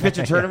 We pitched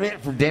a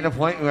tournament from Dana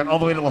Point. We went all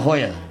the way to La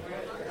Jolla.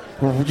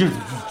 We're just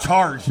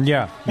charged.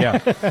 Yeah.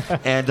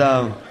 And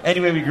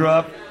anyway, we grew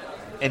up.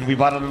 And we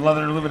bought an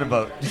aluminum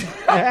boat.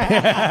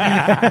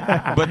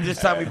 But this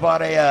time we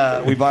bought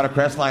a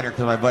Crestliner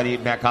because my buddy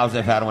Matt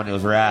Kozneff had one. It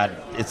was rad.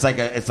 It's like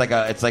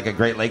a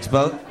Great Lakes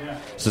boat.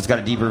 So it's got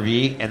a deeper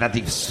V, and that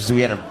thing. So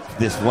we had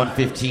this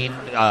 115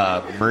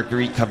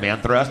 Mercury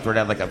command thrust, where it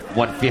had like a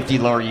 150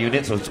 lower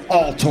unit, so it's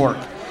all torque.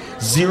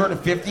 0 to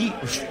 50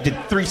 did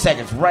 3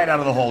 seconds right out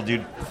of the hole,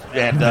 dude.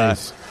 And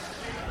nice.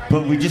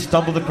 But we just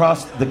stumbled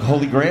across the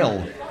Holy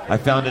Grail. I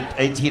found an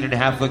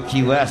 18.5-foot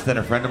Key West that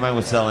a friend of mine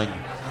was selling.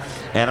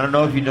 And I don't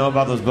know if you know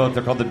about those boats.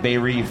 They're called the Bay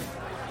Reef.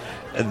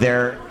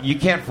 You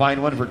can't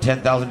find one for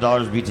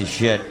 $10,000 beats of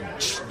shit.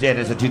 And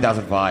it's a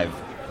 2005.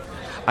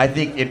 I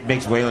think it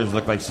makes whalers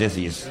look like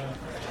sissies.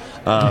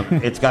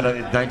 It's got a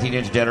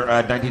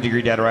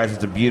 19-degree dead rise.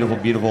 It's a beautiful,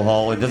 beautiful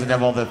hull. It doesn't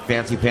have all the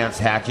fancy pants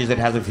hatches. It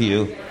has a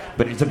few,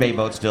 but it's a bay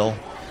boat still.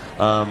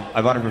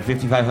 I bought it for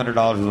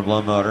 $5,500 with a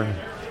blown motor.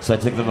 So I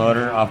took the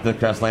motor off the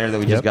Crestliner that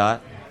we just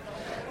got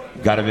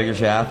a bigger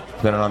shaft,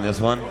 put it on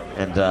this one,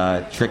 and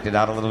tricked it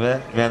out a little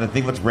bit. Man, the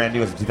thing looks brand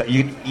new.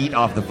 You can eat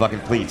off the fucking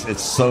cleats.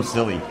 It's so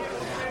silly.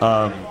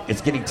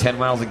 It's getting 10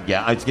 miles a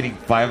gallon. It's getting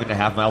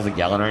 5.5 miles a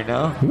gallon right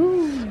now.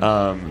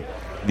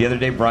 The other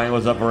day, Brian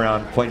was up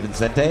around Point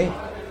Vicente.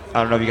 I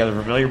don't know if you guys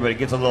are familiar, but it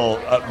gets a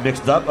little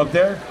mixed up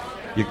there.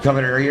 You're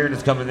coming here and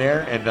it's coming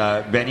there. And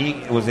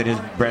Benny was in his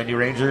brand new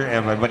Ranger,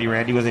 and my buddy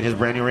Randy was in his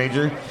brand new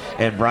Ranger.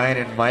 And Brian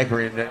and Mike were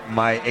in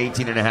my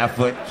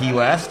 18.5-foot Key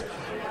West.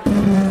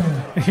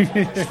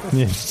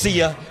 See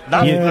ya.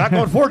 Not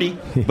going 40,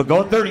 but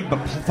going 30,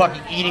 but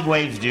fucking eating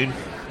waves, dude.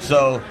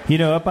 So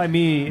up by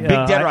me, big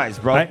dead rise,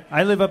 bro.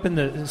 I live up in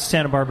the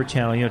Santa Barbara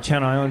Channel.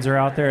 Channel Islands are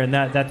out there, and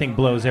that thing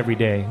blows every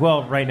day.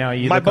 Well, right now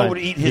my boat would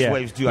eat his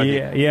waves too.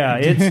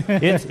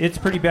 It's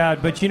pretty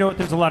bad. But you know what?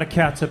 There's a lot of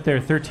cats up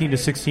there, 13 to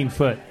 16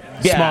 foot,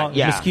 small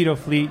mosquito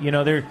fleet.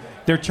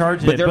 They're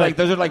charging. But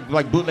those are like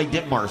bootleg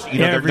Ditmars.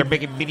 They're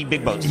making mini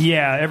big boats.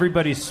 Yeah,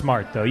 everybody's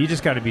smart though. You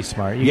just got to be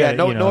smart.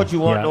 Know what you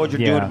want. Know what you're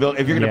doing.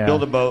 If you're going to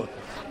build a boat.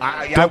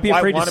 Don't be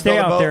afraid to stay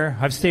out there.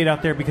 I've stayed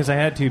out there because I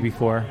had to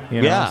before.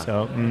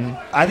 So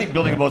I think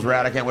building a boat's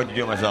rad. I can't wait to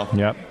do it myself.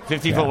 Yep.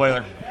 15-foot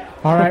whaler.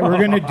 All right, we're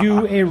going to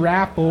do a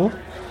raffle.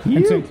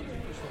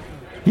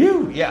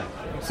 Yeah.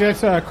 Since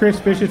Chris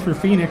fishes for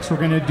Phoenix, we're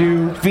going to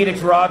do Phoenix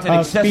rods and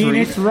accessories.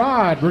 Phoenix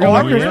rod. We're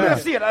going to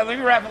see it. Let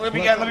me raffle. Let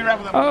me raffle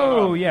that.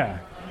 Oh yeah.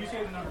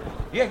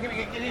 Yeah,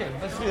 get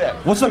in. Let's do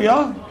that. What's up,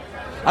 y'all?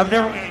 I've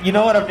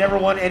never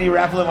won any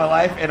raffle in my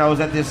life, and I was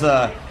at this.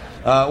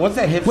 What's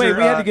that hipster? Wait,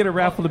 we had to get a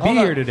raffle to be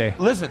here today.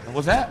 Listen,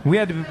 what's that? We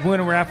had to win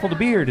a raffle to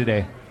be here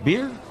today.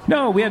 Beer?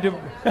 No, we had to. We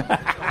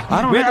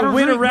had to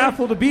win a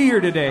raffle to be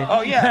here today.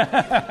 Oh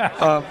yeah.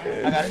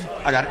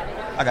 I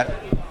got it.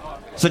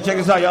 So check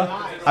this out,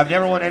 y'all. I've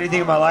never won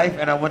anything in my life,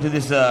 and I went to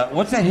this.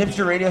 What's that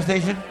hipster radio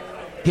station?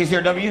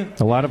 KCRW?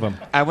 A lot of them.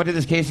 I went to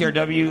this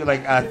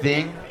KCRW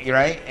thing,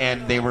 right?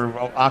 And they were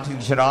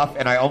auctioning shit off,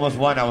 and I almost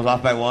won. I was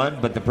off by one,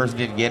 but the person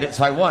didn't get it,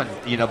 so I won,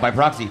 by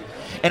proxy.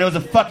 And it was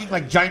a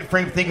fucking giant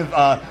frame thing of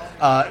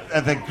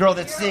the girl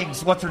that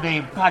sings. What's her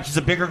name? God, she's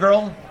a bigger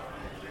girl.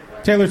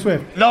 Taylor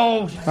Swift.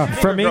 No,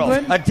 from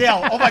England.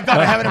 Adele. Oh my God,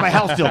 I have it in my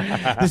house still.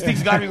 This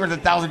thing's got to be worth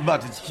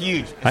 $1,000. It's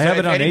huge. I have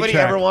it on 8-track. If anybody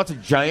ever wants a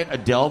giant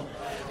Adele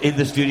in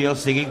the studio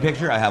singing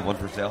picture, I have one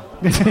for sale.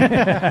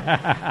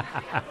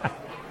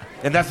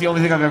 And that's the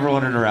only thing I've ever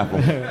won in a raffle.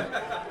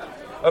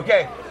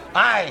 Okay,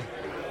 I,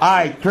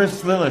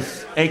 Chris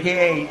Lillis,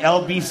 a.k.a.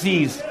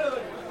 LBC's.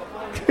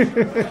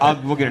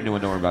 We'll get a new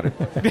one, don't worry about it.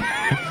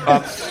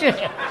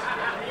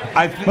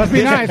 Must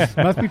be nice.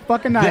 Must be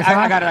fucking nice.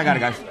 I got it,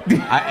 guys.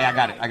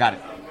 I got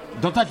it.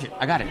 Don't touch it.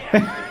 I got it.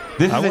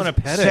 This is a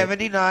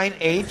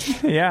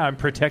 79H. Yeah, I'm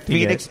protecting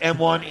Phoenix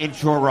M1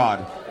 inshore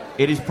rod.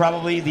 It is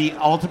probably the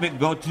ultimate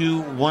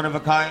go-to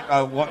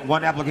one-of-a-kind,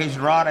 one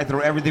application rod. I throw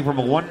everything from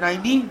a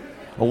 190,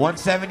 a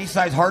 170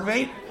 size hard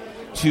bait,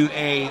 to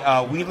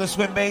a weedless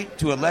swim bait,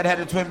 to a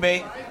lead-headed swim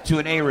bait, to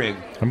an A-rig.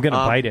 I'm gonna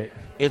bite it.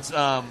 It's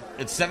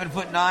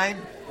 7'9",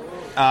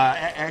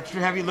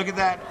 extra heavy. Look at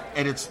that,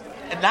 and it's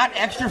not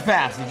extra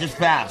fast. It's just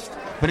fast,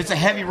 but it's a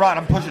heavy rod.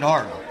 I'm pushing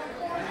hard,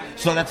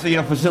 so that's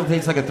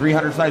facilitates like a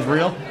 300 size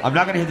reel. I'm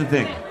not gonna hit the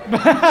thing.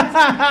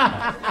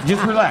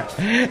 Just relax,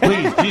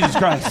 please. Jesus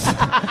Christ.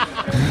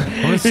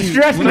 You're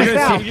stressing us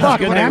out.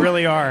 Fuck, man. They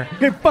really are.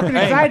 Get fucking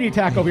anxiety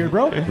attack over here,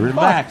 bro.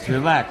 Relax.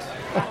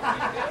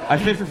 I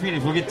fish for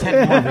Phoenix. We'll get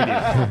 10 more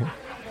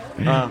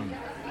videos.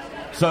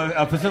 So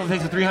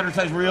facilitates a 300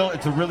 size reel.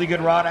 It's a really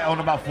good rod. I own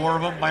about 4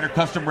 of them. Mine are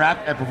custom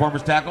wrapped at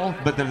Performance Tackle,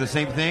 but they're the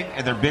same thing,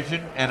 and they're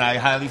bitching, and I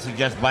highly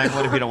suggest buying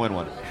one if you don't win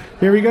one.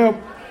 Here we go.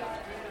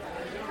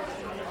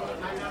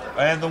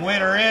 And the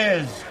winner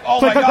is...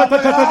 Oh, my God.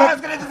 Look at that.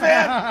 It's going to hit the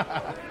fan.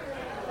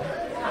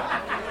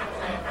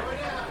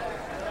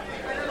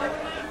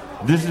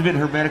 This has been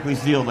hermetically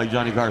sealed like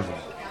Johnny Carson.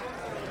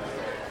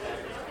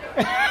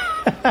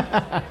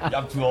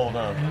 I'm too old,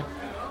 huh?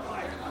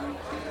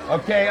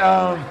 Okay,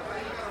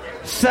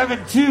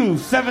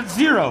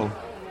 7270.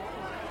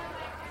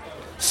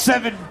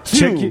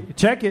 72.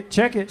 Check it.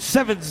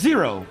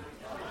 70.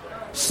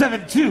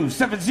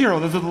 7270.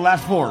 Those are the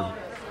last four.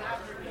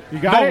 You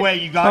got it? No way,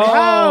 you got it.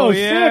 Oh,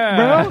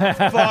 yeah. sick,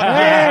 bro. Fuck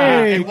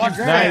yeah. Hey, Watch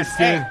the nice,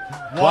 fans.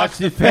 dude. Watch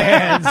the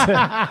fans.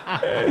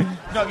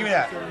 No, give me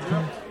that.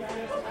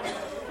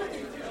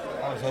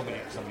 I was hoping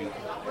somebody.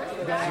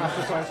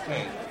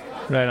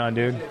 Right on,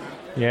 dude.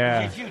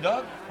 Yeah. It's you,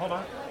 Doug. Hold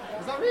on.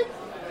 Is that me?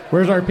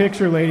 Where's our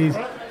picture, ladies?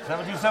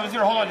 7270.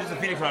 Hold on, this is a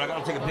Phoenix round. I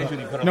gotta take a picture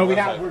of you. Put it No, on we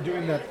the have. website. We're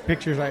doing the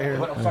pictures right here.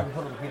 So I can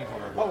put it on the Phoenix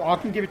one. Oh, I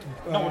can give it to.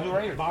 No, we'll do it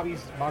right here.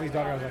 Bobby's daughter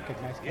has like a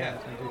nice camera. Yeah.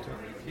 It's gonna do it too.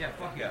 Yeah,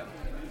 fuck yeah.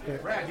 Yeah.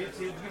 Brad, you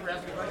see, give Brad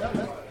some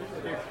advice.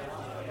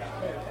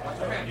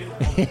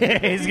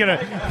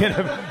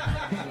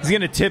 he's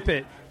gonna tip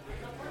it.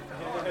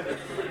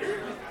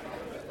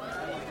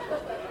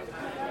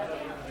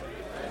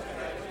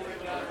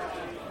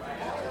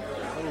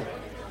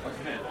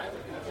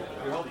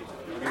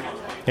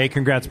 Hey,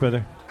 congrats,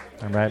 brother.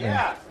 All right,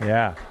 man.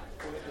 Yeah.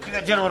 Give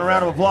that gentleman a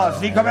round of applause.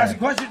 See, come ask a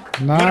question.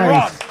 Nice. Get it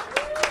wrong.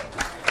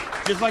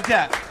 Just like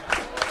that.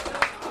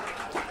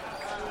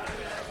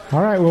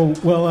 All right. Well,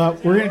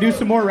 we're gonna do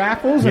some more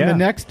raffles, and Yeah. the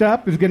next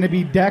up is gonna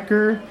be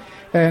Decker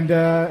and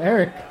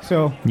Eric.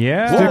 So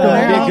Yeah. stick Whoa,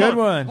 around. that'd be a good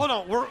one. Hold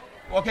on. We're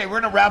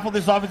gonna raffle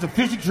this off. It's a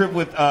fishing trip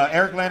with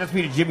Eric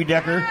Landespeed and Jimmy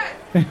Decker.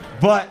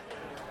 But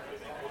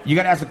you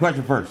gotta ask the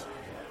question first.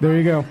 There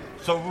you go.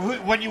 So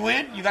when you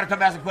win, you gotta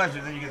come ask a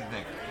question, then you get the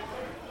thing.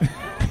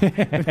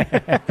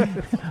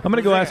 I'm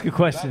gonna go ask a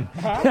question.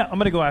 I'm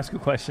gonna go ask a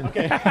question.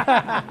 Okay.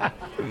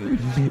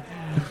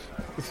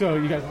 So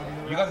you guys want to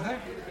know? You got the thing?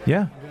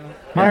 Yeah.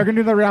 All right, we're gonna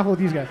do the raffle with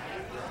these guys.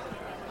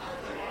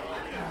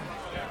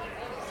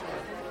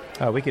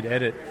 We could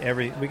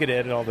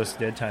edit all this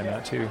dead time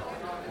out too.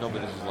 No,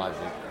 but this is live.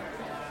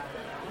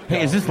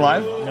 Hey, is this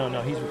live?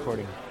 No, he's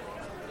recording.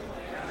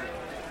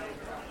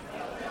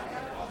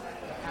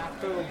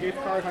 Gift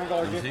card,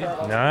 $100 gift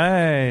card.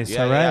 Nice.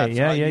 All right.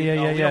 Yeah. You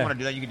don't want to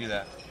do that. You can do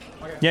that.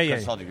 Yeah.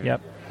 That's salty crew.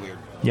 Yep. Weird.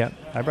 Yep.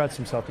 I brought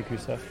some Salty Crew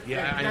stuff.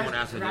 Yeah, I didn't want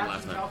to ask you to do it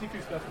last time.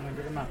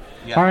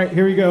 Yeah. All right,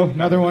 here we go.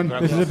 Another one.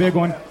 This is a big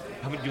one.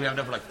 How many do we have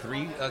enough for like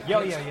three?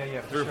 Yeah. 3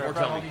 or 4,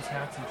 tell me.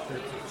 hats and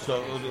shirts.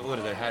 So what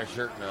is it? Hat,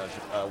 shirt, and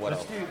what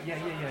else? Yeah.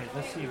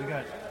 Let's see. We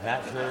got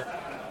Hat, shirt.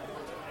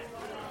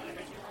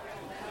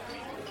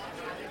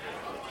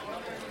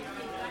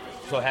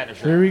 So hat and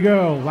shirt. Here we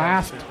go.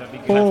 Last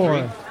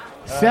four.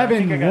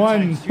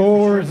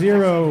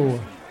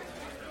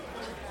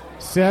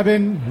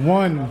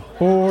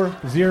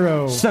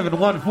 7140. 7140.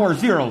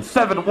 7140.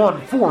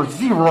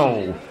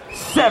 7140.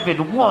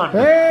 7140.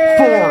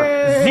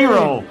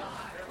 Hey!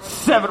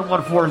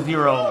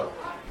 7140.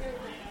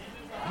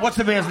 What's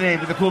the man's name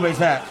in the Cool Base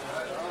hat?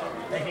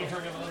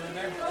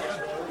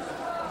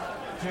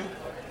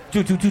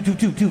 Two.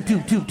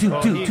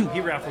 He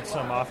raffled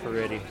some off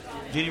already.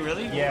 Did he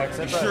really? Yeah,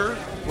 You sure?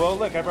 Well,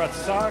 look, I brought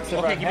socks.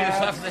 Okay, give me the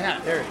socks and the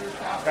hat. There.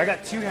 I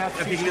got 2 hats.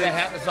 Okay, give me the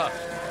hat and the socks.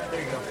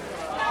 There you go.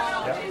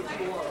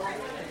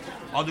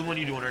 I'll do one,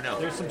 you do one right now.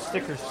 There's some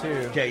stickers too.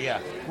 Okay, yeah.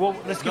 Well,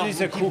 let's give these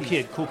a we'll cool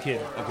keep kid. Okay,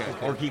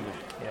 or keep them.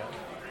 Yeah.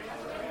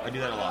 I do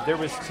that a lot. There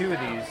was 2 of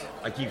these.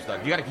 I keep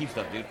stuff. You gotta keep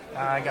stuff, dude.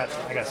 I got.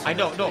 Some I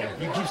know, too. no.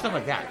 You keep stuff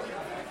like that.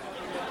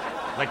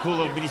 Like cool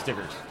little mini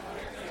stickers.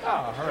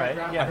 Oh, all right.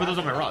 Yeah. I put those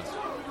on my rods.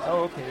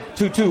 Oh,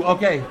 okay. 2.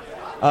 Okay.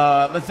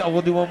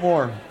 We'll do one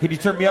more. Can you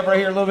turn me up right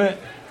here a little bit?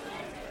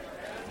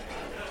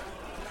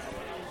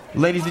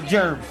 Ladies and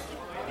germs.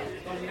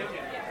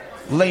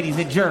 Ladies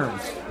and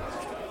germs.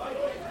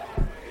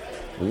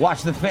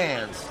 Watch the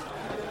fans.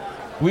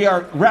 We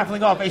are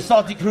raffling off a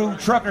Salty Crew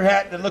trucker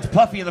hat that looks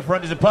puffy in the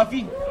front. Is it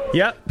puffy?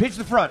 Yep. Pinch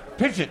the front.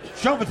 Pinch it.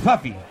 Show them it's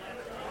puffy.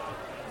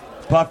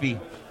 Puffy.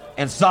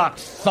 And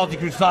socks. Salty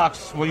Crew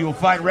socks, where you will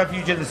find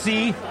refuge in the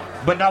sea,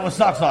 but not with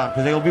socks on,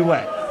 because they will be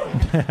wet.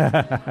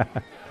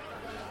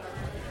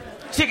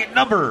 Ticket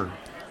number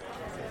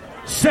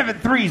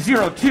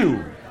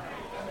 7302.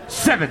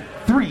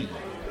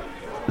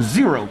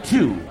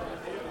 7302.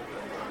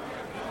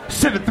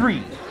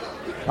 73.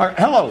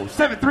 Hello,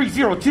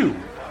 7302.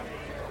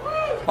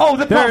 Oh,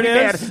 the There coffee it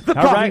man. is. The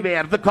All coffee right.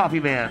 man. The coffee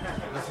man.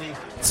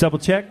 Double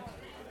check.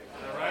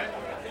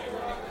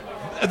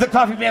 The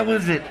coffee man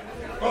wins it.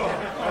 All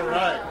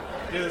right.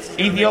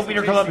 Ethiopian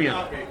or Colombian?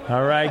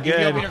 All right, good.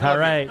 Ethiopian or All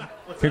Colombian? right.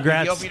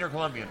 Congrats. Ethiopian or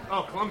Colombian?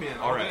 Oh, Colombian.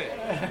 All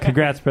right.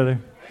 Congrats, brother.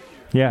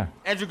 Yeah.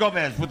 Andrew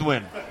Gomez with the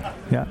win.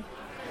 Yeah.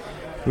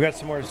 We got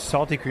some more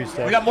Salty Crew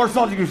stuff. We got more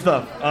Salty Crew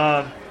stuff.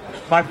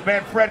 My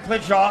man Fred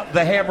Clinshaw,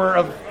 the Hammer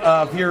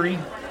of Fury,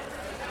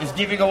 is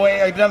giving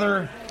away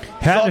another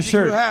Hat and Salty a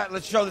shirt. Crew hat.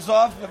 Let's show this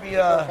off. Let me.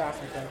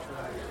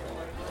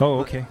 Oh,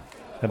 okay.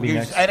 That'd be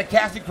nice. And a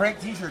Casting Crank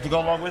T-shirt to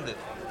go along with it.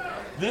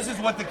 This is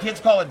what the kids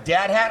call a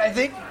dad hat, I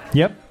think,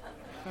 Yep.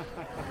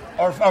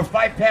 or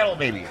 5-panel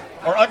maybe,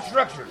 or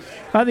unstructured.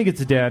 I think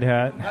it's a dad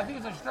hat. I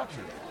think it's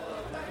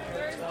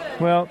unstructured.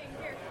 Well,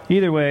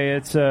 Either way,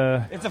 it's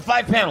a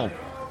 5-panel.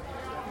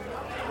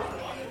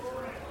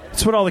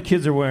 It's what all the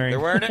kids are wearing. They're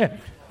wearing it?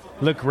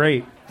 Look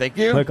great. Thank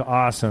you. Look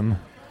awesome.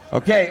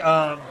 Okay,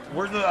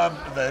 where's the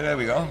there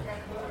we go.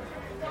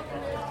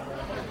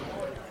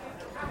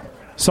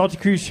 Salty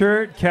Crew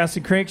shirt, Cassie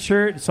Crank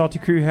shirt, Salty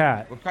Crew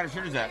hat. What kind of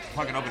shirt is that?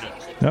 Fucking open it.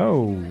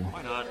 Oh.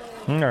 Why not?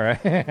 All right.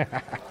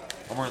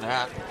 I'm wearing the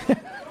hat.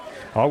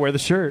 I'll wear the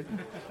shirt.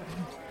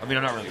 I mean,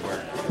 I'm not really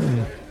wearing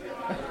it.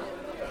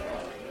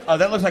 Oh,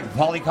 that looks like a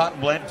poly cotton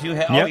blend too.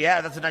 Oh, Yep.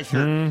 yeah, that's a nice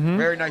shirt. Mhm.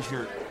 Very nice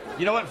shirt.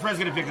 You know what? Fred's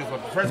going to pick this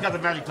one. Fred's got the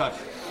magic touch.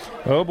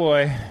 Oh,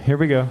 boy. Here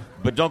we go.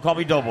 But don't call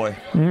me Doughboy.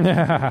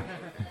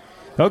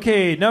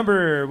 Okay,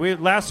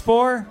 last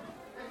 4?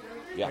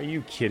 Yeah. Are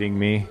you kidding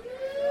me?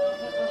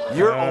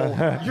 You're old.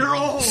 You're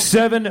old.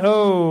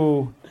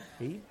 7-0.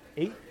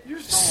 8?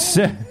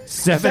 7-0.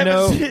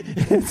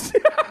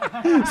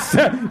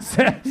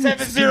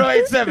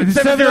 7087.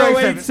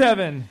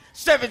 7087.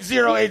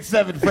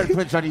 7087. Fred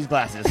puts on these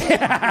glasses.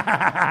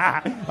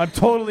 I'm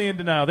totally in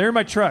denial. They're in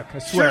my truck. I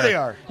swear. Sure they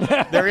are.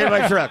 They're in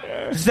my truck.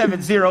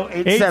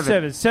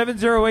 7087.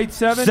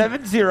 7087.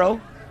 70.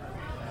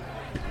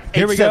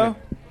 Here we go.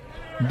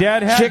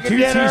 Dad had Chicken 2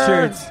 dinner.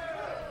 T-shirts.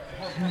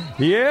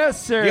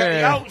 Yes, sir.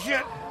 Oh,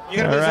 shit. You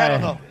got to put this hat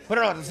on, though. Put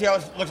it on and see how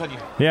it looks on you.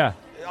 Yeah.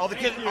 All the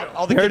kids, There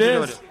are it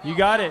doing is. it. You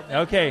got it.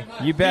 Okay.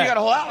 You bet. You got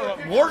a whole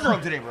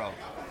wardrobe today, bro.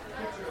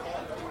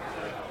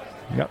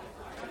 Yep.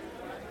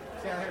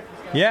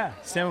 Yeah.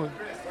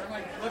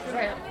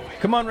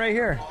 Come on right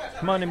here.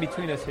 Come on in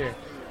between us here.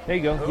 There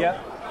you go. Yep.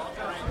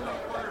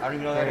 I don't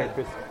even know that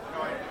is.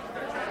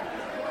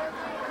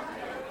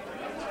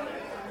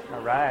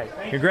 All right.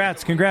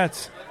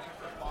 Congrats.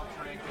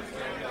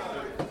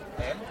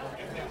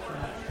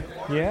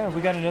 Yeah,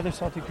 we got another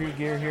Salty Crew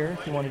gear here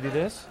if you want to do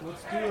this.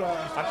 Let's do. I'm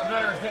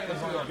not understanding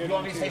what's going on. You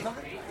want me to say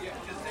something?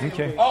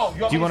 Okay. Oh,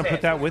 do you want to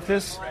put that with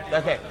this?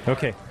 Okay.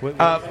 Okay.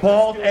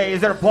 Paul, hey,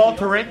 is there a Paul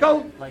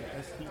Tarenko?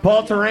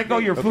 Paul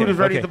Tarenko, your food is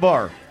ready at the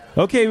bar.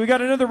 Okay, we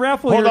got another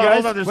raffle Hold here, on,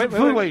 guys. hold on. There's some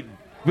food waiting.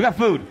 We got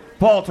food.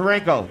 Paul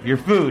Tarenko, your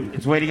food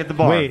is waiting at the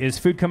bar. Wait, is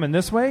food coming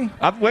this way?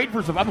 I'm waiting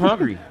for some. I'm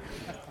hungry.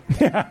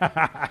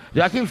 Yeah,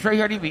 I came straight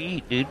here to even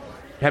eat, dude.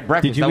 Had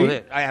breakfast. Did you that was eat?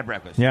 it. I had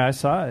breakfast. Yeah, I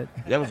saw it.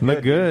 That was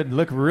Look good, good.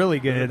 Look really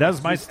good. That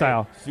was my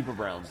style. Super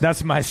Browns.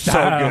 That's my So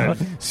style.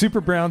 good. Super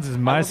Browns is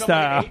my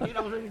style. I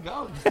was ready to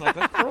go. Just like,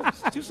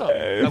 let's do something.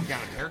 No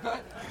count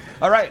haircut.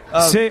 All right.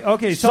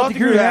 Okay, Salty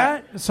Crew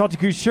hat, Salty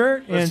Crew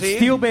shirt, Let's and see.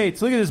 steel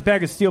baits. Look at this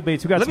bag of steel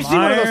baits. We got Let me some see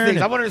one of those iron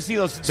things. I and wanted to see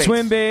those baits.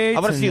 swim baits.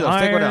 I want to see and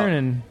those. Take one out. iron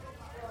and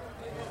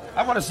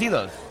I want to see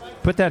those.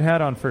 put that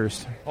hat on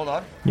first. Hold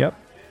on. Yep.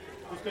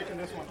 Who's taking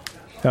this one?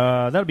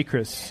 That'll be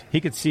Chris. He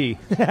could see.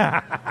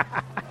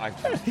 I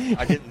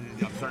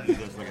didn't. I'm starting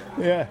to do this. Look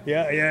at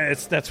Yeah.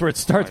 That's where it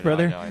starts,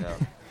 brother. I know.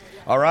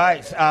 All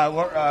right.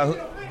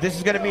 This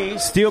is going to be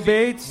Steel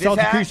baits, this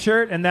Salty hat. Crew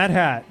shirt, and that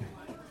hat.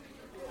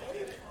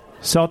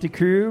 Salty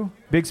Crew,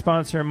 big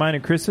sponsor of mine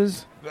and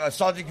Chris's.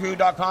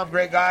 SaltyCrew.com.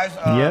 Great guys.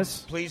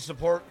 Yes. Please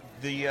support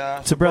the.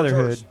 It's a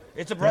brotherhood. Tours.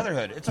 It's a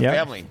brotherhood. It's a Yep,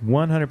 family.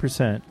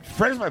 100%.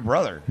 Fred is my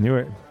brother. Knew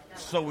it.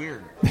 So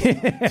weird.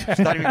 It's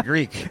not even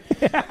Greek.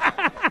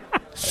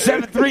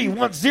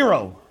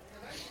 7310.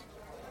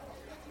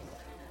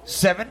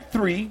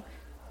 73.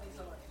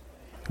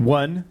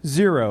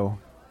 1-0.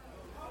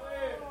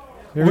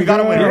 We got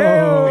a winner.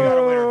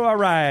 Oh, all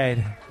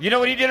right. You know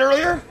what he did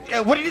earlier? Yeah,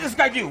 what did this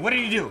guy do? What did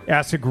he do?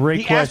 Asked a great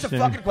He question. asked a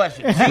fucking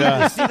question. See,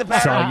 you see the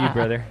It's all pattern? you,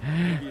 brother.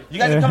 You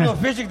guys are coming to a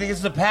fishing thing. This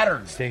is a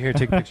pattern. Stay here,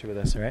 take a picture with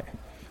us, all right?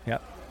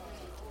 Yep.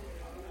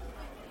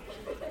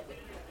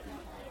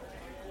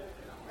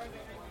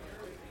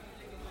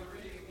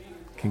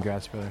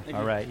 Congrats, brother. Thank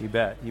All you. right, you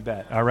bet.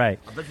 All right.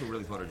 I bet you're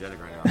really photogenic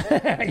right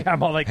now. Yeah,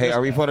 I'm all like Hey, this.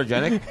 are we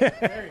photogenic?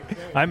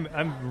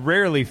 I'm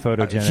rarely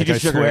photogenic. She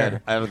just I shook her swear.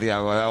 head. I don't think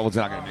I was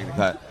not going to make the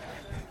cut.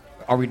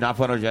 Are we not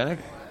photogenic?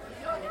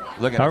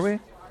 Look at Are us. we?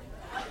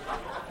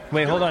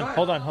 Wait, hold on.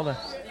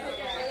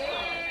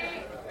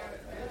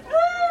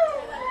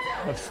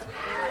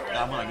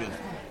 I'm like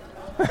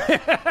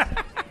this.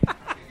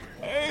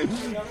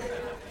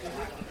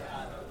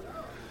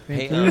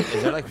 Hey, is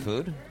there like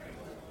food? Is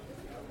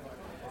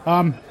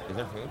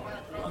there food?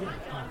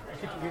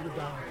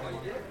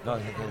 No,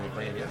 is it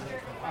bring it in?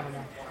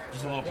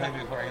 Just a little peg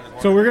before I get the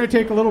corner. So we're going to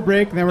take a little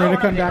break, and then we're going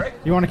to come back.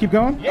 You want to keep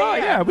going? Oh,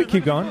 yeah, we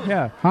keep going.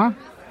 Yeah. Huh?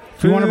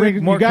 Food, you want to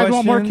bring? more You guys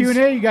want more questions?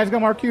 Q&A? You guys got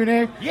more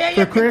Q&A? Yeah,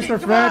 For Chris or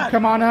come Fred, on.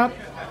 come on up.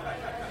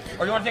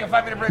 Or you want to take a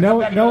 5-minute break? No, come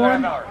back no another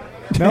one. half hour?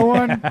 No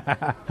one.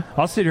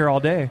 I'll sit here all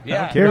day.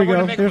 Yeah. Here we go. I'm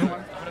gonna There's- go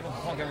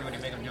honk everybody,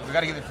 make them do it. We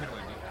got to get this shit away.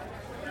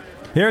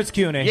 Here's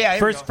Q&A. Yeah,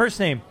 here we go. First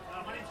name.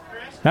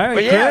 All right,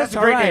 But yeah, Chris. that's a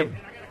All great right. name.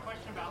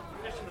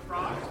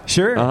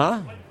 Sure.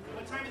 Uh-huh.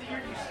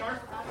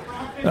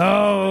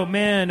 Oh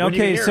man. When you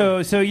Okay.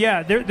 hear So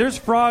yeah, there's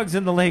frogs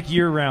in the lake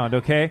year round.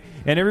 Okay,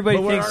 and everybody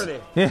But where thinks are they?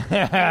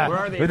 Yeah. Where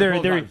are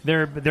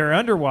they? They're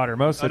underwater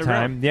most of the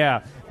time. Underground?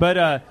 Yeah. But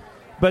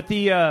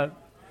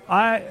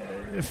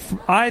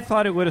I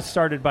thought it would have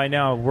started by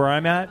now where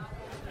I'm at,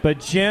 But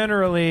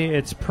generally,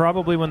 it's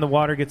probably when the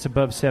water gets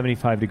above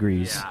 75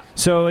 degrees. Yeah.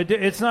 So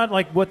it's not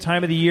like what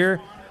time of the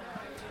year.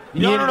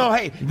 No.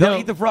 Hey, they'll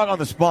eat the frog on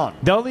the spawn.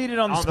 They'll eat it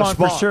on the spawn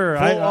for sure.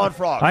 Full-on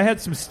frog. I had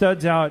some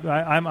studs out.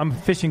 I'm a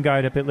fishing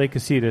guide up at Lake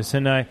Casitas,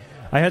 and I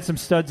had some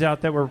studs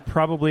out that were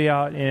probably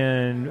out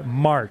in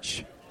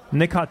March,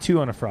 and they caught 2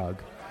 on a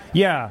frog.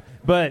 Yeah,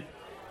 but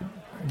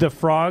the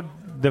frog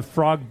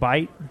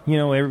bite,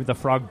 the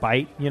frog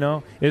bite,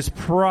 is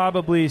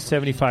probably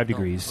 75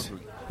 degrees.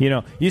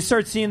 You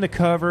start seeing the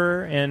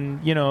cover,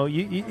 and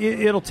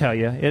it'll tell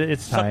you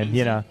it's time.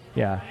 Yeah.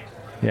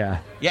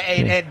 Yeah,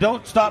 and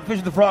don't stop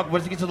fishing the frog.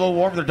 Once it gets a little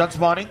warm, they're done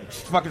spawning.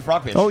 Just fucking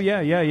frogfish. Oh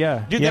yeah.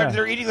 Dude,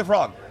 they're eating the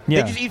frog.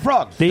 Yeah. They just eat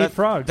frogs. They eat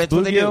frogs. That's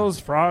what they do.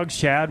 Bluegills, frogs,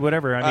 shad,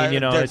 whatever. I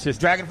mean, it's just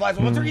dragonflies.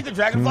 Once they're eating the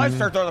dragonflies,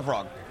 start throwing the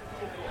frog.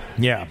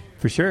 Yeah,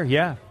 for sure.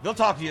 Yeah. They'll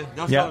talk to you.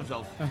 They'll show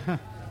themselves.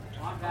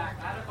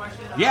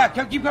 Yeah,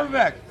 keep coming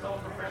back. So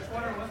for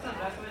freshwater, what's the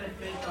best way to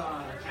fish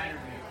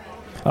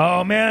chatterbait?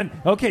 Oh man.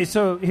 Okay,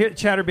 so here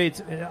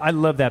chatterbaits. I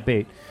love that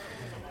bait.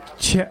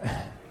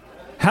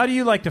 How do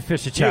you like to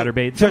fish a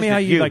chatterbait? Tell me how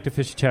you like to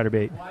fish a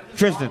chatterbait.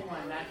 Tristan.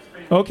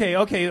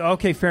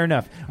 Okay, fair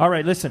enough. All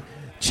right, listen.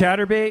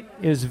 Chatterbait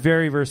is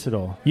very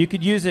versatile. You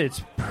could use it.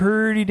 It's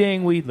pretty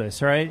dang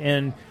weedless, right?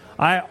 And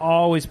I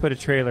always put a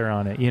trailer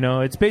on it.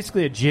 It's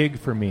basically a jig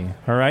for me,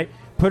 all right?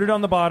 Put it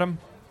on the bottom,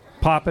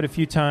 pop it a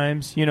few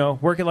times,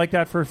 work it like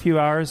that for a few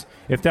hours.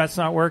 If that's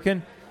not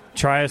working,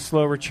 try a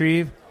slow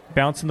retrieve,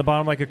 bounce in the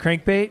bottom like a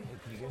crankbait,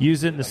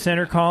 use it in the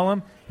center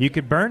column. You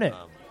could burn it.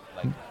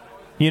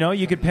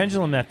 You could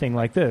pendulum that thing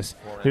like this.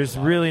 There's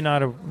really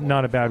not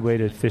a bad way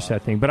to fish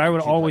that thing. But I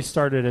would always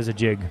start it as a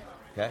jig.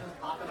 Okay.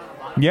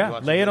 Yeah,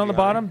 lay it on the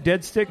bottom,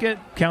 dead stick it,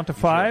 count to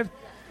 5.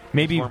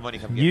 Maybe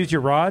use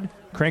your rod,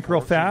 crank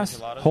real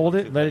fast, hold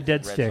it, let it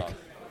dead stick.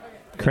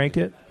 Crank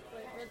it,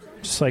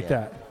 just like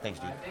that. Thanks,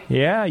 dude.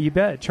 Yeah, you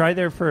bet. Try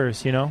there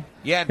first, Yeah,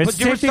 it's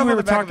the same thing we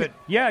were talking.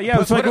 Yeah,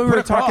 it's like we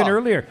were talking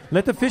earlier.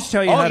 Let the fish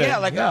tell you how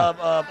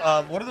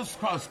to. What are those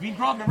crawls? Speed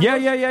crawl? Remember Yeah.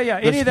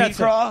 those? Any of that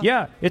crawl?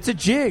 Yeah, it's a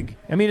jig.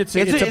 I mean, it's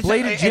a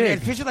bladed jig.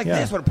 And fishing like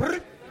this.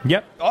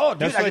 Yep. Oh, dude,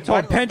 that's what it's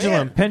called.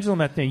 Pendulum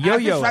that thing.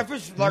 Yo-yo. I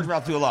fish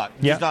largemouth too a lot.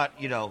 Yeah. Just not,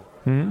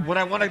 when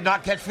I want to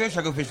not catch fish,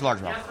 I go fish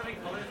largemouth.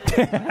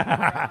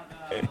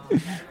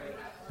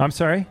 I'm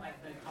sorry?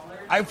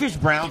 I fish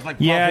browns like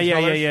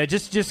Yeah.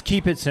 Just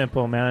keep it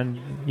simple, man.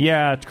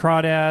 Yeah,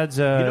 crawdads,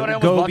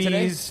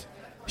 gobies,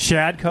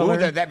 shad color.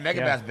 Ooh, that mega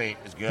bass bait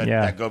is good.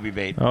 Yeah. That goby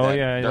bait. Oh,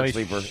 that Dirt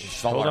sleeper.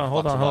 Hold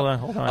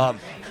on.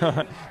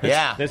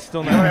 Yeah. That's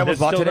still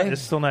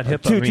not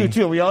hip on me.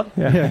 Two. Are we on?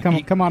 Yeah,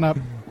 come on up.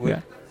 Yeah.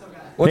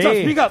 What's up?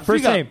 Speak up.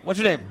 First name. What's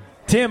your name?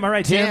 Tim. All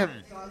right, Tim.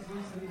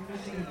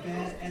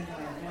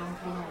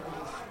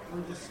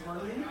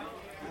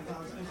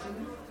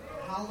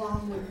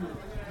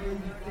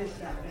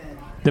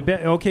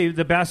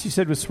 The bass you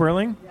said was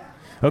swirling?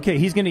 Okay,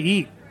 he's going to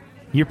eat.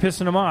 You're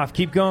pissing him off.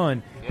 Keep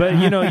going. But,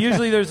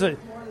 usually there's a...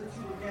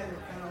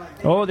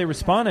 Oh, they were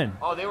spawning.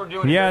 Oh, they were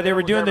doing it. Yeah, they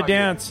were doing the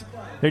dance.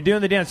 They're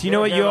doing the dance. You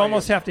know what? You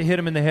almost have to hit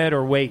him in the head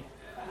or wait.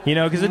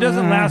 Because it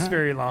doesn't last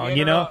very long,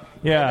 Yeah.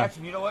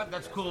 You know what?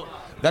 That's cool.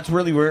 That's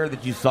really rare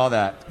that you saw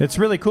that. It's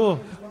really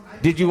cool.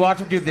 Did you watch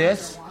him do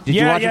this?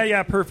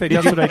 Yeah, perfect.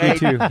 That's what I do,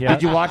 too. Yeah.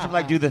 Did you watch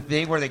him, do the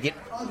thing where they get,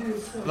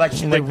 like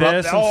this and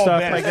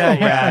stuff like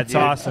that? Yeah, it's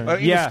awesome.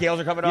 The scales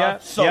are coming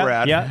off. So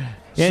rad. Yeah.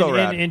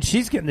 And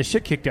she's getting the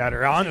shit kicked out of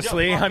her,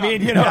 honestly. I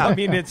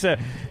mean, it's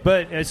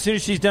but as soon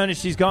as she's done and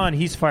she's gone,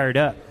 he's fired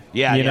up.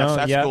 Yeah,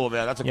 that's cool,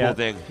 man. That's a cool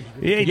thing.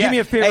 Hey, do me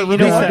a favor,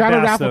 release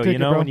that bass,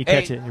 though, when you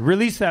catch it.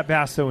 Release that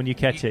bass, though, when you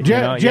catch it.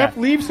 Jeff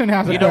Leibson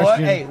has a question. You know what?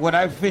 Hey, when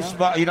I fish,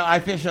 when I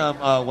fish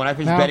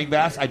bedding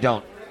bass, I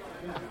don't.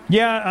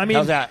 Yeah, I mean,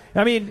 how's that?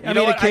 I mean, I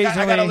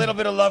occasionally, got a little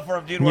bit of love for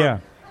him, dude. Yeah,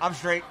 I'm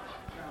straight.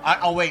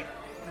 I'll wait.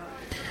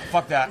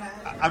 Fuck that.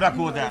 I'm not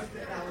cool with that.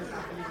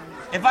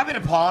 If I'm in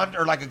a pond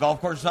or like a golf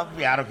course or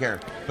something, I don't care.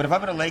 But if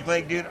I'm in a lake,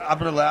 dude, I'm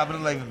gonna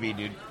let him be,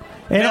 dude.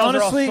 And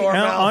honestly,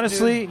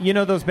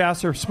 those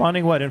bass are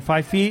spawning in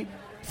 5 feet.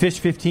 Fish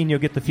 15, you'll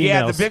get the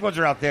females. Yeah, the big ones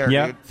are out there.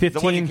 Yeah, dude.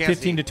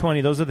 15 to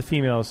 20. Those are the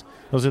females.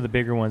 Those are the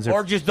bigger ones.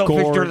 Or just don't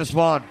fish during the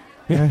spawn.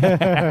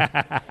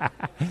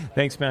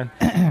 Thanks, man.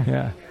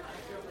 Yeah.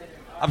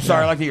 I'm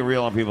sorry, I like to get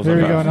real on people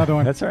sometimes. There we go, another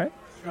one. That's all right.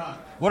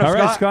 What up, all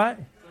right, Scott?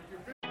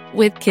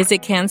 With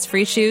Kizik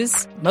hands-free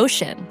shoes,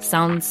 motion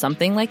sounds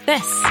something like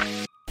this.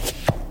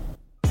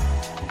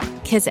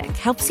 Kizik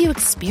helps you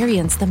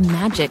experience the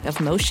magic of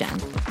motion.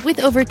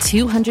 With over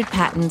 200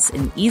 patents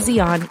and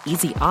easy-on,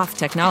 easy-off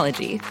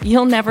technology,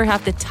 you'll never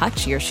have to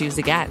touch your shoes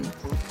again.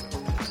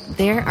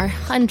 There are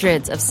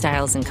hundreds of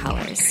styles and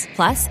colors,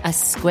 plus a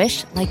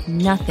squish like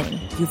nothing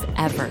you've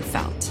ever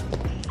felt.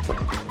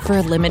 For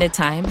a limited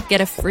time,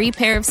 get a free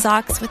pair of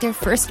socks with your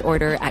first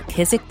order at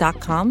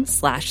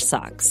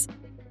kizik.com/socks.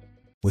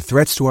 With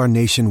threats to our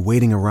nation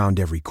waiting around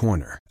every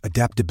corner,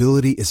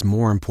 adaptability is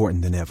more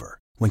important than ever.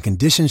 When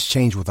conditions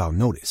change without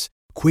notice,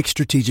 quick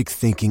strategic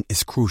thinking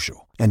is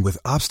crucial. And with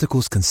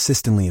obstacles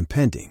consistently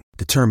impending,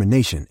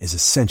 determination is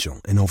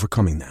essential in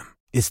overcoming them.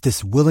 It's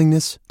this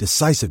willingness,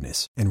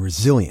 decisiveness, and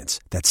resilience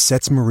that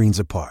sets Marines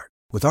apart.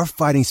 With our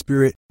fighting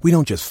spirit, we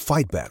don't just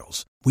fight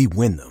battles, we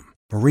win them.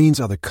 Marines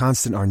are the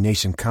constant our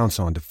nation counts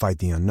on to fight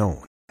the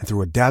unknown. And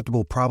through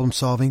adaptable problem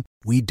solving,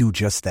 we do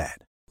just that.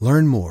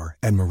 Learn more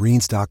at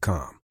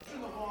Marines.com.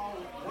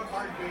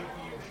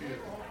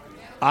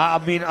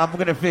 I'm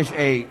going to fish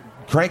a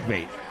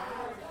crankbait.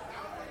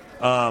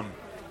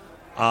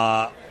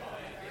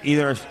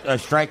 Either a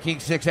Strike King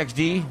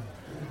 6XD.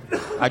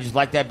 I just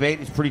like that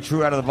bait. It's pretty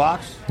true out of the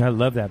box. I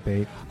love that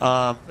bait.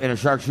 In a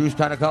chartreuse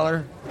kind of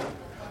color.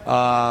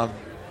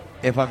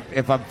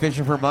 If I'm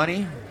fishing for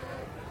money,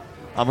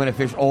 I'm going to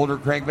fish older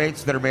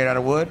crankbaits that are made out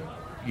of wood.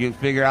 You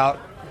figure out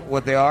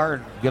what they are,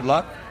 and good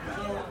luck.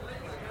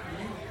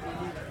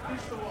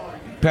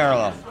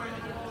 Parallel.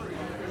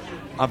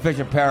 I'm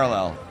fishing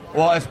parallel.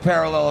 Well, it's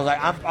parallel.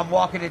 I'm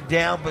walking it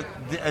down, but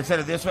instead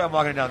of this way, I'm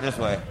walking it down this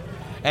way.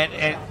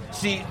 And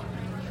see,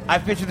 I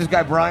fished with this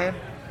guy Brian,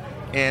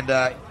 and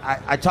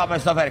I taught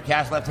myself how to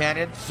cast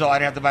left-handed, so I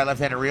didn't have to buy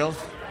left-handed reels.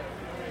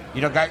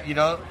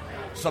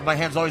 So my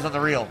hand's always on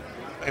the reel.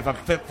 If I'm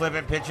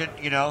flipping, pitching,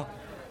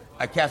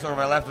 I cast over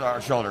my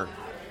left shoulder,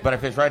 but I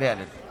fish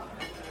right-handed.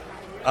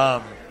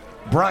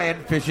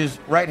 Brian fishes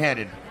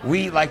right-handed.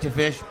 We like to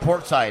fish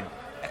port side.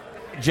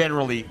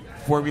 Generally,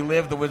 where we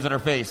live, the wind's in our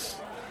face.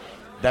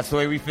 That's the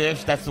way we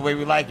fish. That's the way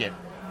we like it.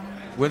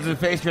 Wind's in the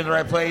face, you're in the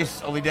right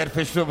place. Only dead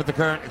fish swim with the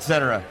current,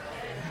 etc.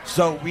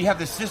 So we have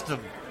this system.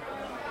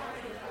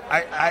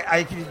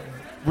 I can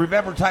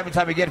remember time and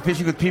time again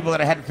fishing with people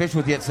that I hadn't fished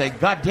with yet, saying,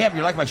 "God damn,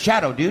 you're like my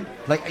shadow, dude.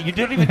 Like you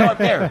don't even know I'm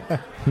there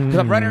because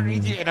I'm right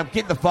underneath you, and I'm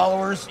getting the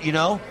followers,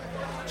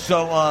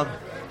 So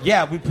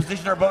we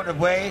position our boat in a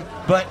way.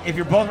 But if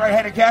you're both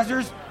right-handed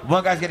casters,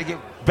 one guy's going to get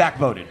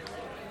backboated.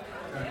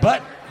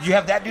 But you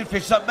have that dude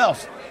fish something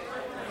else.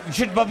 You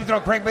shouldn't both be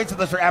throwing crankbaits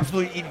unless you're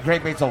absolutely eating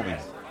crankbaits only.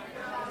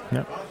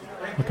 Yep.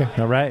 Okay.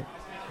 All right.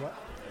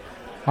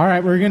 All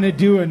right. We're going to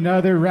do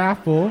another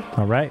raffle.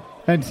 All right.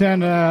 And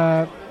send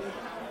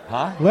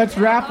let's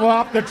raffle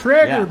off the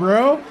Traeger,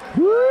 bro.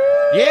 Woo!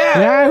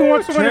 Yeah. Who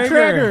wants to win a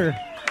Traeger?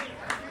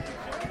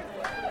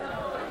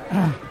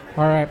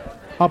 All right.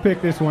 I'll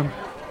pick this one.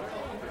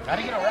 How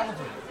do you get a raffle?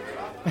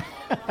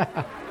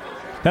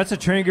 That's a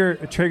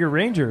Traeger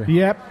Ranger.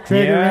 Yep,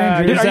 Traeger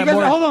Ranger.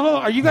 Hold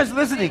on. Are you guys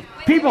listening?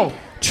 People.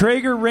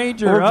 Traeger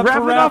Ranger We're up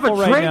for wrapping off raffle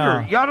a right Traeger.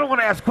 now. Y'all don't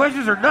want to ask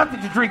questions or nothing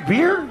to drink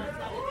beer?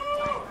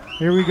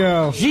 Here we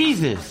go.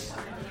 Jesus.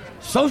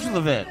 Social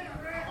event.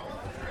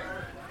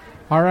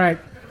 All right.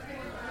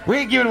 We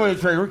ain't giving away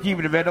the Traeger. We're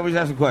keeping it, man. Nobody's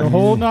asking The questions.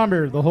 whole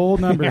number.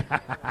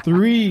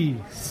 3,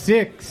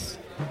 6,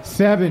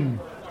 7,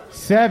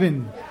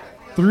 7,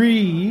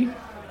 3.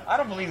 I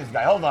don't believe this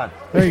guy. Hold on.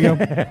 There you go.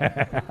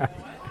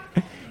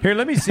 Here,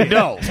 let me see.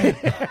 No.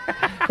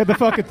 Got the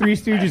fucking Three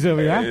Stooges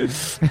over here.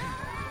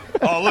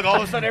 Oh, look, all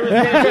of a sudden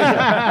everything's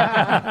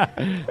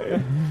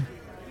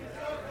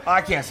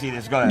I can't see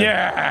this. Go ahead.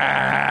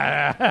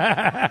 Yeah.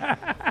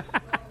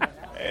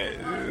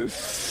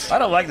 I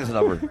don't like this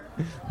number.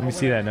 Let me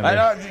see that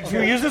number.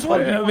 Should we use this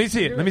one? Let me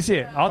see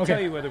it. I'll tell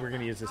you whether we're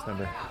going to use this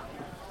number.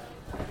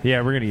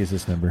 Yeah, we're going to use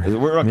this number.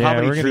 We're a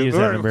comedy we're troupe. Use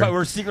that number.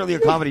 We're secretly a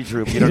comedy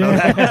troupe. You don't know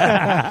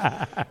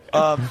that?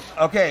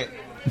 Okay.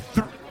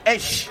 Hey,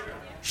 shh.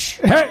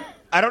 Hey.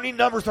 I don't need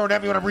numbers thrown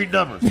at me when I'm reading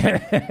numbers.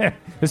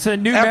 It's a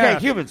new Okay, math.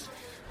 humans.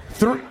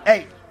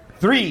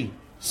 3,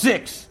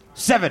 6,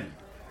 7.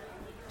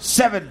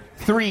 7,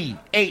 3,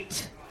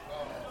 8,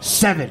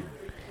 7.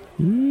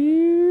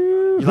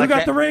 Who like got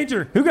that? the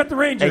Ranger? Who got the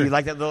Ranger? Hey, you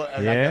like that little?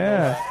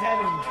 Yeah.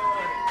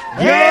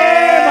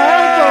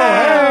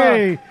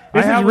 Hey,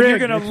 I have one. You're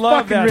going to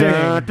love that.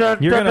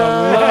 You're going to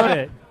love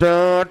it.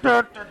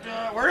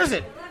 Where is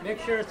it? Make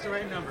sure it's the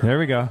right number. There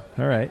we go.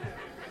 All right.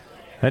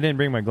 I didn't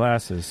bring my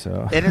glasses,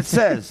 so. And it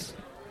says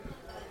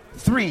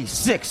 3,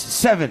 6,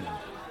 7.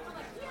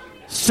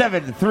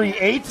 7, 3,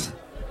 8.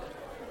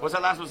 What's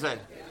that last one say?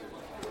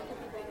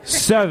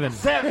 7.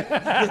 7.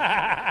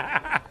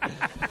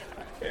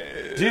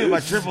 Dude, my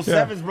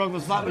 777s broke the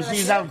slot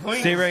machines out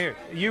clean. See right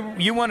here.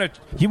 You want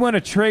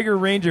a Traeger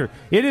Ranger.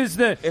 It is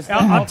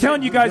I'm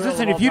telling you guys,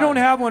 listen, if you don't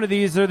have one of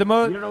these, they're the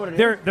most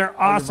they're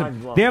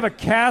awesome. They have a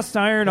cast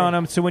iron on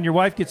them, so when your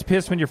wife gets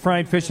pissed when you're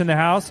frying fish in the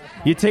house,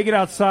 you take it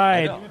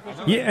outside.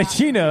 Yeah,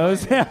 she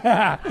knows.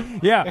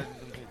 Yeah.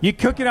 You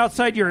cook it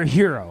outside, you're a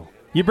hero.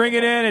 You bring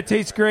it in, it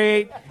tastes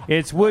great.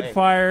 It's wood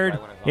fired.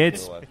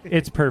 It's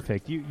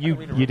perfect.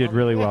 You did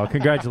really well.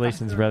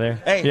 Congratulations, brother.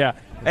 Hey. Yeah.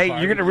 Hey,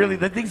 you're going to really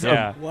think so?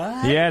 Yeah.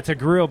 What? Yeah, it's a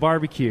grill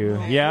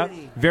barbecue. Yeah.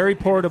 Very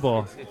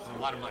portable. It's a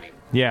lot of money.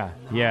 Yeah.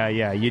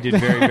 You did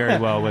very, very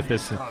well with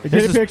this.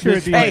 Get a picture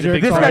of these. Hey,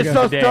 this guy's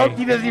so stoked,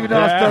 he doesn't even know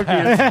how stoked he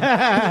is.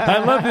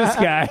 I love this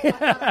guy.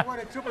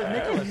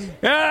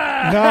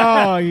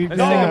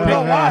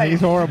 No, why?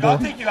 he's horrible. I'll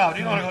take you out.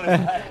 You don't want to go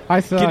this way. I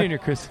suck. Get in here,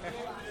 Chris.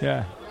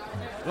 Yeah.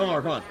 One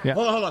more, come on. Yeah.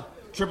 Hold on.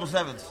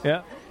 777s.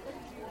 Yeah.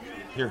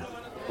 Here.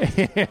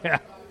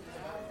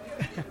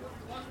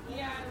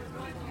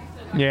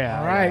 Yeah.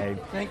 All right.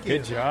 Thank you.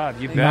 Good job.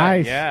 You bet.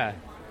 Nice. Yeah.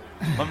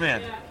 My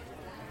man.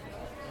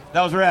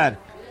 That was rad.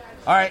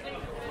 All right.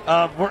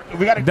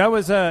 We got. That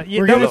was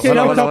We're going to take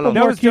a couple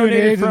more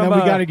Q&As, and then we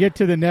got to get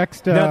to the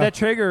next. No, that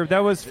Traeger, that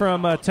was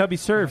from Tubby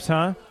Serves,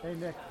 huh? Hey,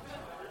 Nick.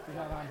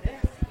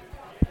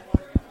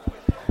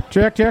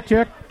 Check.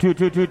 Two.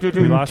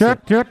 We lost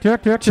check.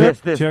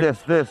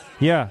 This.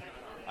 Yeah.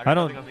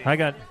 I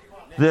got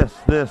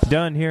this.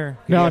 Done here.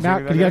 No, now,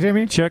 can you guys hear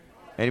me? Check.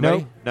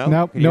 Anybody?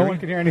 Nope. Can No one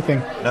can hear anything.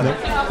 Nothing.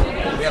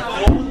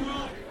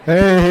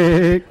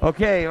 Hey.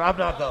 Okay, I'm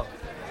not though.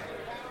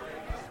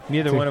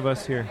 Neither one of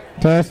us here.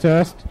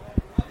 Test.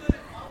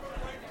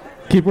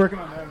 Keep working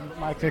on that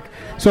mic tick.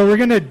 So we're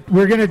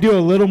gonna do a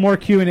little more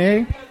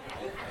Q&A,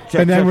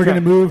 and then we're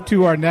gonna move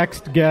to our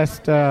next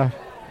guest,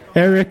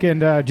 Eric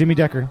and Jimmy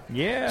Decker.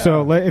 Yeah.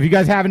 So if you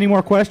guys have any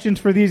more questions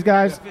for these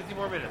guys, 50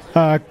 more minutes.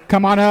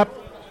 Come on up,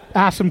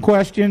 ask some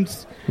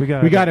questions. We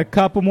got a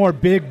couple more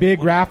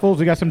big raffles.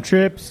 We got some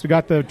trips. We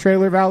got the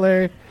trailer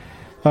valet,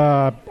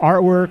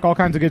 artwork, all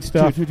kinds of good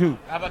stuff. Two.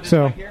 How about this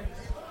so. right here?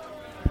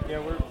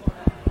 Yeah,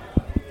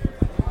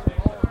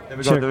 There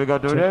we go.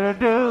 Do.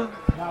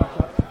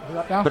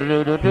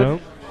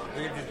 Nope.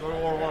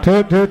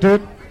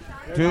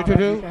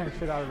 Two.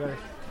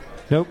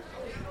 Nope.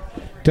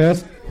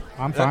 Test.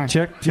 I'm fine.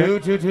 Check. Two.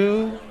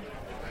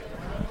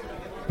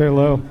 They're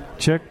low.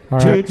 Check. All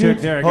right. Check.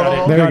 There, I got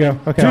it. There we go.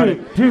 Okay.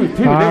 Two.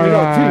 All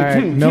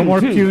right. No more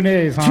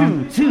Q&As,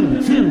 huh?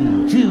 Two.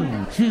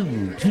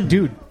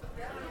 Dude.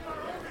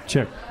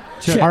 Check.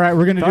 All right,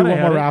 we're going to do one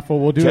more it. raffle.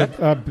 We'll do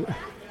a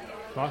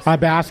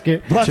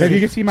basket. If you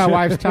can see my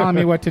wife's telling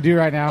me what to do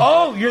right now.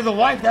 Oh, you're the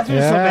wife. That's why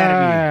you're so mad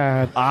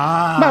at me.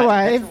 My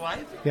wife. That's your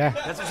wife? Yeah.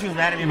 That's why she was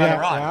mad at me by the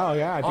rod. Oh,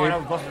 yeah, dude. Oh,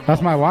 that was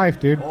That's my wife,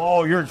 dude.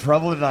 Oh, you're in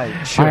trouble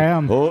tonight. I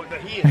am. Oh,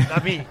 he is,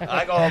 not me.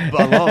 I go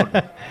alone.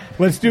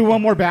 Let's do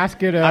one more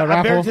basket I'm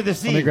raffle. married to the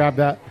sea. Let me grab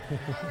that.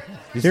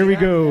 Here we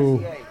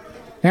go.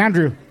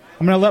 Andrew,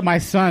 I'm going to let my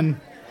son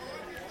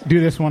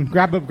do this one.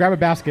 Grab a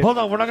basket. Hold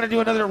on. We're not going to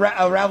do another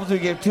raffle until we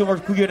get 2 more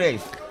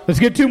Q&As. Let's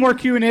get 2 more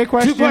Q&A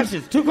questions. 2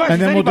 questions. And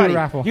then Anybody. we'll do a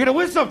raffle. You're going to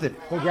win something.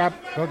 Go grab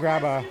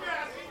a...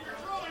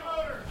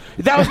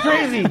 That was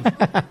crazy.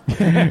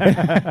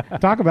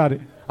 Talk about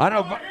it. I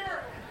know.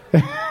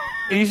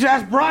 You should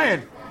ask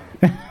Brian.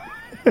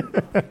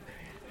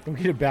 Go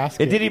get a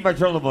basket. It did eat my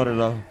trolling motor,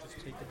 though.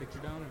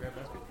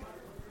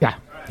 Yeah.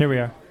 Here we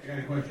are. I got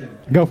a question.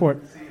 Go for it.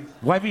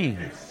 Why me?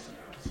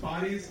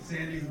 Spotties,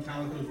 Sandies, and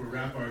Calicos were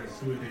rap artists.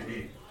 Who would they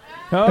be?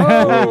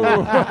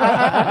 Oh.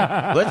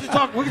 Let's just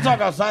talk. We can talk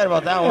outside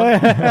about that one.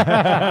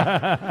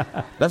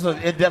 That's an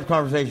in-depth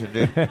conversation,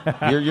 dude.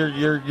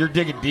 You're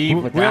digging deep.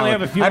 With we that only one.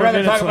 have a few I'd more rather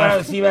minutes talk about how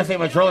left. the CMS ate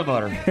my trolling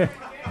motor. Here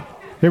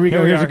we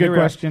go. Here's a good Here we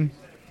are. question.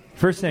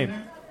 First name.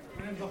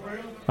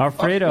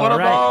 Alfredo. What All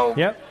right. about-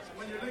 Yep.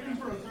 When you're looking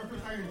for a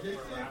surface iron jig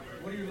set,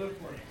 what do you look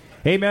for?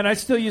 Hey, man, I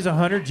still use a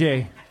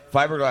 100J.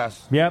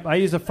 Fiberglass. Yep, I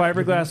use a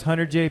fiberglass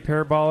 100J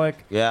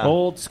parabolic. Yeah.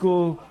 Old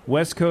school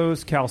West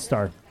Coast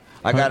CalStar.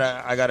 I got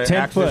a 10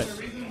 Axis. foot.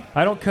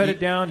 I don't cut it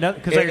down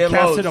because I It can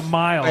cast loads. it a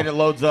mile. And it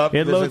loads up.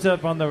 It This loads is-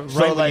 up on the right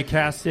So, when you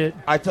cast it.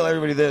 I tell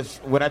everybody this.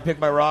 When I pick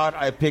my rod,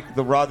 I pick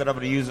the rod that I'm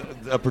going to use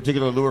a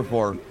particular lure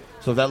for.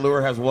 So if that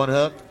lure has one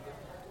hook,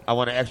 I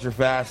want an extra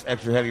fast,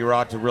 extra heavy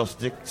rod to real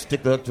stick the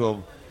hook to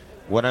them.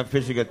 When I'm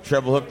fishing a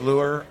treble hook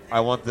lure,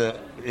 I want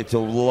it to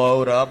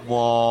load up,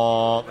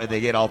 and they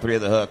get all 3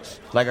 of the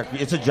hooks.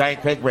 It's a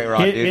giant crankbait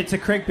rod, dude. It's a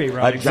crankbait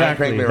rod. A Exactly. giant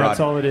crankbait rod. That's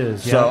all it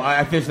is. So Yeah.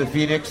 I fish the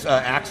Phoenix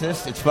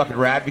Axis. It's fucking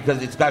rad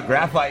because it's got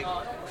graphite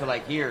to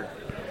like here.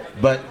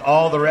 But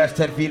all the rest,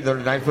 10 feet, the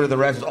 9 foot of the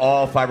rest is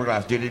all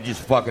fiberglass, dude. It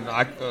just fucking...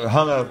 I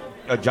hung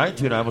a giant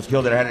tuna. I almost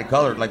killed it. I had it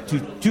colored like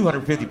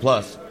 250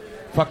 plus.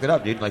 Fucked it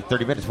up, dude. Like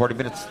 30 minutes, 40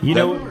 minutes. You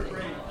know...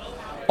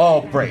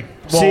 Oh, great.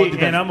 See,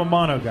 and I'm a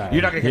mono guy.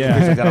 You're not going to catch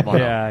fish like that on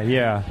mono.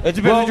 Yeah. It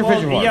depends what you're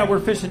fishing for. Yeah, we're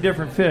fishing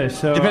different fish.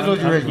 So Depends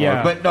what you're fishing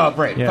for. But no,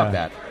 great. Fuck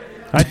that.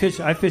 I fish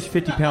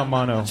 50-pound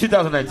mono.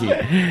 2019.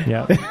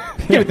 Yeah.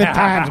 Give it the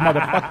times,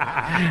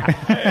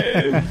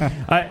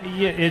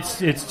 motherfucker.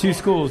 It's 2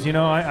 schools. You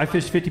know, I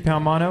fish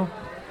 50-pound mono,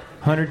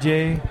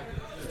 100J,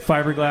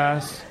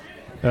 fiberglass,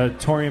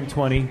 Torium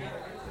 20.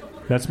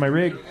 That's my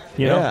rig.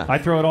 You know, I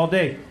throw it all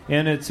day,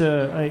 and it's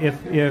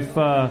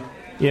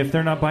if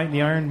they're not biting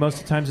the iron, most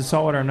of the times in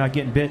saltwater, I'm not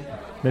getting bit.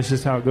 That's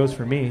just how it goes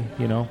for me.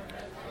 You know.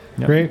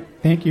 Yep. Great.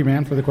 Thank you,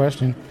 man, for the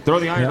question. Throw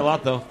the iron a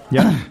lot, though.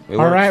 Yeah.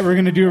 All right, we're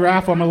going to do a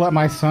raffle. I'm going to let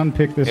my son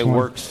pick this one. It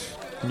works.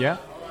 Yeah.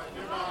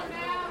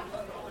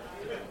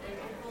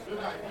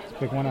 Let's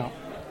pick one out.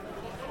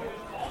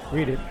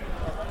 Read it.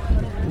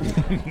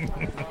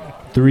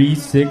 3,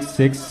 6,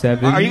 6,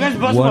 7. Are you guys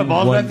busting my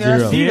balls back there? I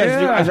 0. see you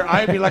guys do.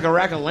 I'd be like a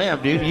rack of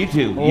lamb, dude. You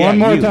two. One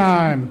more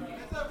time.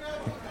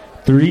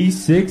 3,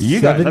 6, You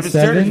guys, 7, I've been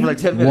staring at you 7, for like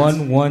 10 minutes.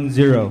 1, 1,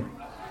 0.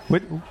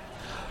 One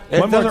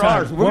more more time.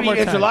 ours. We're One more going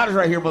to eat time. enchiladas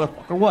right here,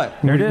 motherfucker. What?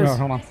 There it is. No,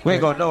 hold on. We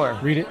ain't going nowhere.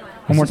 Read it.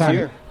 One more time.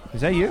 Here.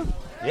 Is that you?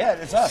 Yeah,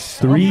 it's us.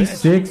 3,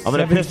 6, I'm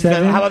gonna 7, piss you guys.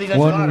 7, How about these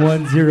 1,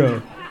 enchiladas? 1,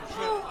 0.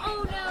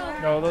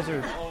 No, those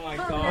are. Oh my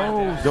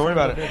god. Don't worry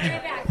about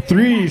it.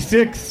 3,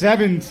 6,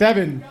 7,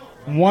 7,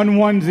 1,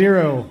 1,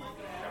 0.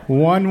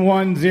 1,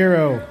 1,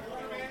 0.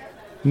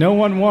 No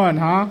 1, 1,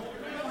 huh?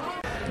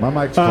 My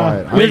mic's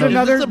quiet. Wait, is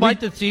this the mic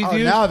that sees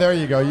you? Now there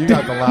you go. You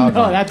got the loud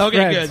one. that's okay,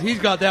 Fred's. good. He's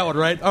got that one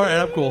right. All right,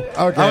 I'm cool.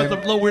 Okay. I was a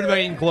little weird about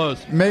eating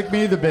clothes. Make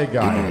me the big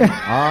guy.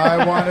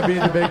 I want to be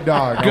the big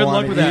dog. Good I luck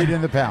want with to that. eat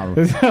in the pound.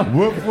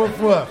 Woof, woof,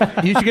 woof.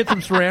 You should get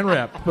some saran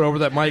wrap to put over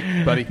that mic,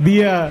 buddy.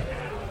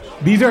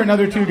 These are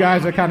another two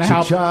guys that kind of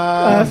help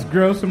us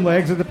grow some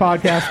legs of the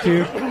podcast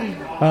too.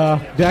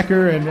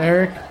 Decker and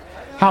Eric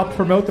help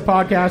promote the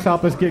podcast,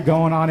 help us get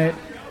going on it.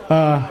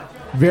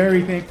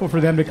 Very thankful for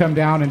them to come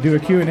down and do a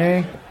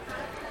Q&A.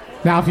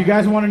 Now, if you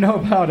guys want to know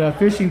about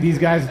fishing, these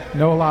guys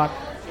know a lot.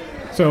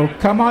 So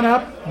come on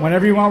up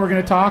whenever you want. We're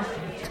going to talk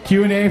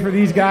Q&A for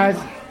these guys.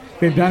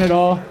 They've done it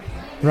all,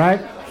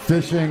 right?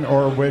 Fishing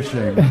or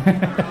wishing.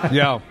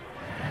 Yeah.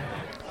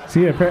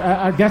 See,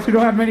 I guess we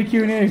don't have many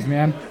Q&As,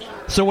 man.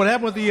 So what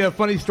happened with the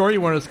funny story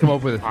you wanted us to come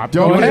up with?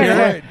 Don't be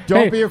afraid.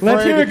 Don't be let's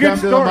afraid hear to a good come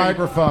to the story.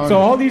 microphone. So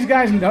all these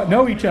guys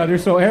know each other.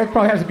 So Eric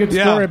probably has a good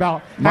story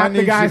about half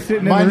the guys sitting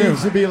in the room. Mine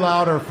needs to be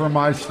louder for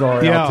my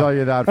story. Yeah. I'll tell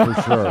you that for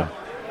sure.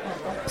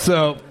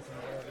 So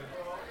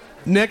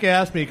Nick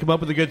asked me to come up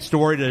with a good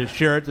story to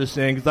share at this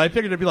thing because I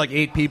figured there'd be like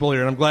 8 people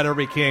here, and I'm glad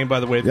everybody came, by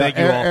the way. Thank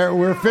you all.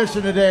 We're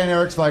fishing today, and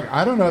Eric's like,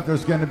 I don't know if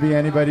there's going to be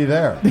anybody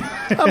there.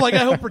 I'm like,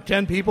 I hope for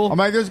 10 people. I'm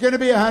like, there's going to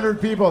be 100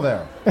 people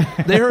there.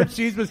 They heard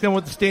Seaman's coming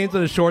with the stains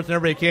on his shorts, and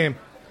everybody came.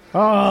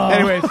 Oh.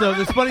 Anyway, so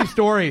this funny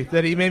story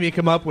that he made me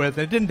come up with,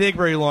 and it didn't take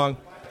very long.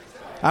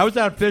 I was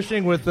out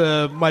fishing with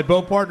my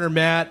boat partner,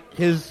 Matt,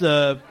 his...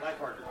 there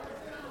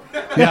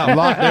you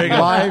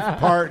go. Life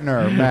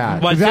partner,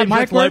 Matt. My Is that same-sex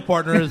Mike life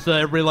partner, as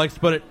everybody likes to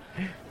put it.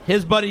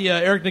 His buddy,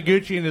 Eric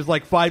Noguchi, and his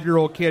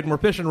 5-year-old kid, and we're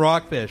fishing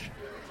rockfish.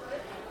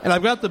 And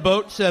I've got the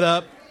boat set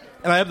up,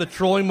 and I have the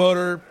trolling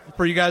motor,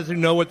 for you guys who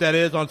know what that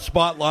is, on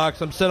spot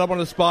locks. I'm set up on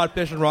the spot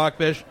fishing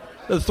rockfish.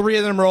 The 3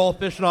 of them are all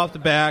fishing off the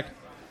back.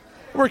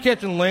 We're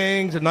catching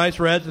lings and nice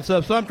reds and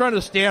stuff, so I'm trying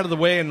to stay out of the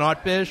way and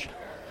not fish.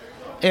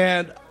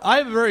 And I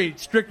have a very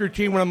strict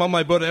routine when I'm on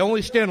my boat. I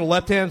only stay on the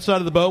left-hand side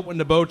of the boat when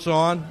the boat's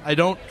on. I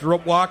don't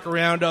walk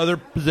around to other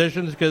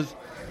positions because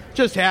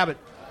just habit.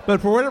 But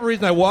for whatever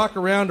reason, I walk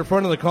around in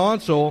front of the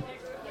console,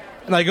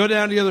 and I go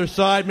down to the other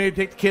side, maybe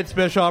take the kids'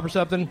 fish off or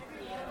something,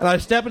 and I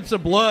step in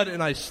some blood,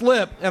 and I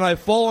slip, and I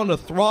fall on the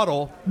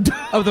throttle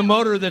of the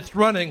motor that's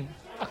running,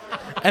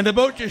 and the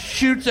boat just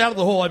shoots out of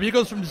the hole. I mean, it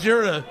goes from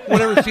 0 to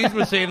whatever Caesar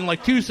was saying in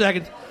like 2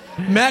 seconds.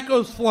 Matt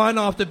goes flying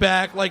off the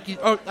back I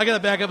got to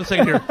back up a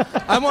second here.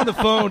 I'm on the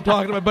phone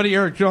talking to my buddy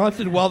Eric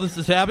Johnson while this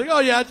is happening. Oh,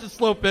 yeah, it's just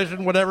slow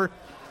fishing, whatever.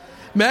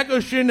 Matt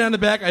goes shooting down the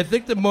back. I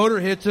think the motor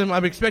hits him.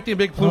 I'm expecting a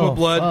big plume of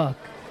blood. Fuck.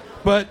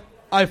 But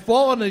I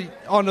fall on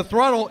the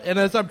throttle, and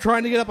as I'm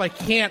trying to get up, I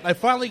can't. I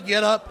finally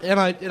get up, and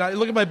I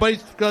look at my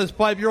buddy's got his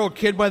 5-year-old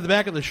kid by the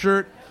back of the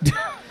shirt.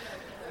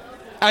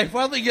 I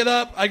finally get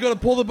up, I go to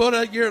pull the boat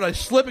out of gear, and I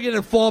slip again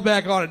and fall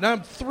back on it. Now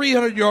I'm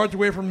 300 yards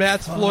away from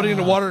Matt's floating in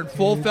the water in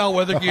full foul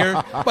weather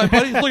gear. My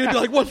buddy's looking at me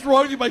like, what's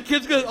wrong with you? My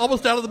kid's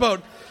almost out of the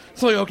boat.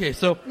 So, okay,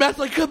 so Matt's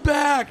like, come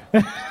back.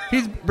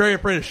 He's very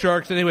afraid of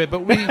sharks anyway,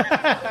 but we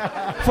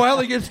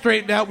finally get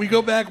straightened out. We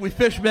go back, we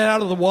fish Matt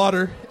out of the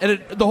water,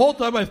 and the whole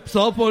time my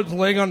cell phone's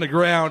laying on the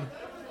ground.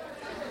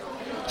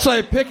 So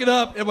I pick it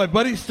up, and my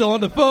buddy's still on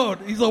the phone.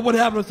 He's like, what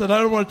happened? I said, I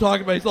don't want to talk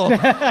about it. He's all,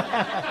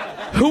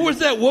 who was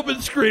that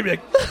woman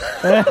screaming?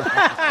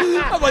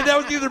 I'm like, that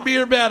was either me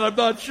or Matt. I'm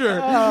not sure.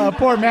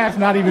 Poor Matt's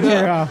not even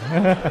here.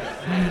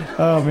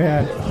 Oh,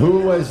 man.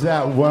 Who was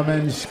that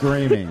woman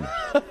screaming?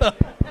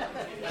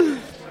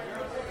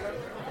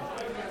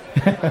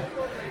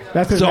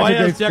 So I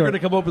asked Decker to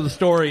come up with a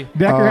story.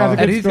 Decker has a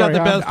good and he's story,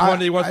 got the best one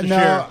that he wants to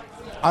share.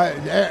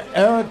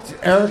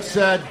 Eric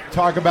said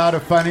talk about a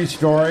funny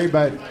story,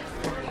 but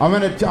I'm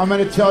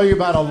gonna tell you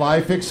about a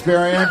life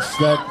experience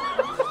that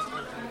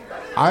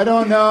I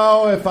don't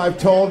know if I've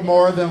told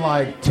more than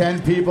like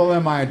 10 people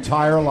in my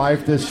entire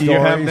life this story. You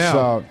have now.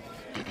 So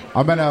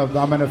I'm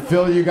gonna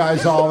fill you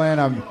guys all in.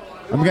 I'm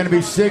gonna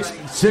be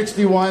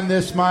 61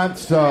 this month,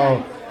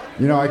 so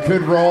you know I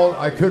could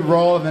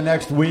roll in the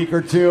next week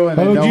or two, and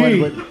then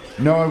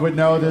no one would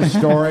know this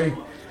story.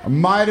 I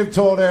might have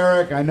told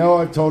Eric. I know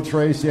I've told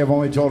Tracy. I've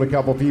only told a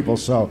couple people.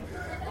 So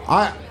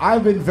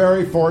I've been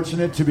very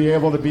fortunate to be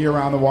able to be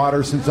around the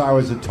water since I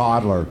was a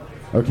toddler.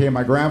 Okay,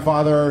 my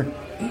grandfather,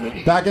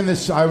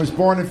 I was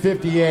born in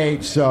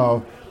 58,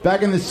 so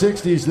back in the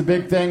 60s, the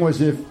big thing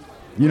was if,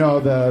 you know,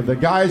 the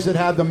guys that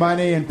had the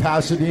money in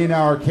Pasadena,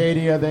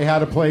 Arcadia, they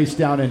had a place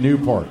down in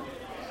Newport.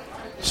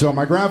 So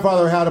my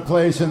grandfather had a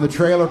place in the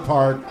trailer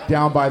park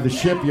down by the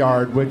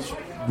shipyard, which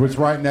was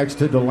right next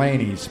to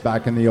Delaney's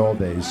back in the old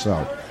days.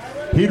 So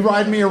he'd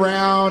ride me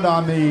around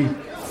on the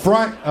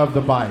front of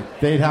the bike.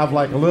 They'd have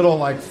like a little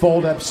like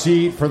fold-up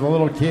seat for the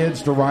little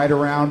kids to ride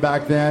around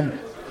back then.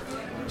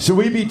 So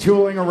we'd be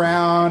tooling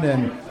around,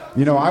 and,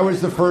 you know, I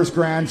was the first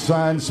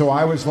grandson, so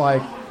I was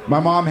like, my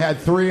mom had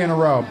 3 in a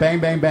row. Bang,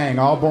 bang, bang.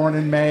 All born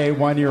in May,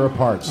 1 year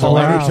apart. So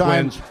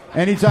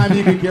anytime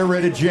you could get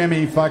rid of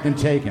Jimmy, fucking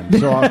take him.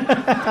 So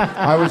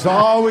I was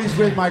always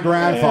with my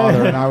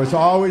grandfather, and I was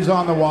always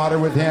on the water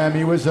with him.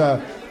 He was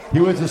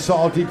a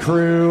salty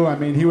crew. I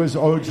mean, he was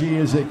OG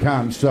as it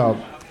comes. So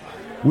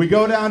we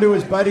go down to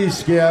his buddy's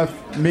skiff,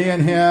 me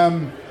and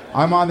him.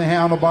 I'm on the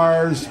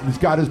handlebars. He's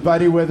got his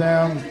buddy with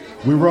him.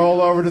 We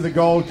roll over to the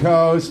Gold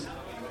Coast.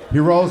 He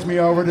rolls me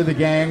over to the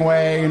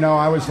gangway. You know,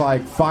 I was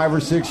like 5 or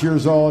 6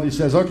 years old. He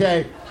says,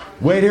 okay,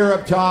 wait here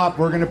up top.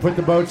 We're going to put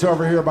the boats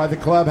over here by the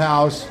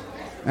clubhouse,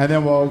 and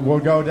then we'll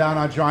go down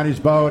on Johnny's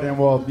boat, and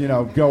we'll, you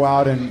know, go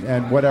out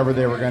and whatever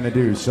they were going to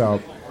do.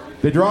 So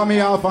they draw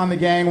me off on the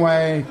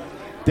gangway.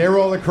 They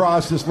roll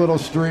across this little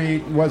street.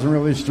 It wasn't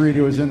really a street.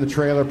 It was in the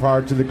trailer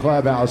park to the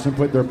clubhouse and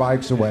put their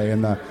bikes away.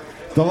 And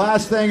the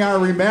last thing I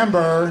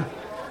remember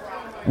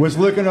was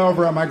looking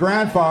over at my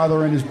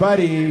grandfather and his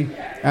buddy,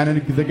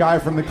 and the guy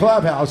from the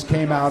clubhouse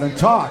came out and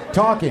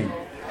talking.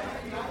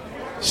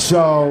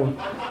 So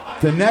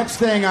the next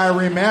thing I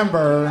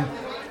remember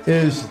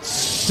is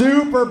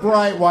super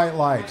bright white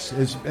lights.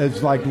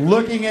 It's like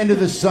looking into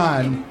the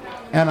sun,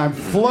 and I'm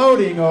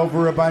floating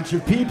over a bunch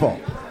of people.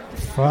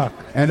 Fuck.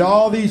 And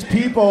all these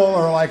people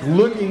are like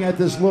looking at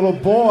this little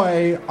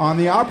boy on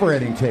the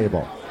operating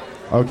table.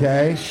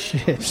 Okay?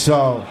 Shit.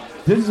 So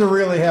this is a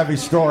really heavy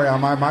story. I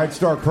might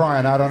start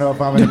crying. I don't know if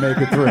I'm going to make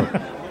it through.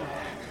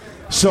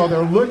 So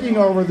they're looking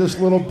over this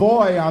little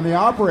boy on the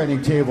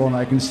operating table, and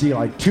I can see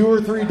like 2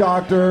 or 3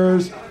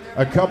 doctors,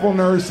 a couple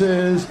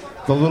nurses,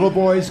 the little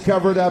boy's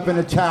covered up in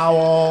a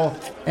towel,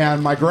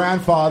 and my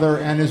grandfather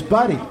and his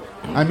buddy.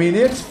 I mean,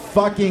 it's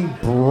fucking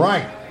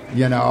bright,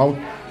 you know?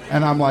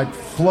 And I'm like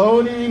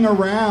floating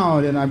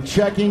around, and I'm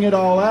checking it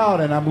all out,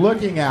 and I'm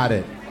looking at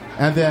it.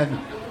 And then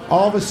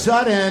all of a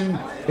sudden,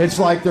 it's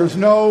like there's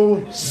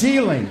no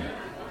ceiling.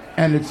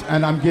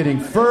 And I'm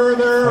getting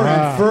further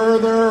and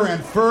further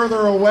and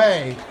further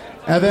away.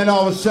 And then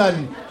all of a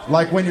sudden,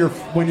 like when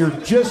you're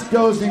just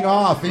dozing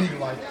off and you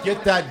like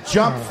get that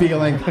jump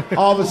feeling,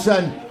 all of a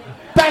sudden,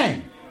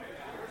 bang!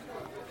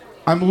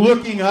 I'm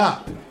looking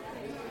up.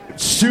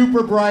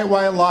 Super bright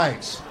white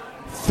lights.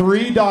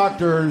 3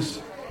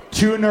 doctors,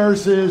 2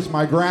 nurses,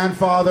 my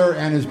grandfather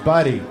and his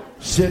buddy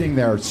sitting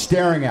there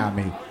staring at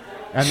me.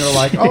 And they're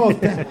like,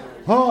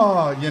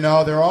 oh, you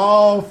know, they're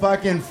all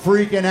fucking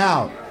freaking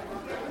out.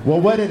 Well,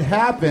 what had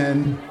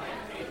happened,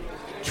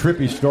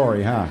 trippy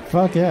story, huh?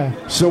 Fuck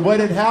yeah. So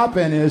what had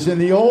happened is in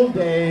the old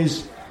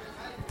days,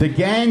 the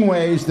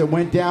gangways that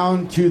went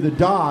down to the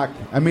dock,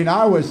 I mean,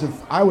 I was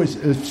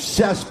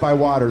obsessed by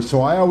water,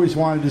 so I always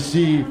wanted to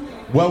see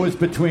what was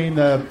between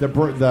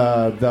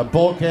the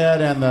bulkhead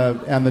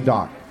and the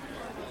dock.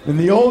 In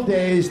the old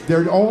days,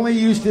 there only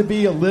used to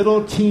be a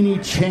little teeny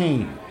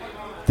chain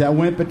that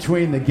went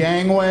between the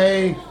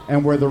gangway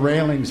and where the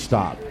railings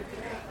stopped.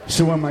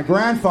 So when my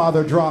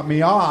grandfather dropped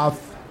me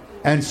off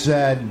and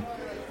said,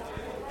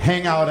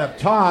 hang out up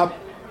top,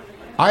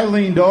 I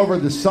leaned over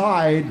the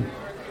side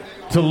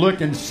to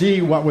look and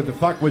see what the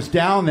fuck was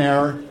down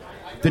there.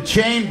 The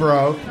chain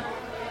broke.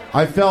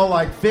 I fell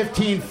like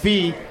 15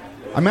 feet.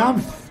 I mean,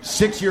 I'm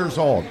 6 years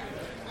old.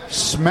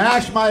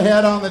 Smashed my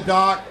head on the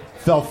dock,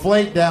 fell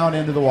flat down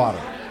into the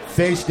water,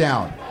 face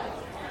down.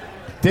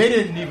 They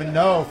didn't even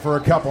know for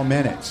a couple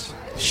minutes.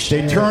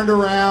 Shit. They turned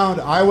around.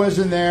 I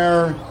wasn't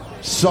there.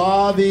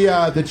 Saw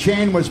the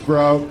chain was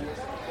broke.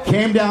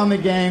 Came down the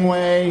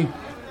gangway.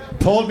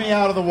 Pulled me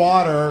out of the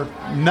water.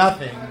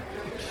 Nothing.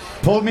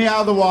 Pulled me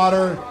out of the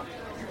water.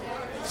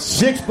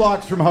 6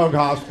 blocks from Hoag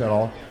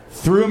Hospital.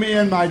 Threw me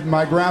in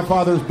my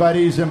grandfather's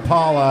buddy's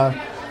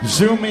Impala.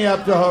 Zoomed me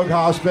up to Hoag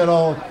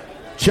Hospital.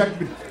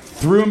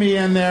 Threw me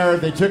in there.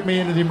 They took me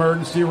into the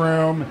emergency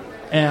room.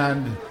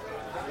 And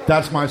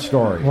that's my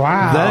story.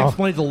 Wow. That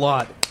explains a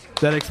lot.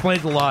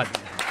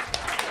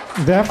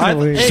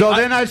 Definitely.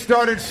 Then I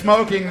started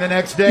smoking the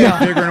next day,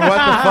 figuring, what the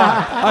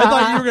fuck? I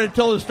thought you were going to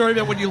tell the story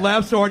about when you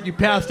laughed so hard you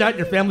passed out and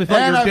your family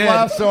thought you were dead. And I've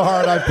laughed so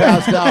hard I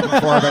passed out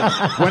before.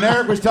 But when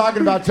Eric was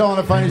talking about telling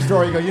a funny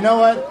story, you go, you know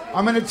what?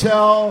 I'm going to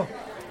tell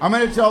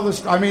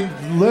this. I mean,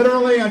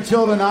 literally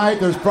until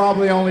tonight, there's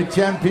probably only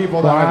 10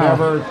 people that I've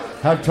ever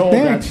have told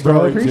that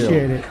story bro.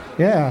 Appreciate to. it.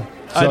 Yeah.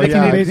 So, it's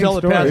an amazing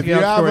story. If you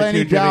have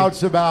any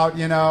doubts about,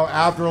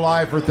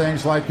 afterlife or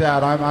things like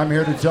that, I'm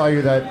here to tell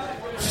you that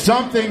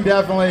something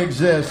definitely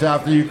exists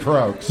after you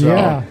croak. So,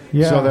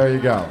 yeah. So there you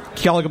go.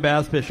 Calico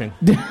bass fishing.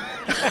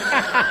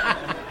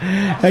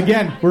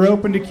 Again, we're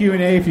open to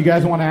Q&A if you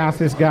guys want to ask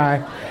this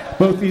guy.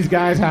 Both these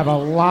guys have a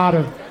lot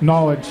of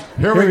knowledge.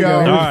 Here we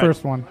go. Here's the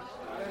first one.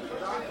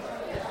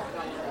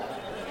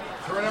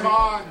 Turn him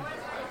on.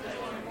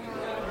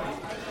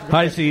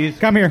 Hi, C's.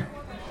 Come here.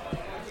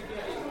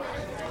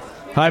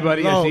 Hi,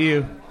 buddy. Hello. I see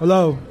you.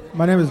 Hello.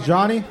 My name is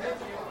Johnny.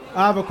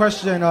 I have a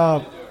question.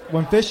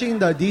 When fishing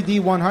the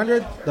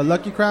DD100, the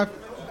Lucky Craft,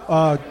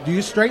 do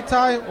you straight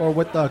tie or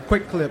with the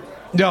quick clip?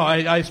 No,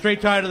 I straight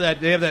tie to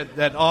that. They have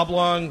that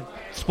oblong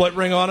split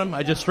ring on them.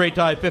 I just straight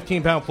tie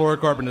 15-pound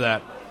fluorocarbon to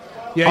that.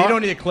 Yeah, you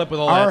don't need a clip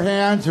with all that. Our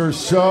hands are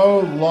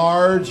so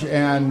large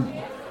and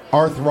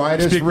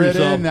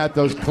arthritis-ridden that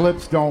those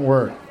clips don't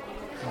work.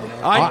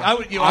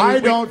 I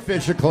don't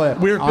fish a clip.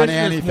 We were on fishing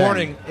anything. this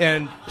morning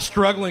and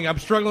struggling. I'm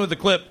struggling with the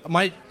clip.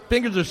 My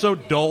fingers are so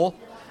dull.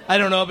 I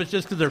don't know if it's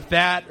just because they're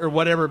fat or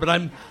whatever, but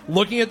I'm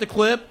looking at the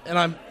clip and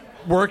I'm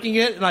working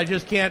it and I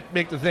just can't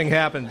make the thing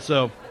happen.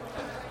 So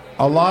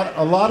A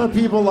lot of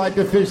people like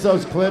to fish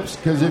those clips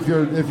because if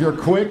you're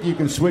quick, you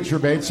can switch your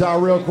bait style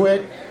real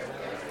quick.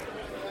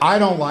 I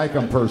don't like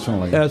them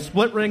personally. A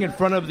split ring in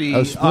front of the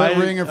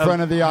ring in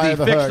front of the eye of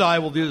the fixed hook. eye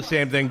will do the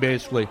same thing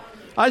basically.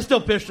 I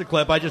still fish the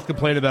clip. I just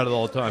complain about it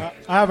all the time.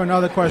 I have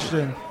another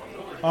question.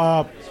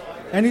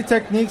 Any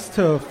techniques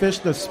to fish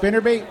the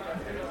spinnerbait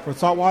for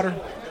saltwater?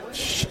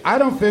 I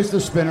don't fish the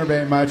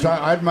spinnerbait much.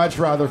 I'd much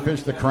rather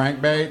fish the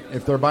crankbait.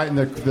 If they're biting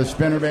the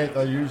spinnerbait,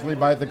 they'll usually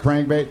bite the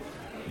crankbait.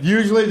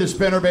 Usually the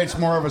spinnerbait's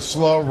more of a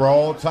slow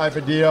roll type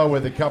of deal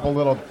with a couple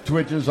little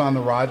twitches on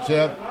the rod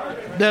tip.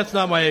 That's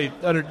not my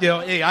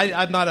hey,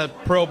 I'm not a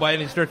pro by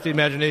any stretch of the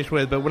imagination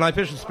with it, but when I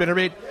fish a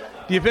spinnerbait,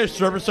 do you fish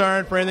surface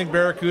iron for anything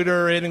barracuda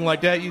or anything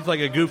like that? Use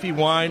like a goofy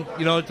wind,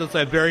 it's just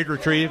a varied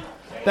retrieve.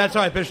 That's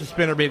how I fish a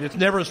spinnerbait. It's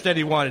never a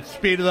steady wind. It's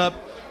speed it up,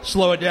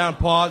 slow it down,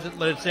 pause it,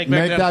 let it sink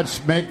back down.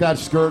 Make that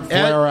skirt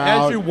flare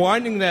out. As you're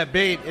winding that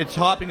bait, it's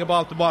hopping up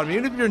off the bottom.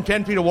 Even if you're in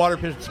 10 feet of water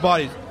fishing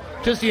spotties,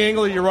 just the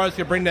angle of your rod is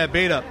going to bring that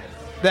bait up.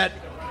 That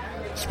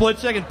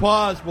split-second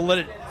pause will let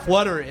it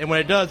flutter, and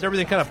when it does,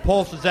 everything kind of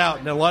pulses out,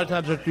 and then a lot of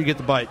times after you get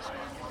the bites.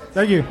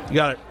 Thank you. You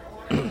got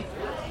it.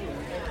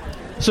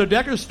 So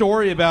Decker's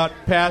story about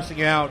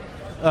passing out,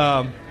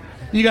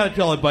 you got to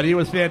tell it, buddy. It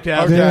was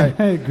fantastic.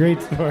 Okay.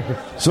 Great story.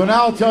 So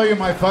now I'll tell you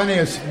my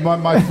funny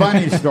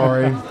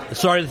story.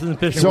 Sorry, this isn't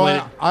fishing So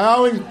related. I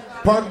always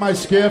park my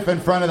skiff in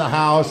front of the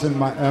house, and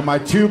my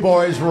two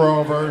boys were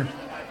over.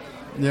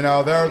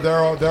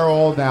 They're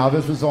old now.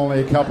 This was only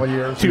a couple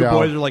years Two ago.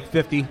 boys are like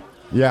 50.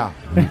 Yeah.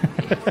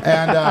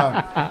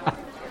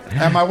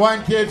 And my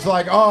one kid's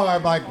like, oh,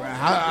 I'm like,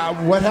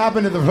 what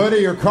happened to the hood of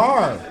your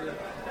car?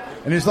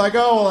 And he's like,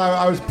 oh, well,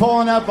 I was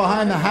pulling up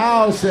behind the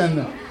house,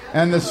 and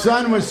the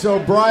sun was so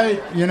bright,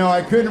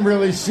 I couldn't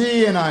really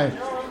see, and I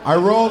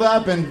rolled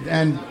up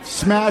and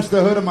smashed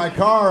the hood of my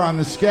car on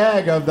the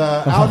skag of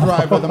the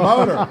outdrive of the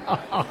motor.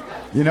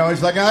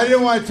 He's like, I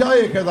didn't want to tell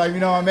you because,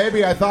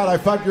 maybe I thought I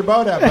fucked your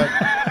boat up.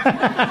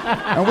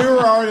 And we were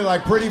already,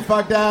 pretty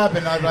fucked up.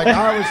 And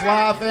I was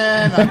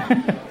laughing.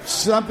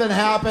 Something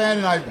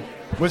happened. And I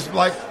was,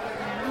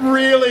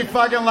 really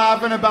fucking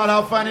laughing about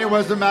how funny it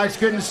was that Max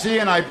couldn't see.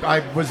 And I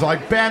was,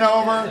 bent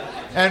over.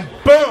 And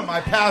boom,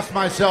 I passed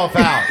myself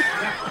out.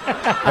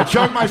 I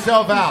choked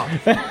myself out.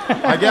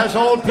 I guess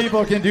old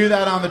people can do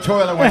that on the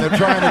toilet when they're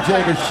trying to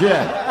take a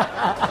shit.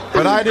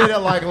 But I did it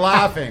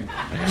laughing.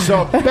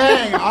 So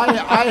bang,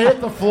 I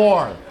hit the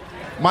floor.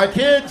 My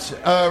kid's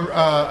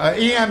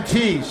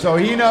EMT, so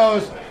he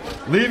knows,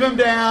 leave him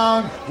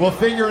down, we'll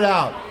figure it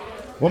out.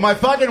 Well, my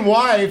fucking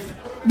wife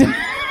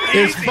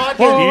is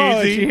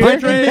fucking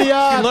picking me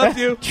up, she loves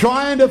you.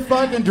 trying to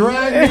fucking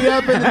drag me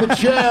up into the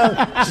chair.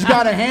 She's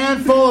got a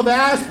handful of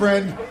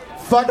aspirin,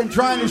 fucking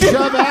trying to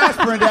shove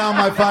aspirin down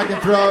my fucking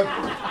throat,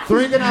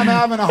 thinking I'm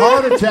having a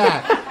heart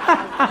attack.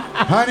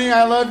 Honey,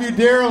 I love you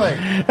dearly.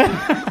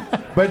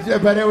 But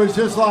it was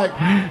just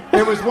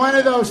it was one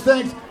of those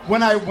things.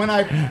 When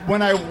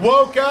I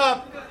woke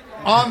up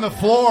on the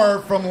floor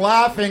from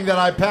laughing that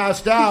I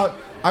passed out,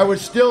 I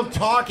was still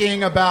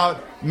talking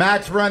about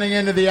Max running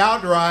into the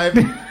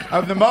outdrive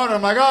of the motor.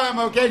 I'm like, oh, I'm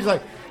okay. She's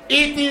like,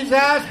 eat these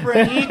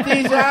aspirin,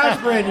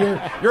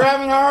 you're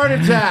having a heart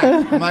attack.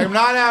 I'm like, I'm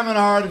not having a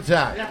heart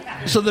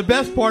attack. So the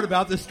best part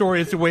about this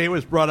story is the way it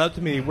was brought up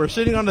to me. We're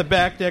sitting on the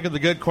back deck of the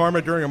Good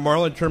Karma during a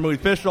marlin tournament.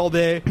 We fished all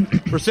day.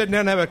 We're sitting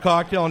down and having a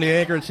cocktail on the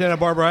anchor at Santa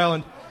Barbara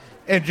Island.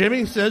 And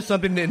Jimmy says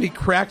something and he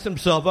cracks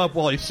himself up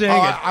while he's saying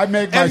it. I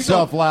make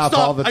myself laugh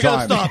all the time. I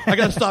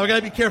gotta stop. I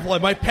gotta be careful. I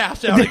might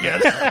pass out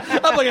again.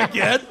 I'm like,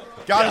 again?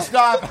 Gotta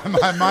stop.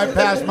 I might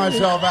pass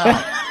myself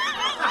out.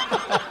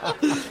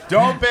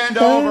 Don't bend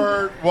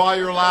over while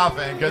you're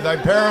laughing, because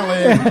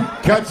apparently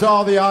cuts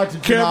all the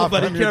oxygen off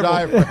from your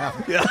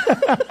diaphragm. Yeah.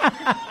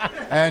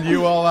 And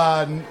you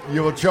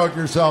will choke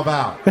yourself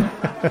out.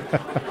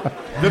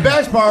 The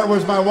best part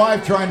was my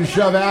wife trying to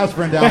shove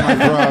aspirin down my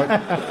throat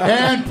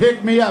and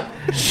pick me up.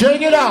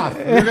 Shake it off.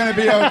 You're going to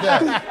be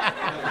okay.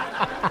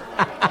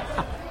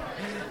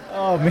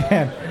 Oh,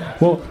 man.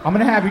 Well, I'm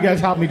going to have you guys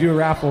help me do a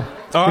raffle.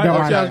 All right,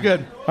 that sounds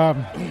good.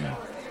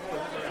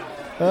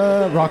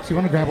 Roxy, you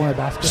want to grab one of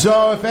the baskets?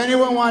 So if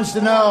anyone wants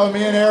to know,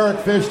 me and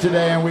Eric fished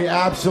today, and we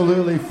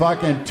absolutely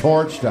fucking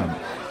torched them.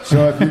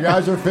 So if you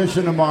guys are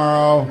fishing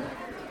tomorrow,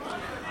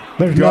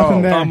 there's go.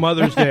 nothing there. On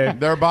Mother's Day.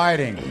 They're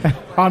biting.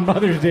 On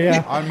Mother's Day,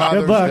 yeah. On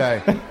Mother's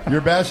Day.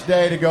 Your best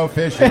day to go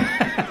fishing.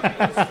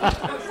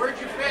 Where'd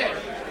you fish?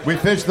 We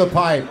fished the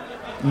pipe.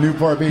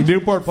 Newport Beach.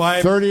 Newport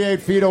Pipe.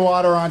 38 feet of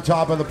water on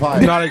top of the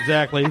pipe. Not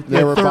exactly.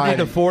 They were 30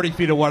 biting. to 40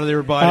 feet of water they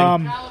were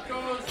biting.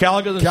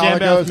 Calicos and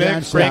sandbass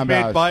mix,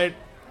 crankbait bite.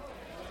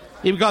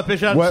 Even got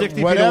fish out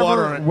 60 feet of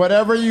water on it.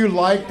 Whatever you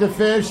like to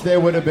fish, they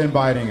would have been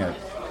biting it.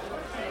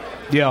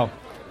 Yeah.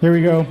 Here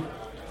we go.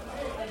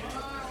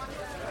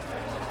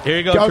 Here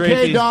you go,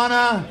 Okay, Tracy.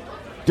 Donna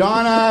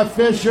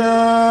Fisher,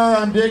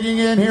 I'm digging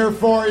in here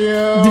for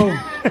you.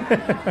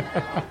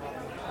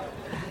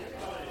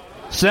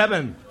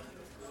 7.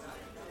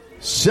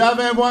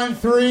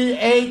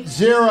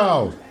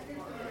 71380.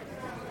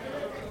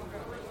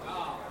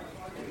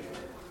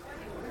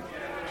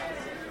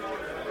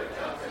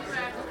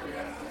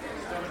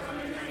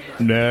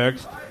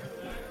 Next.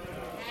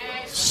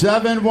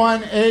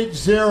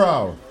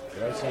 7180.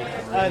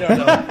 I don't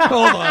know.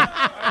 Hold on.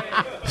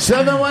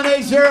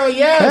 7180,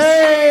 yes!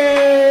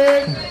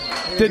 Hey!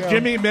 Did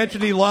Jimmy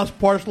mention he lost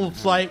partial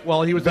sight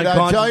while he was Did at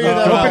I tell you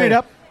that? Open it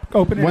up.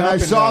 Open it When up. I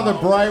saw the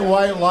bright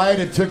white light,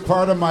 it took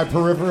part of my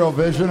peripheral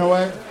vision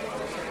away.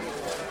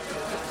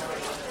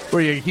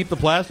 Where you keep the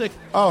plastic?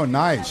 Oh,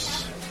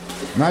 nice.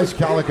 Nice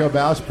calico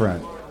bass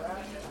print.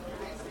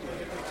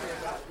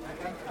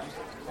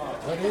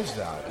 What is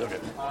that?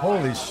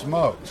 Holy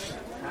smokes.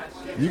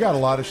 You got a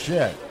lot of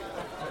shit.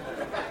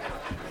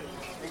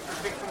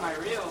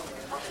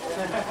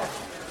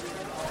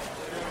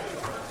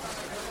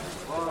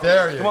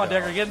 There you Come on, go.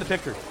 Decker, get in the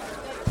picture.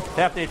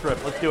 Half day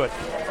trip. Let's do it.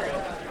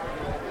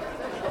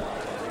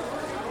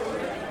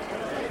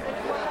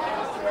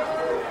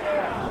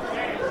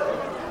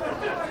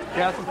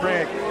 Captain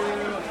Frank.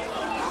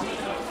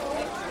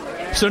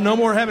 So no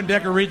more having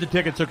Decker read the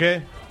tickets,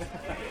 okay?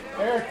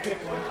 Eric, pick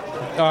one.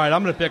 All right,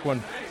 I'm going to pick one.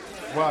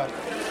 What?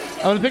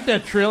 I'm going to pick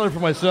that trailer for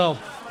myself.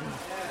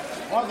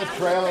 I want the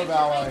trailer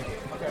ballet.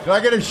 Can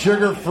I get a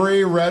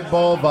sugar-free Red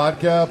Bull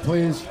vodka,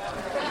 please?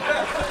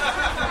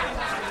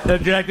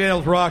 That Jack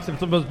Daniels rocks if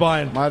someone's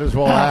buying. Might as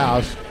well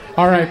ask.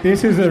 All right,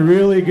 this is a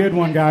really good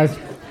one, guys.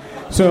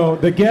 So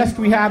the guest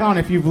we had on,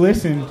 if you've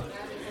listened,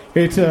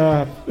 it's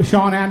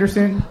Sean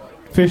Anderson,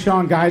 Fish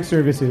On Guide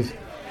Services.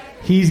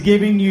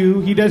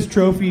 He does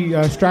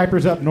trophy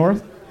stripers up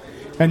north,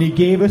 and he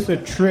gave us a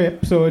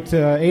trip. So it's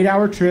an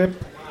 8-hour trip.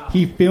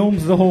 He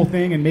films the whole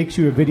thing and makes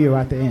you a video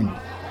at the end.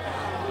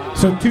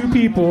 So 2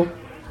 people,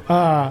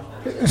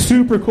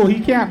 super cool. He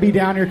can't be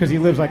down here because he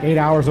lives like 8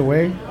 hours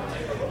away.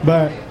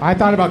 But I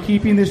thought about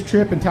keeping this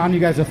trip and telling you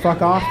guys to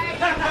fuck off.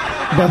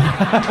 But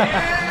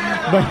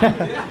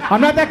I'm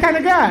not that kind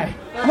of guy.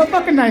 I'm a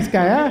fucking nice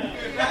guy,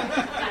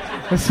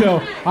 huh? So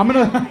I'm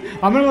gonna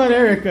let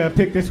Eric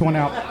pick this one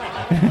out.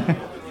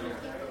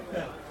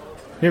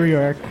 Here we go,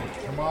 Eric.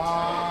 Come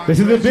on. This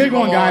is a big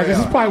one, guys. This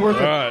is probably worth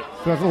it. All right.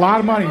 So that's a lot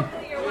of money.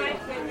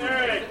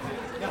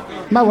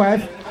 My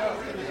wife.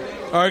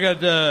 All right, I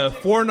got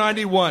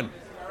 491.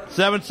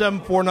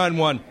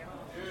 77491.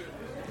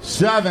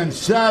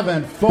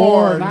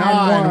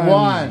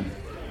 77491.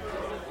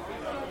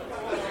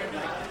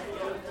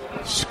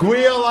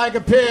 Squeal like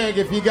a pig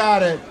if you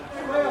got it.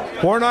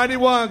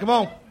 491. Come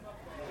on.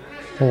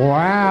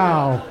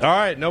 Wow. All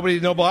right,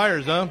 no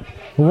buyers, huh?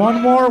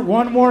 One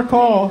more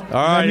call. All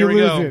right, and here you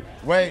we lose go. it.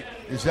 Wait,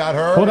 is that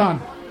her? Hold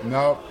on.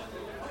 No.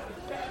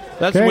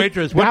 That's Okay,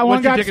 waitress. that one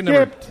What's your got ticket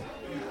number? skipped.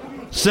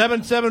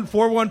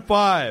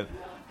 77415.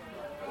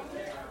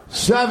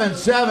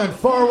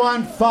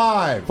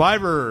 77415.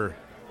 Fiverr.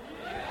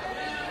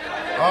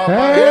 Oh, my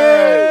God.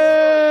 Hey!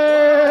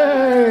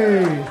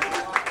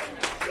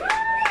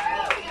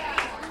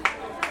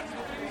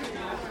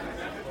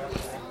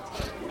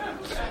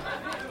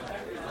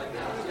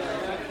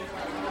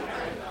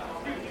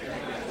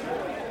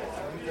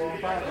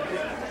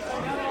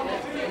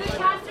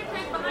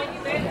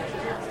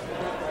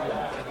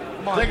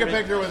 Take a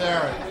picture with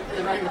Eric.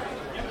 There you go.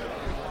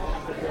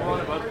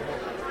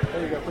 Perfect.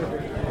 There you go,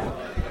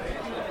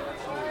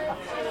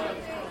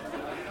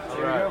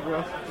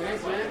 bro.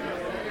 Thanks, man.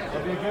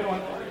 That'll be a good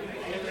one.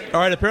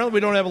 All right, apparently we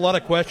don't have a lot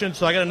of questions,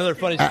 so I got another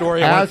funny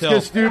story I want Ask to tell.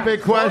 a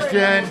stupid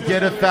question,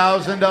 get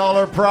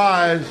 $1,000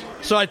 prize.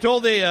 So I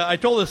told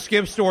the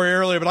skip story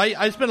earlier, but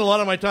I spent a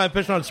lot of my time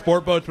fishing on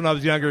sport boats when I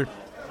was younger.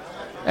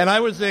 And I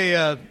was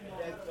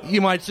you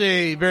might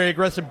say, very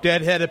aggressive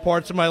deadhead at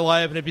parts of my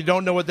life. And if you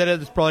don't know what that is,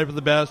 it's probably for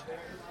the best.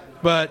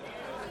 But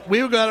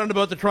we got on the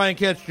boat to try and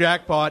catch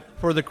jackpot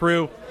for the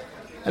crew.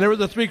 And there was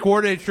a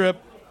 3-quarter-day trip.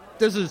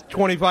 This is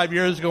 25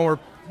 years ago, where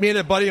me and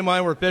a buddy of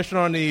mine were fishing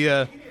on the,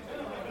 I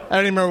don't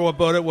even remember what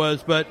boat it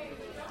was, but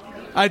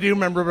I do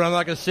remember, but I'm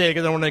not going to say it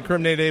because I don't want to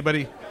incriminate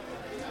anybody.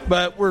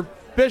 But we're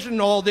fishing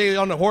all day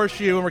on the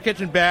Horseshoe, and we're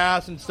catching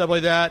bass and stuff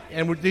like that.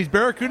 And these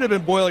barracuda have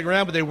been boiling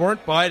around, but they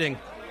weren't biting.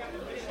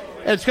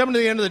 And it's coming to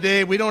the end of the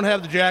day. We don't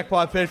have the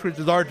jackpot fish, which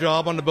is our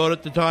job on the boat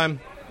at the time.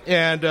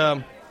 And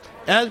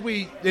as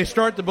they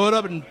start the boat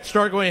up and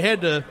start going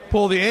ahead to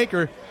pull the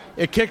anchor,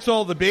 it kicks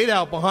all the bait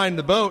out behind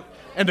the boat,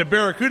 and the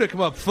barracuda come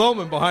up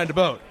foaming behind the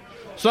boat.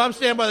 So I'm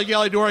standing by the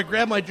galley door. I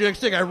grab my jig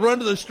stick. I run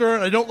to the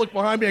stern. I don't look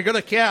behind me. I go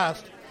to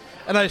cast.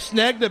 And I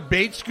snag the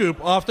bait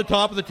scoop off the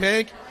top of the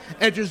tank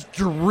and just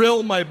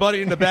drill my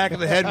buddy in the back of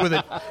the head with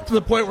it to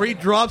the point where he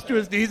drops to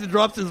his knees and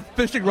drops his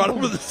fishing rod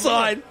over the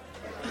side.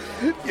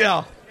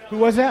 Yeah. Who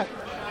was that?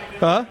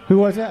 Huh? Who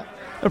was that?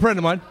 A friend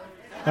of mine.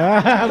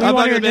 I'm not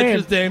going to mention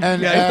his name.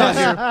 An Yeah, he's not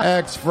here.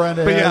 ex-friend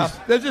of But his. yeah,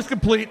 that's just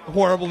complete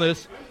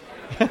horribleness.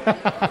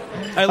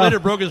 I later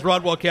broke his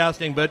rod while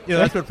casting, but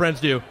that's what friends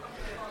do.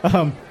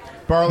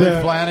 Barley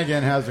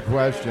Flanagan has a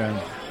question.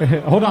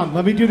 Hold on,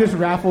 let me do this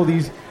raffle.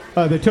 These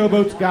the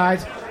Towboats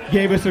guys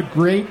gave us a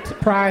great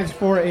prize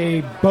for a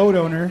boat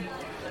owner.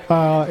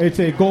 It's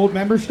a gold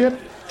membership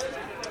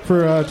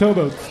for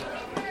Towboats.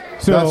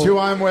 So That's who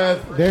I'm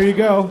with. There you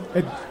go.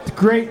 It's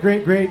great.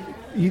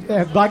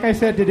 Like I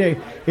said today,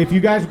 if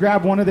you guys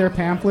grab one of their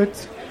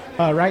pamphlets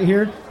right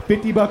here,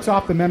 $50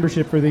 off the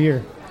membership for the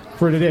year,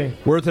 for today.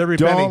 Worth every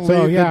Don't penny. leave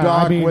the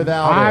dock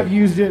without I've it.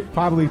 used it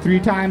probably 3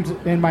 times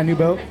in my new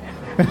boat.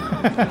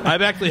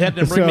 I've actually had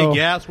to bring me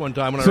gas one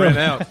time when I ran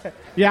out.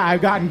 Yeah,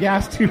 I've gotten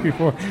gas too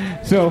before.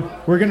 So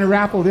we're going to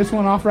raffle this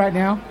one off right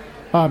now.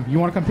 You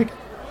want to come pick it?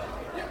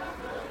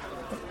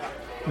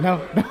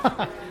 No?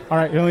 All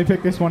right, let me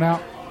pick this one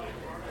out.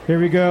 Here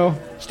we go.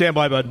 Stand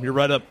by, bud. You're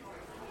right up.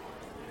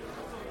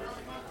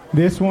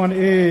 This one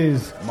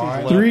is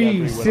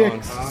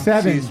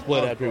 367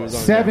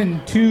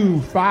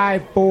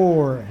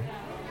 7254.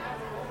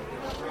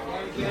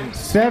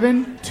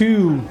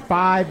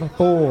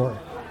 7254.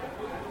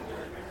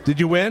 Did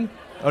you win?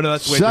 Oh no,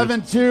 that's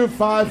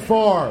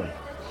 7254.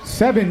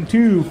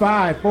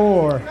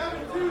 7254.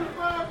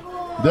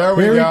 There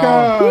we Here go. we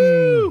come.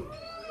 Woo!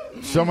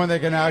 Someone that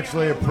can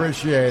actually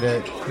appreciate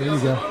it. There you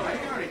go.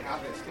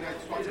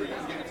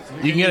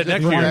 You can get it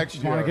next year.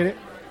 You want to get it?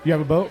 You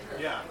have a boat?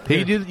 Yeah.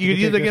 You can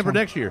use it again for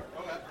next year.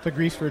 It's a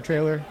grease for a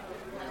trailer.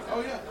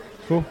 Oh, yeah.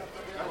 Cool.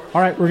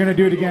 All right, we're going to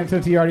do it again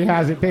since he already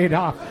has it paid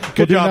off.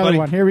 Good do job, another buddy.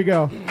 one. Here we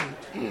go.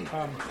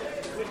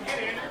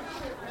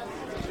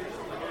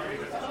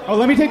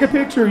 Let me take a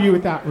picture of you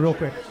with that real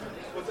quick.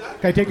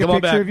 Can I take a Come on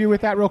picture back. of you with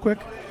that real quick?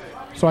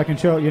 So I can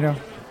show, You have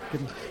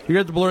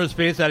to blur his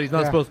face out. He's not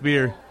Yeah. supposed to be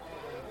here.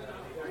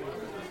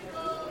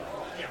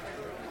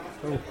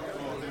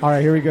 All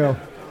right, here we go.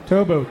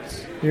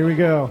 Towboats. Here we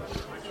go.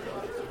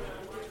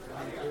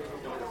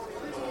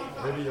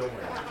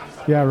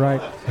 Yeah,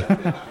 right.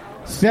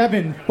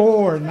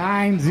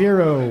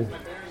 7490.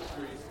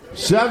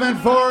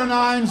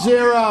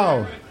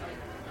 7490.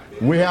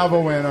 We have a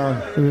winner.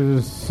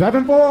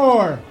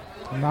 7490.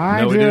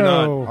 No, we do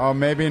not. Oh,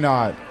 maybe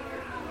not.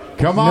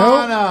 Come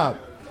on up.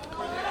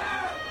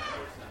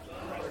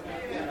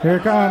 Here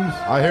it comes.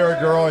 I hear a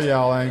girl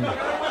yelling.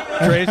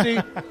 Tracy?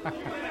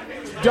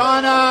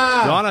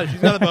 Donna! Donna, she's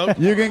got a boat.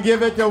 You can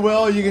give it to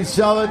Will. You can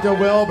sell it to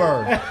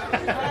Wilbur.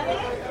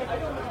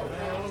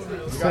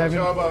 You got a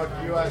towboat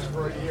U.S.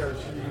 for a year,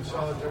 so you can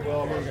sell it to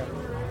Wilbur.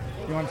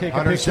 You want to take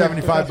a picture?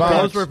 $175.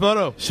 Pose for a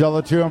photo. Sell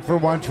it to him for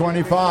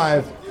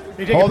 $125.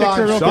 You take a Hold on,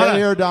 picture real stay quick?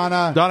 here,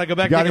 Donna. Donna, go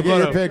back You and gotta take a get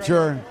photo. your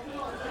picture.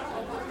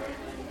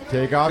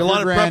 Take off A lot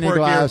your of prep granny work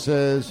here.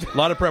 glasses. A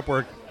lot of prep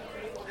work.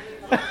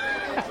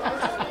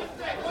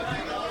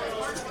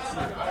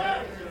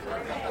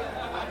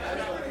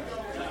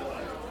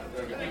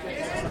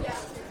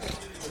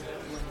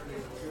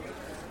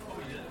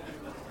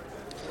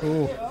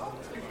 Ooh.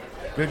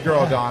 Good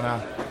girl,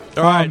 Donna.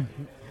 All right.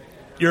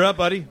 You're up,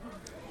 buddy.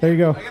 There you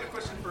go. I got a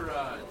question for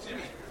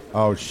Jimmy.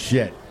 Oh,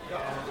 shit.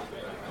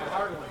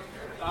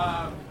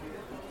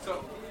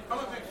 So, I'm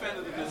a big fan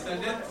of the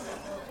Descendants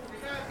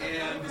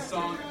and the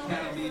song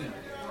Catalina.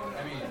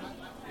 I mean,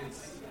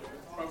 it's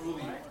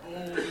probably the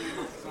only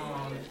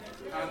song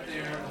out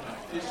there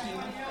about fishing.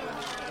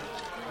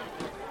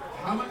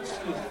 How much does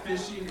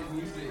fishing and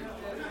music,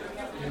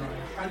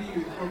 how do you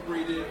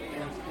incorporate it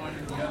with one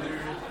or the other?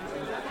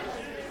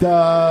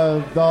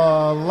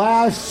 The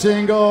last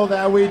single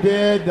that we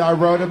did, I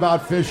wrote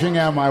about fishing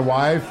and my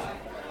wife.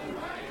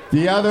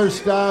 The other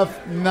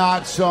stuff,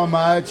 not so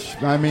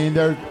much. I mean,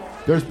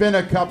 there's been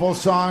a couple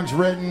songs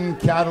written,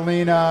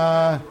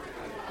 Catalina.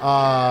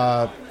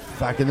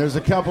 There's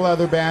a couple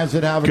other bands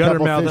that have a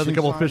couple Guttermouth fishing has a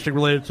couple songs.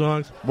 fishing-related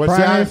songs. What's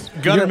Primus.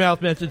 that?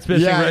 Guttermouth mentions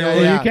fishing Yeah,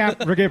 regularly. yeah. You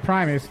can't forget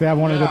Primus. They have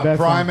one of the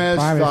best Primus.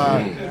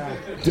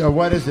 songs.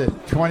 What is it?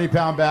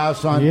 20-pound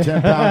bass on Yeah.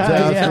 10-pound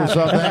test Yeah. or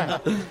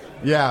something?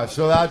 Yeah,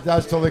 so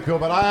that's totally cool.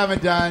 But I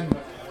haven't done,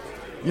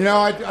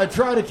 I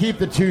try to keep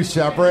the two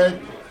separate.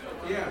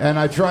 And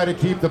I try to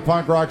keep the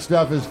punk rock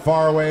stuff as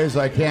far away as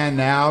I can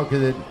now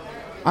because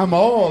I'm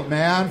old,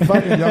 man.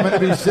 Fucking, I'm going to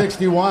be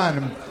 61.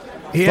 I'm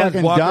He had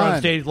fucking Walker done. on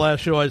stage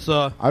last show I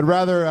saw. I'd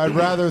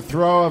rather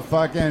throw a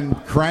fucking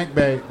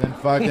crankbait than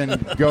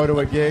fucking go to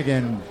a gig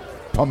in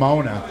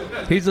Pomona.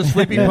 He's a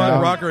sleepy You punk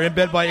know? rocker in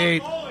bed by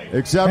 8.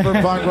 Except for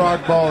punk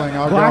rock bowling,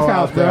 I'll Glass go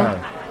house, out bro.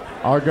 there.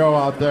 I'll go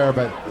out there,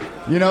 but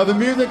the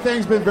music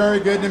thing's been very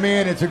good to me,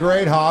 and it's a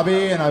great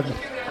hobby, and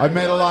I've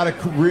met a lot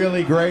of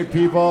really great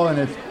people,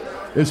 and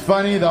it's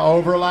funny the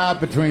overlap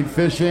between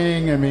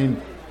fishing. I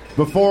mean,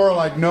 before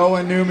like no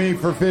one knew me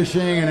for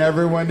fishing, and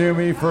everyone knew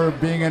me for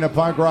being in a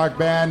punk rock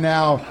band.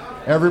 Now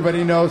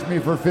everybody knows me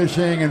for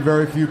fishing, and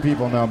very few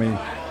people know me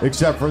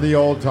except for the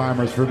old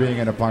timers for being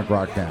in a punk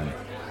rock band.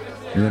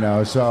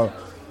 So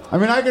I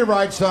mean, I could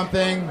write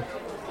something.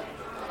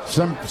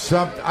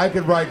 I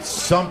could write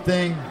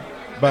something,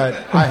 but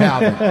I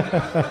haven't.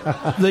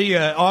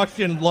 The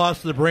auction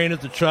lost the brain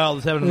as a child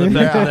is having an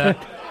effect on that.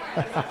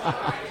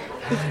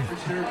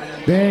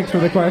 Thanks for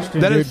the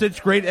question. That dude. is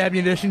such great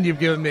ammunition you've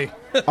given me.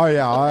 Oh,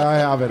 yeah, I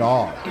have it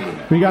all.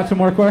 We got some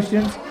more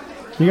questions?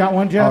 You got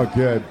one, Jeff? Oh,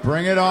 good.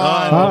 Bring it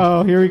on.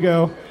 Uh-oh, here we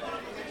go.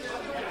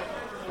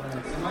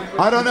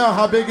 I don't know.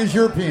 How big is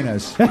your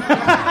penis? Wow.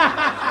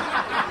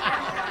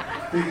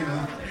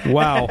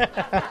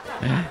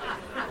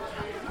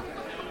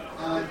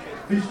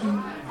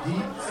 Fishing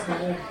deep,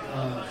 small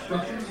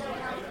structures.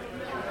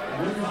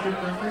 What is your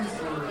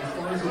preference, or as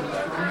far as the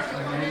restaurants, I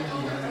know you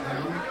guys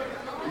have them,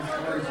 as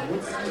far far as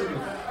what side of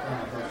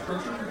the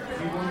structure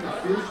do you want the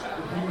fish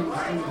depending on the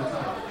swing of the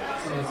tide?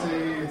 So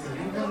say it's an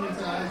incoming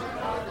tide,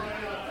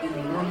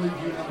 normally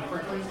do you have a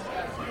preference?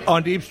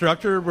 On deep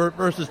structure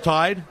versus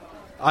tide,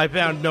 I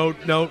found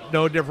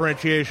no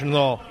differentiation at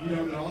all.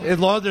 As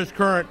long as there's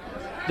current,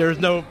 there's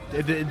no.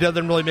 It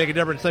doesn't really make a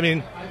difference. I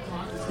mean,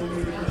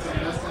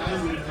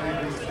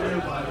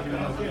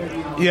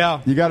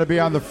 yeah, you got to be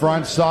on the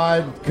front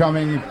side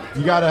coming.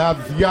 You got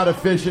to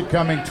fish it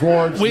coming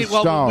towards the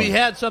stone. We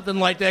had something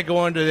like that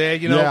going today.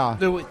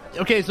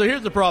 Okay, so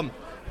here's the problem: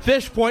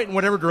 fish point in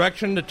whatever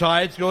direction the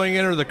tide's going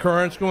in or the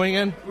current's going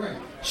in. Right.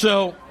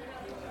 So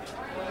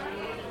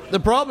the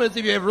problem is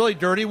if you have really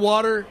dirty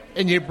water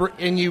and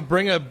you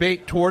bring a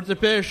bait towards the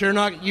fish,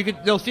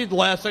 they'll see it the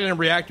last second and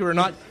react to it or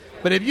not.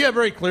 But if you have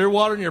very clear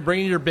water and you're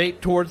bringing your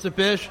bait towards the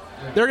fish,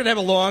 they're going to have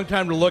a long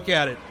time to look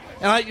at it.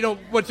 And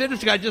what's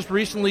interesting, I just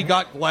recently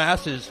got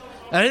glasses,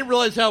 and I didn't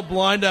realize how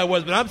blind I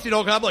was. But I'm seeing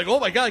I'm like, oh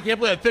my god, I can't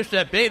believe I fished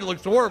that bait. It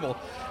looks horrible.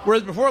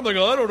 Whereas before, I'm like,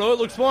 oh, I don't know, it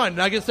looks fine.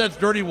 And I guess that's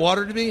dirty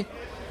water to me.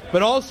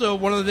 But also,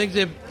 one of the things,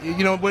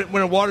 when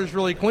the water's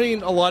really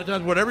clean, a lot of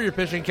times, whatever you're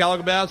fishing,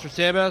 calico bass or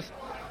sand bass,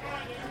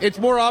 it's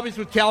more obvious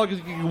with calicos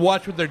you can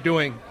watch what they're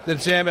doing than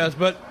sand bass.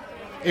 But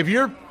if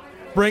you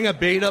bring a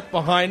bait up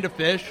behind a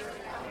fish,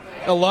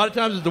 a lot of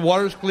times if the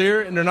water's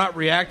clear and they're not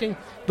reacting,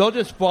 they'll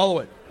just follow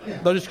it.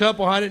 They'll just come up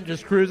behind it and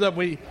just cruise up.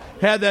 We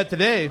had that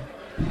today.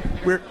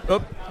 We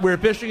were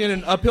fishing in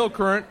an uphill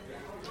current.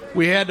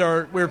 We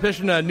were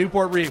fishing a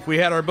Newport Reef. We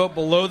had our boat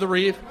below the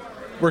reef.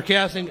 We're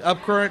casting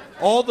up current.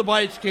 All the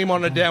bites came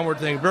on a downward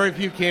thing. Very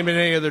few came in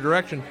any other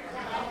direction.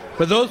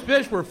 But those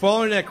fish were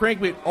following that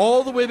crankbait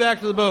all the way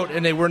back to the boat,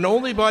 and they were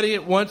only biting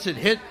it once it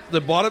hit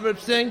the bottom of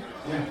its thing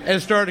and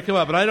started to come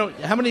up. And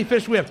how many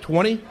fish do we have?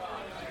 20?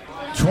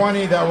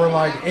 20 that were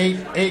like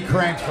eight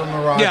cranks from the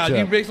rod Yeah, tip.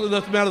 you basically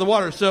lift them out of the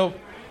water. So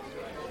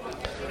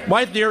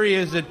my theory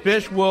is that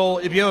fish will,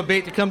 if you have a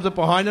bait that comes up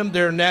behind them,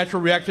 their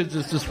natural reaction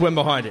is to swim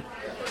behind it.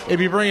 If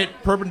you bring it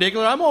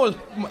perpendicular, I'm always,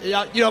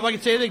 if I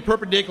can say anything,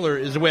 perpendicular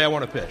is the way I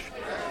want to fish.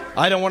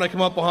 I don't want to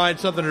come up behind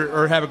something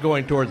or have it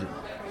going towards it.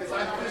 Because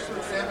I fish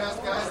with sand bass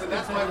guys, and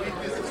that's my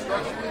weakness in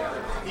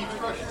structure, deep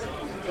structure.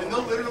 And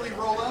they'll literally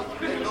roll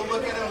up, and they'll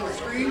look at it on the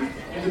screen,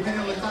 and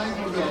depending on the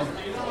time, we'll go.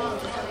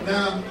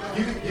 Now,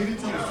 give it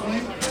till the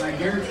swing, and I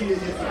guarantee it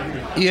hits right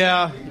here.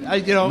 Yeah,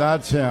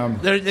 That's him.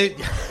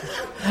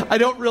 I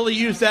don't really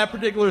use that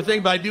particular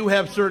thing, but I do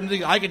have certain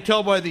things. I can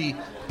tell by the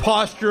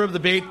posture of the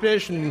bait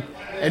fish and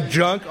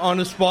junk on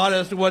the spot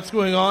as to what's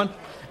going on.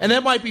 And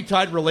that might be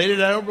tide related.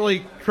 I don't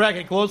really track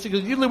it closely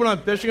because usually when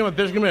I'm fishing them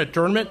in a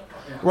tournament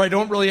where I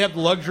don't really have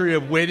the luxury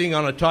of waiting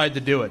on a tide to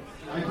do it.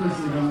 I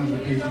personally don't have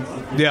the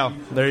patience. Yeah,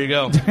 there you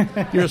go.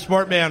 You're a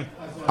smart man.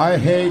 I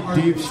hate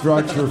deep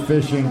structure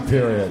fishing,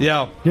 period.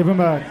 Yeah. Give him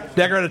a...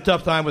 Decker had a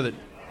tough time with it.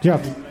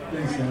 Jeff.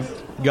 Thanks,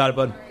 guys. Got it,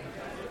 bud.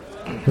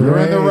 You're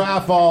in the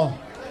raffle.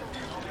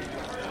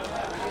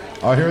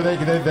 Oh, here the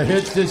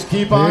hits just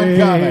keep on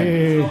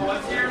coming. So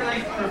what's your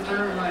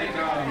preferred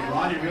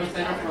rod and reel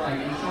setup for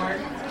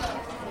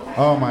inshore?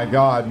 Oh my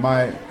God,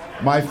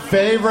 my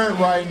favorite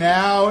right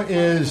now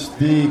is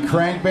the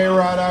crankbait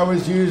rod I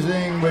was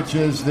using, which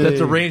is That's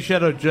a Rain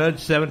Shadow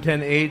Judge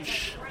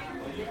 710H.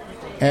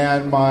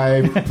 And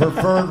my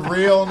preferred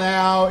reel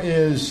now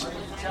is,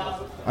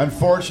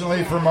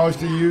 unfortunately for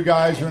most of you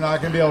guys, we're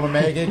not going to be able to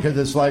make it because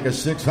it's like a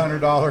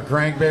 $600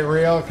 crankbait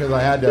reel because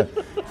I had to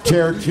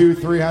tear two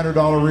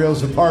 $300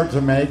 reels apart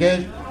to make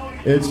it.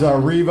 It's a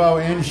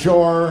Revo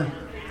inshore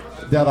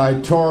that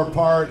I tore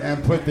apart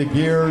and put the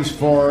gears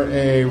for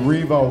a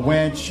Revo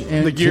winch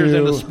into the gears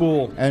and the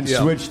spool and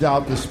switched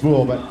out the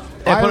spool. But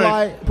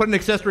put an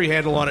accessory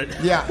handle on it.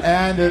 Yeah,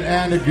 and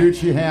a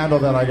Gucci handle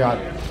that I got.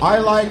 I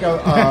like a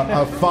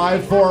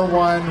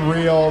 541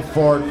 reel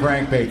for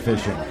crankbait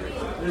fishing.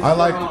 I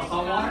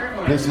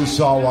like this is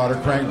saltwater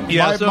crank.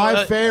 Yeah,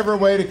 my favorite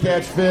way to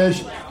catch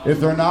fish, if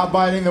they're not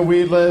biting the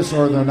weedless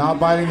or they're not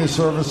biting the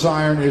surface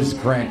iron, is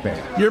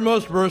crankbait. Your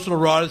most versatile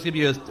rod is going to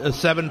be a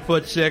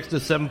 7'6" to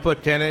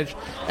 7'10" inch,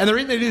 and the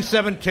reason they do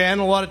 7'10"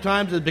 a lot of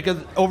times is because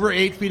over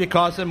 8 feet it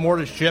costs them more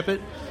to ship it.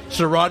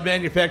 So rod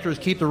manufacturers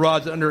keep the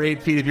rods under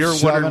 8 feet. If you're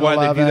wondering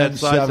why they do that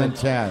size,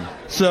 7'10".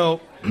 So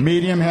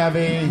medium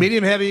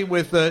heavy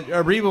with a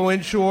Revo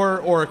inshore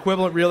or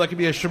equivalent reel. That could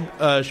be a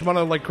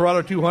Shimano like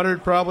Corrado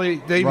 200 probably.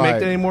 They make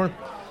that anymore.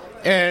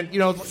 And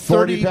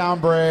 30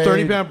 pound braid,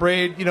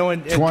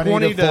 and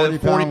 20 to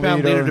 40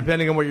 pound leader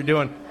depending on what you're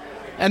doing.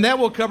 And that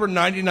will cover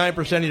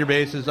 99% of your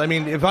bases. I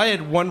mean, if I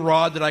had one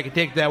rod that I could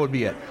take, that would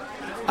be it.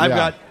 I've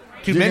got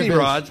too many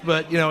rods,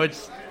 but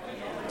it's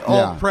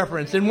all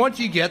preference. And once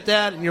you get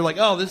that, and you're like,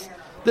 oh,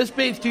 this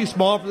bait's too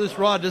small for this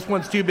rod, this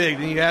one's too big.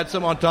 Then you add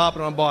some on top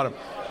and on bottom.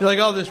 You're like,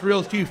 oh, this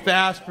reel's too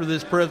fast for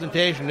this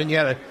presentation. Then you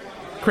had a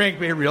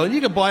crankbait reel. And you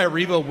can buy a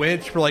Revo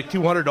winch for like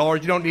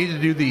 $200. You don't need to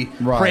do the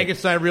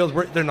Frankenstein reels.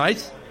 They're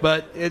nice,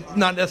 but it's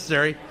not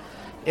necessary.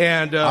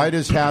 And I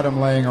just had them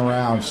laying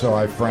around, so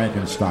I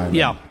Frankenstein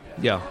them.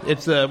 Yeah.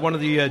 It's one of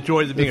the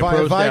joys of being a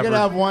pro If I staffer. could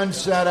have one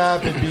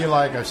setup, it'd be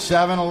like a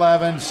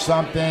 711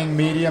 something,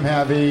 medium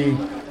heavy,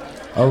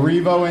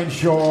 Revo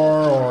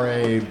Inshore or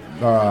a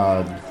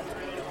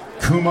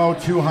Kumo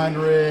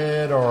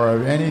 200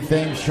 or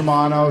anything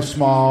Shimano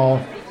small,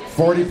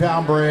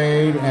 40-pound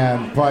braid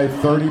and probably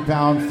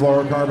 30-pound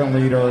fluorocarbon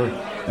leader,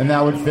 and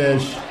that would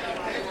fish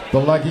the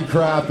Lucky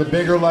Craft, the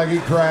bigger Lucky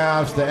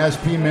Crafts, the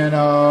SP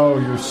Minnow,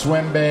 your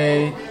swim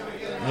bait.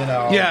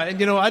 Yeah,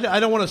 and I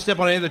don't want to step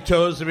on any of the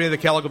toes of any of the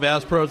Calico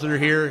Bass pros that are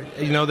here.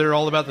 They're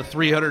all about the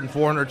 300 and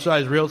 400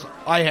 size reels.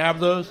 I have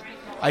those.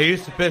 I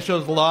used to fish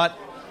those a lot.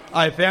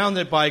 I found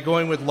that by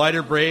going with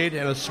lighter braid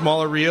and a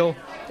smaller reel,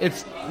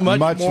 it's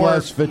much more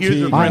less fatigue.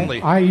 user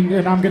friendly. I'm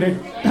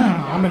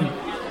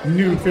a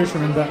new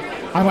fisherman, but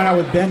I went out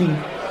with Benny,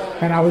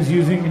 and I was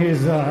using his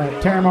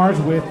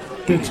Terramars with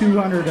the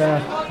 200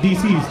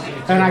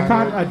 DCs, and I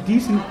caught a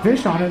decent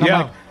fish on it. And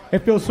I'm like,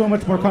 it feels so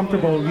much more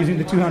comfortable using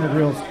the 200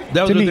 reels.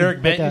 That was with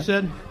Eric Bent, you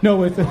said? No,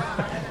 with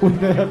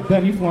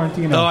Benny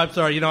Florentino. Oh, I'm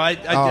sorry.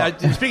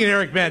 Speaking of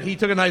Eric Bent, he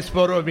took a nice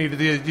photo of me.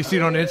 Did you see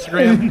it on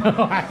Instagram?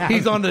 No, I haven't.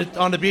 He's on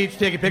the beach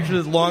taking pictures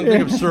of his long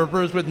thing of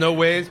surfers with no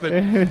waves, but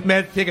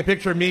meant to take a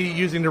picture of me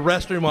using the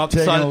restroom off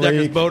the side of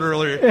Decker's boat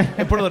earlier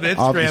and put it on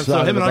Instagram,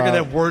 so him and I are going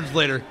to have words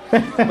later.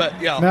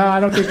 But yeah. No, I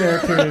don't think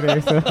Eric's here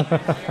today.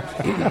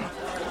 So.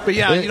 But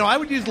yeah, I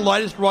would use the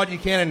lightest rod you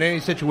can in any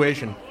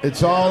situation.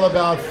 It's all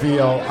about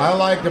feel. I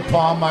like to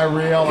palm my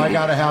reel. I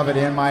got to have it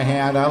in my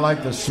hand. I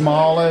like the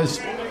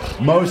smallest,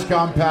 most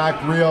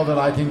compact reel that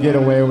I can get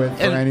away with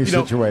for any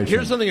situation.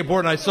 Here's something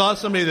important. I saw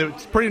somebody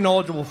that's pretty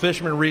knowledgeable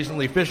fisherman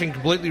recently fishing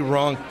completely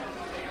wrong.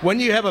 When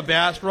you have a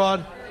bass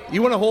rod,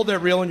 you want to hold that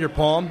reel in your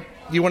palm.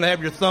 You want to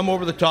have your thumb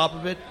over the top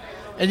of it.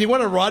 And you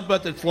want a rod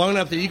butt that's long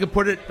enough that you can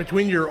put it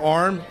between your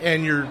arm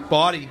and your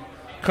body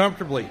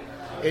comfortably.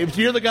 If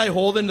you're the guy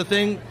holding the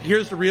thing,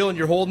 here's the reel, and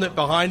you're holding it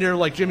behind her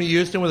like Jimmy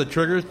Houston with a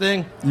trigger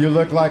thing. You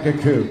look like a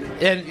kook.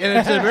 And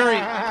it's a very,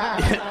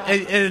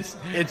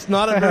 it's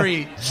not a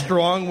very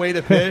strong way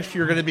to fish.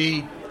 You're going to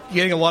be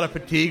getting a lot of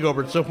fatigue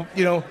over it. So,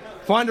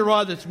 find a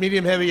rod that's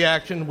medium heavy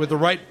action with the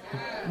right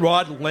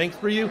rod length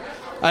for you.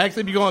 I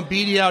actually be going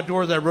BD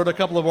Outdoors. I wrote a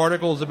couple of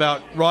articles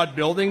about rod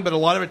building, but a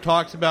lot of it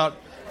talks about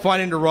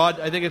finding a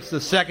rod. I think it's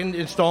the second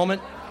installment.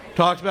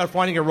 Talks about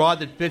finding a rod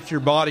that fits your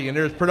body. And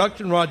there's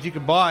production rods you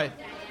can buy.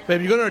 But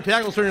if you go to a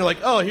tackle store and you're like,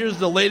 oh, here's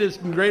the latest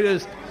and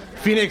greatest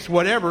Phoenix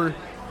whatever,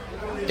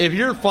 if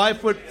you're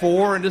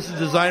 5'4" and this is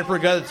designed for a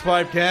guy that's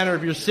 5'10", or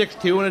if you're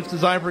 6'2" and it's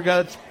designed for a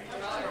guy that's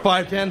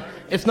 5'10",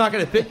 it's not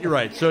going to fit you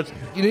right. So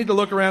you need to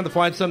look around to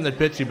find something that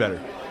fits you better.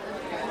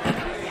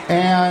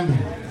 And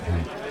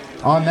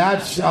on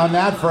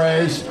that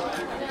phrase,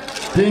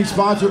 being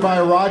sponsored by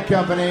a rod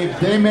company,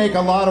 they make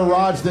a lot of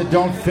rods that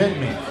don't fit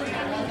me.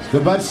 The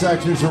butt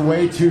sections are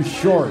way too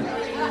short.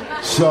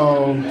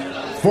 So,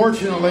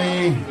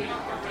 fortunately,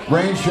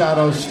 Rain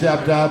Shadow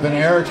stepped up, and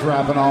Eric's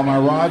wrapping all my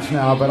rods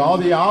now. But all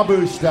the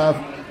Abu stuff,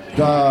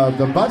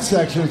 the butt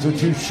sections are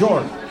too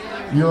short.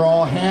 You're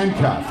all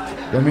handcuffed.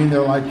 I mean,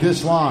 they're like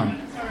this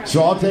long.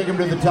 So I'll take them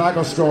to the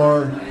tackle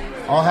store.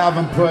 I'll have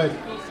them put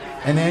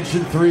 1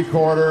 3/4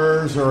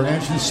 or 1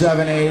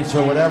 7/8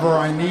 or whatever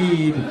I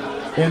need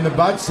in the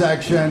butt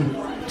section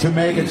to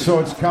make it so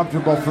it's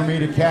comfortable for me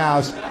to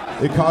cast.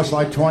 It costs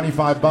like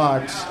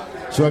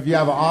 $25. So if you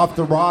have an off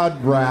the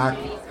rack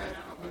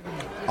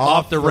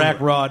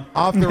rod.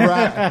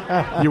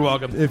 You're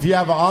welcome. If you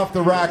have an off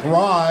the rack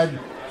rod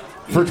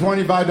for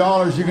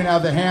 $25, you can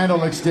have the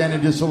handle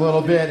extended just a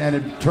little bit, and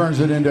it turns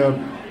it into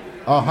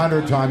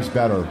 100 times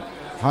better.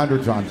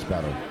 100 times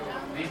better.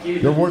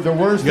 The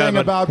worst thing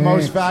about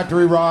most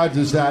factory rods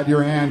is that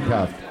you're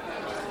handcuffed.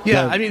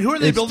 Yeah, I mean, who are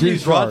they building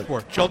these rods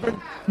for?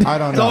 Children? I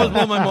don't know. It's always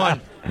blown my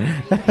mind.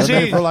 They're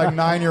made for like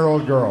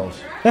 9-year-old girls.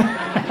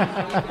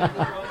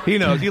 He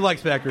knows. He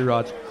likes factory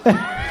rods.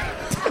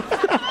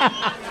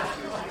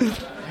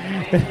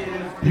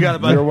 You got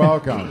it, bud. You're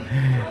welcome.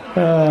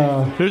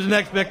 Who's the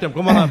next victim?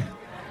 Come on up.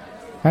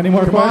 Any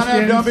more questions? Come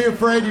on up. Don't be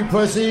afraid, you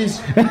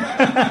pussies.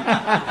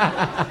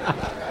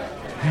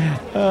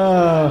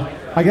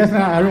 I guess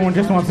not. Everyone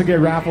just wants to get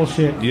raffle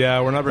shit.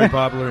 Yeah, we're not very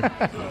popular.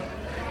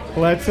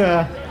 Let's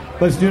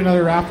do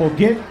another raffle.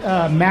 Get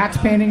Matt's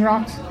painting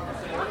rocks.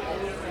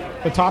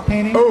 The top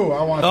painting. Oh,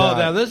 I want that. Oh,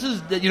 now this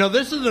is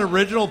an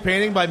original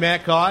painting by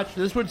Matt Koch.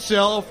 This would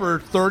sell for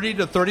 $30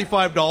 to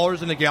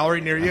 $35 in a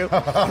gallery near you.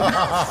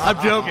 I'm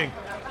joking.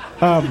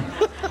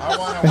 I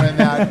want to win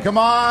that. Come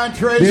on,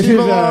 Tracy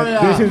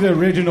Valoria. This is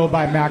original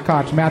by Matt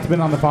Koch. Matt's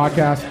been on the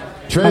podcast.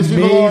 Tracy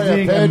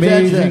Valoria, pay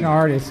amazing attention.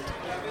 Artist.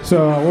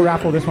 So we'll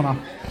raffle this one off.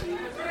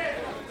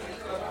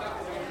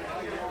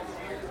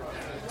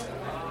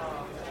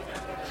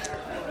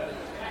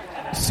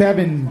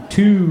 Seven,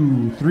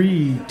 2,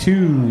 3,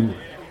 2.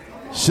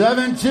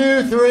 7,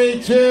 2,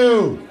 3,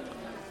 2.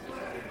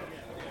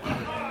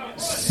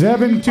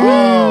 7, 2,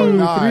 Oh,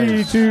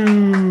 nice. 3,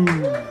 2.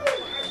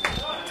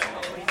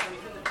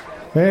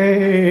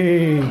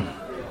 Hey.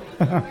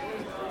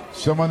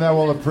 Someone that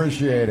will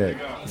appreciate it.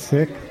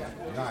 Sick.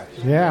 Nice.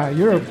 Yeah,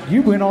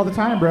 you win all the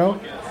time, bro.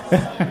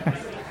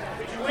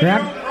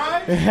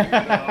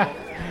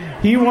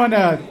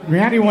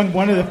 Randy won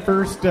one of the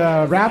first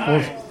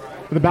raffles,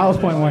 the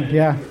Ballast Point one.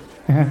 Yeah.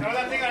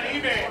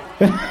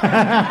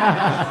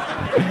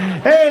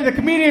 Hey, the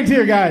comedian's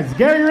here, guys.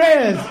 Gary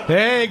Reyes.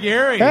 Hey,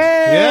 Gary.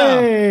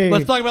 Hey. Yeah.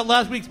 Let's talk about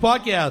last week's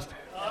podcast.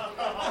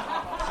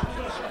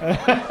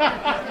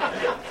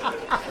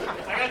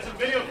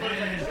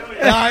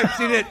 Yeah,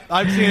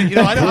 I've seen it. You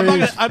know,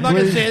 I'm not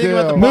going to say anything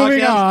about the podcast.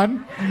 Moving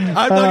on. I'm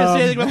not going to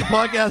say anything about the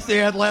podcast they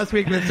had last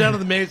week, but it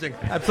sounded amazing.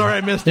 I'm sorry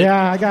I missed it.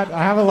 Yeah,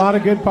 I have a lot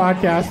of good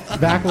podcasts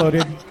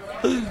backloaded.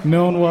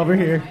 No one will ever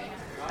hear.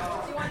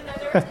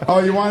 Oh,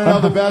 you want to know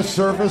the best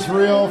surface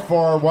reel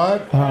for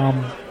what?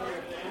 I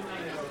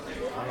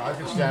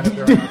can stand up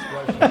there and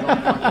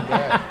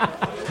ask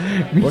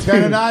questions. What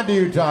kind of knot do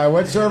you tie?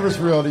 What surface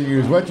reel do you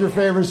use? What's your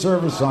favorite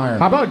surface iron?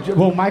 How about,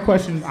 well, my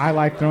question, I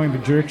like throwing the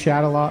jerk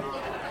shad a lot.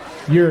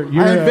 I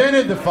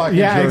invented the fucking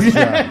jerk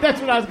shad. That's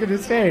what I was going to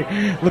say.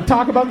 Let's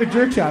talk about the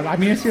jerk shad. I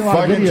mean, I've seen a lot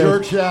of fucking videos.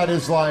 jerk shad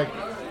is like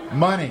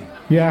money.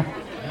 Yeah.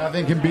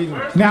 Nothing can beat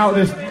it. Now,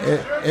 this,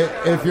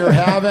 if you're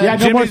having... Yeah,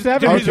 no more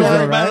 7-inch.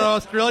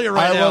 Australia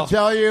right I will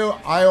tell you,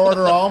 I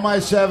order all my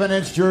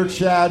 7-inch jerk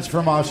shads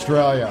from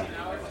Australia.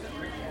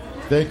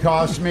 They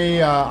cost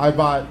me, I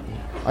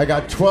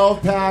got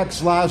 12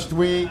 packs last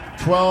week,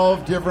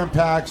 12 different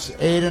packs,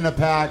 8 in a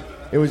pack.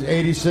 It was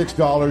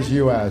 $86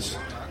 US.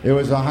 It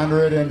was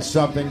 $100 and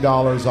something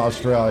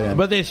Australian.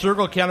 But they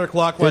circle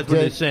counterclockwise when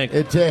they sink.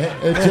 It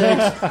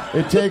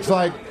takes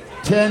like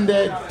 10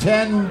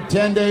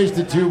 days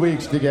to 2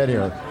 weeks to get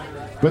here.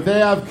 But they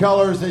have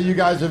colors that you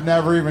guys have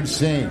never even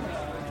seen.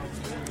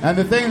 And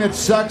the thing that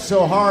sucks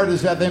so hard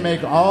is that they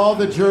make all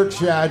the jerk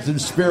shads in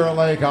Spirit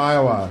Lake,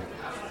 Iowa.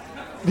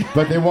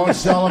 But they won't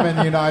sell them in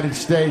the United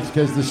States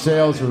because the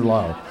sales are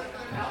low.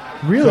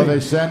 Really? So they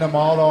send them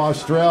all to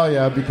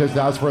Australia because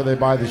that's where they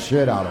buy the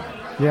shit out of them.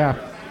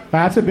 Yeah.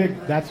 I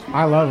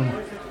love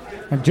them.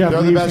 And Jeff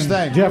They're Leeson, the best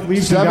thing. Jeff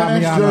Leeson got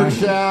me 7-inch on jerk my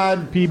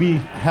shad,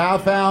 PB.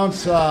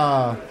 half-ounce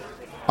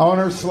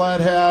owner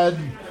sled head,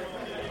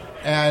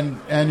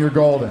 and you're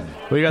golden.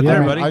 What you got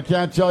there, buddy? I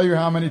can't tell you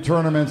how many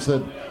tournaments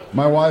that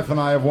my wife and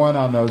I have won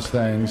on those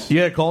things.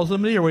 You gotta call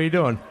somebody, or what are you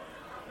doing?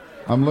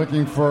 I'm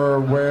looking for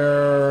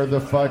where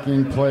the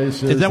fucking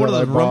place is. Is that one of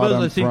those Roombas?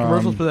 I've seen from.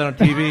 commercials for that on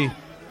TV.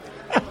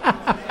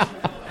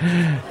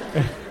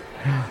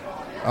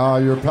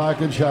 Your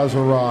package has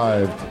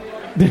arrived.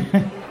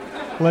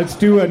 Let's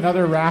do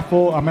another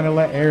raffle. I'm going to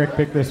let Eric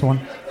pick this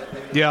one.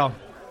 Yeah.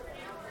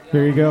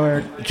 Here you go,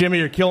 Eric. Jimmy,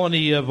 you're killing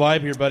the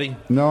vibe here, buddy.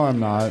 No, I'm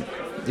not.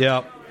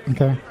 Yeah.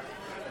 Okay.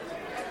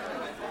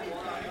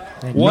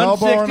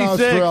 Melbourne,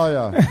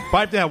 Australia.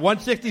 Pipe down.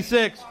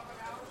 166.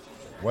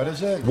 What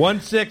is it?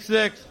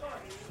 166.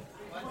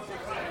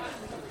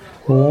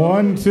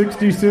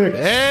 166.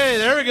 Hey,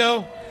 there we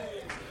go.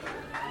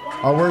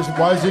 Oh,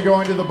 why is he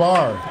going to the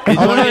bar? He's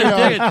Oh, going to there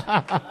get you go. tickets.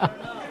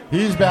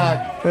 He's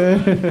back.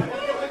 Hey,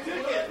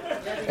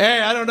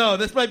 I don't know.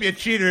 This might be a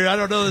cheater. I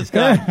don't know this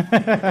guy.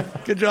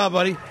 Good job,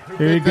 buddy.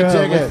 Here you Pick the go.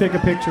 ticket. Let's take a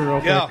picture real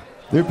quick. Yeah.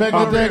 You pick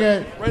the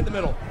ticket. Right in the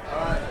middle.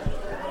 All right.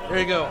 Here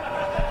you go.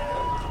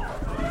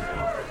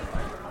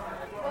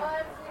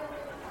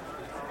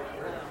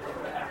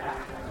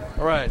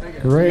 All right.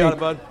 Great. You got it,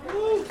 bud.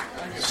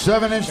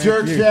 7-inch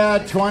jerk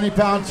shad,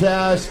 20-pound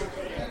test,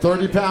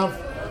 30-pound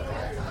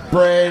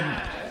braid,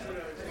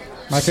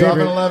 My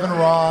favorite. 7-Eleven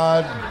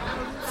rod,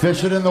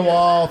 fish it in the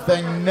wall,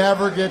 thing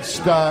never gets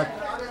stuck.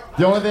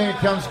 The only thing it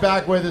comes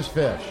back with is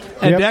fish.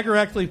 And Decker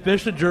actually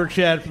fished a jerk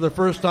shad for the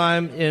first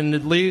time in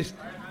at least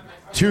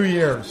 2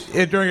 years.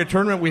 During a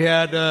tournament we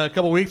had a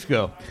couple weeks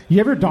ago. You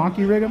ever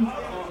donkey rig them?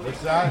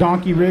 What's that?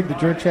 Donkey rig the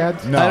jerk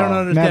shads? No. I don't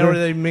understand Never? what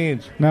that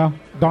means. No?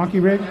 Donkey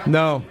rig?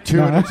 No.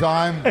 Two at a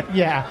time?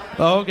 Yeah.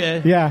 Oh,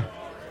 okay. Yeah.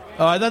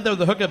 Oh, I thought that was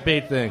the hookup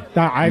bait thing.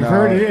 I've No.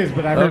 heard it is,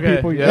 but I've heard Okay,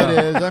 people... yeah.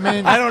 It is. I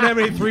mean, I don't have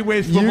any three-way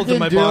you swivels can in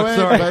my do box. it,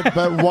 Sorry.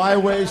 but why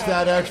waste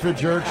that extra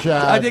jerk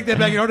shad? I take that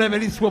back. I don't have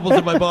any swivels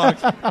in my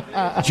box.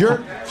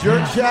 Jerk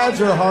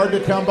shads are hard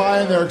to come by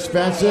and they're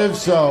expensive,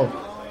 so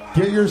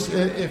get your,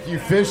 if you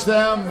fish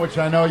them, which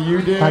I know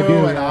you do, I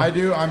do, and yeah. I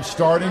do, I'm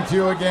starting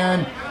to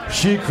again.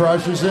 She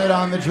crushes it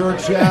on the jerk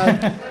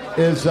shad.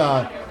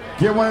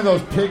 Get one of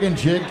those pig and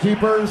jig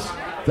keepers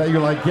that you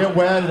like get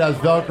wet. It has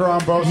Velcro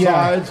on both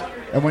sides,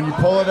 and when you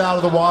pull it out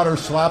of the water,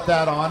 slap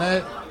that on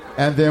it.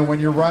 And then when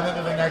you're running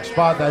to the next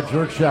spot, that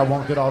jerk shad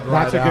won't get all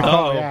dried That's a good out.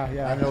 call. Yeah,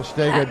 yeah. And it'll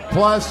stay good.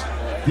 Plus,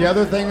 the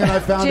other thing that I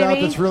found out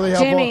Jimmy, that's really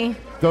helpful, Jimmy.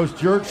 those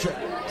jerk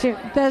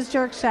Those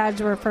jerk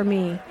shads were for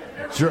me.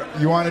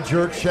 You want to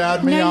jerk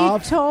shad me no,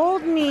 off? you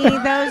told me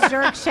those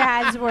jerk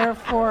shads were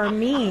for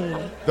me.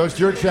 Those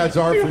jerk shads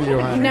are for you,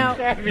 honey. No.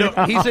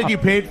 No, he said you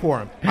paid for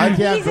him. I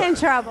can't. He's in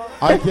trouble.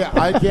 I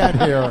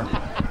can't hear.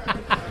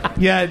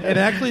 Yeah, and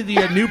actually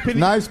the new penny.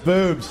 Nice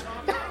boobs.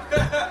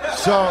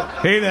 So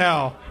hey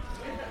now,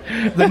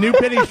 the new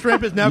penny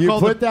shrimp is now you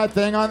called. put that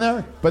thing on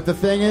there, but the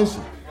thing is,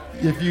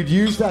 if you'd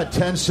use that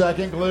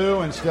 10-second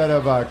glue instead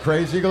of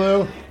crazy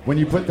glue, when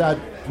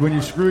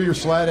you screw your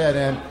sled head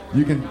in,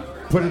 you can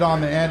put it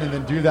on the end and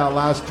then do that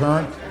last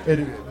turn.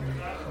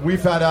 We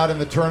found out in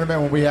the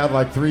tournament when we had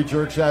like 3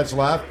 jerk shads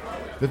left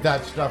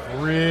that stuff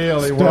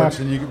really works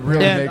and you can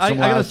really make some I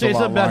gotta last say a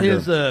lot something about longer.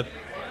 his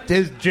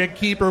his jig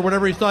keep or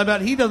whatever he's talking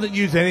about, he doesn't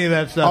use any of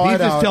that stuff. Oh,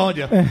 He's I just know. telling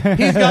you.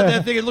 He's got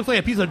that thing. It looks like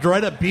a piece of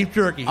dried up beef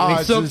jerky. And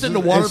he soaks it in the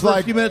water for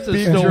a few minutes and it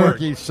beef still works.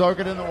 jerky. Soak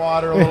it in the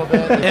water a little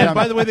bit. And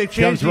by the way, they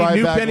changed the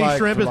new penny like,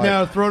 shrimp is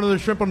now throw another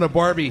shrimp on the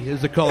Barbie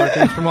is the color.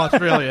 It's from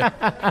Australia.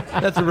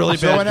 That's a really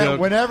bad joke.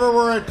 Whenever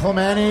we're at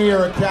Clemente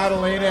or at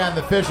Catalina and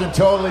the fishing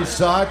totally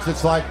sucks,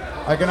 it's like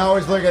I can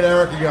always look at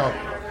Eric and go,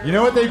 you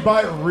know what they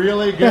bite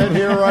really good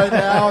here right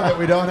now that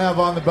we don't have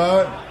on the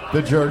boat?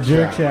 The jerk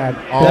shad.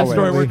 That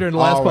story worked during the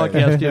last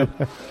podcast, too.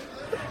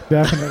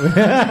 Definitely.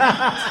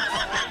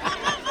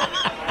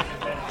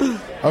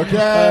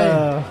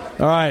 Okay.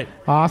 All right.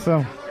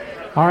 Awesome.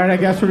 All right, I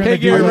guess we're going to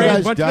Hey, Gary do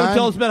Reyes, why don't you go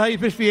tell us about how you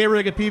fished the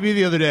A-rig at PB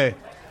the other day?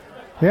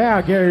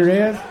 Yeah, Gary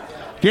Reyes.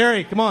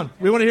 Gary, come on.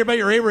 We want to hear about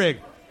your A-rig.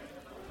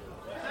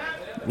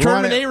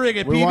 Tournament A-rig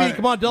at PB.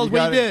 Come on, tell us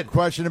what you did.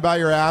 Question about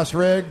your ass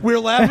rig? We were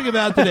laughing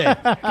about it today.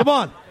 Come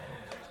on.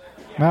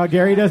 Well,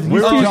 Gary doesn't. We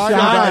He's were too talking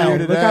shy. about you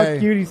today. Look how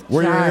cute he's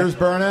Were your shy. ears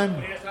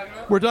burning?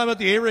 We're talking about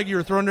the A-rig you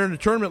were throwing during the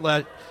tournament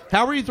last.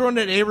 How were you throwing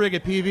that A-rig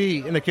at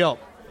PB in the kelp?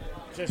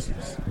 Just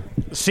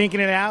sinking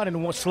it out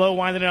and slow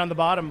winding it on the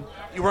bottom.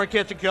 You weren't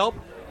catching kelp?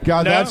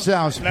 God, No, that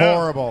sounds no.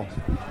 horrible.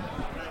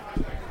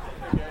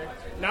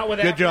 Not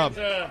with Good job.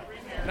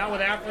 Not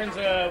with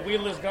Afrin's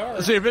weedless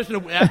guard. So you're fishing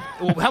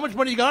how much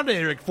money you got on the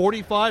A-rig?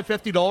 $45,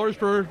 $50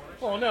 for?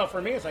 Well, no,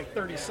 for me it's like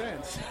 30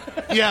 cents.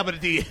 Yeah, but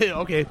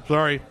okay,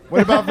 sorry.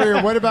 What about for your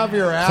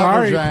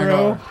average Sorry,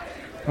 angle?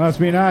 bro. Must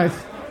be nice.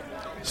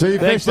 So you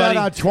Thanks, fished that buddy.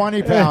 on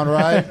 20 pound,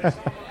 right?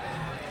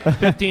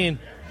 15.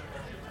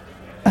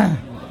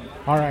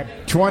 All right.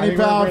 20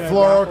 pound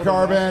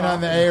fluorocarbon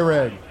on the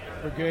A-rig.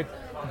 We're good.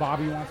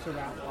 Bobby wants to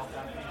wrap.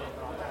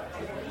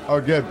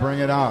 Oh, good. Bring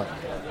it out.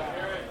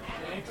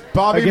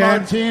 Bobby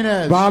Again,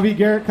 Martinez. Bobby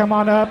Garrett, come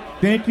on up.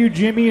 Thank you,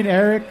 Jimmy and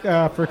Eric,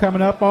 for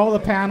coming up. All the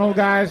panel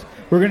guys.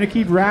 We're going to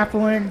keep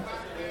raffling.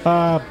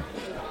 We're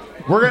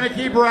going to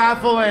keep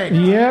raffling.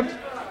 Yep.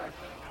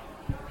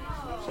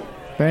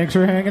 Thanks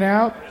for hanging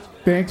out.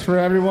 Thanks for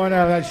everyone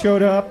that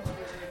showed up.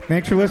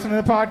 Thanks for listening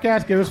to the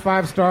podcast. Give us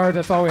 5 stars.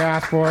 That's all we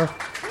ask for.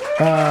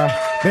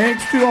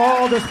 Thanks to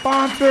all the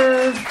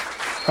sponsors.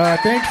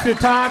 Thanks to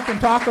Todd from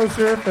Taco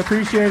Surf.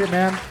 Appreciate it,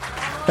 man.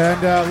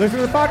 And listen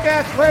to the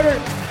podcast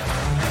later.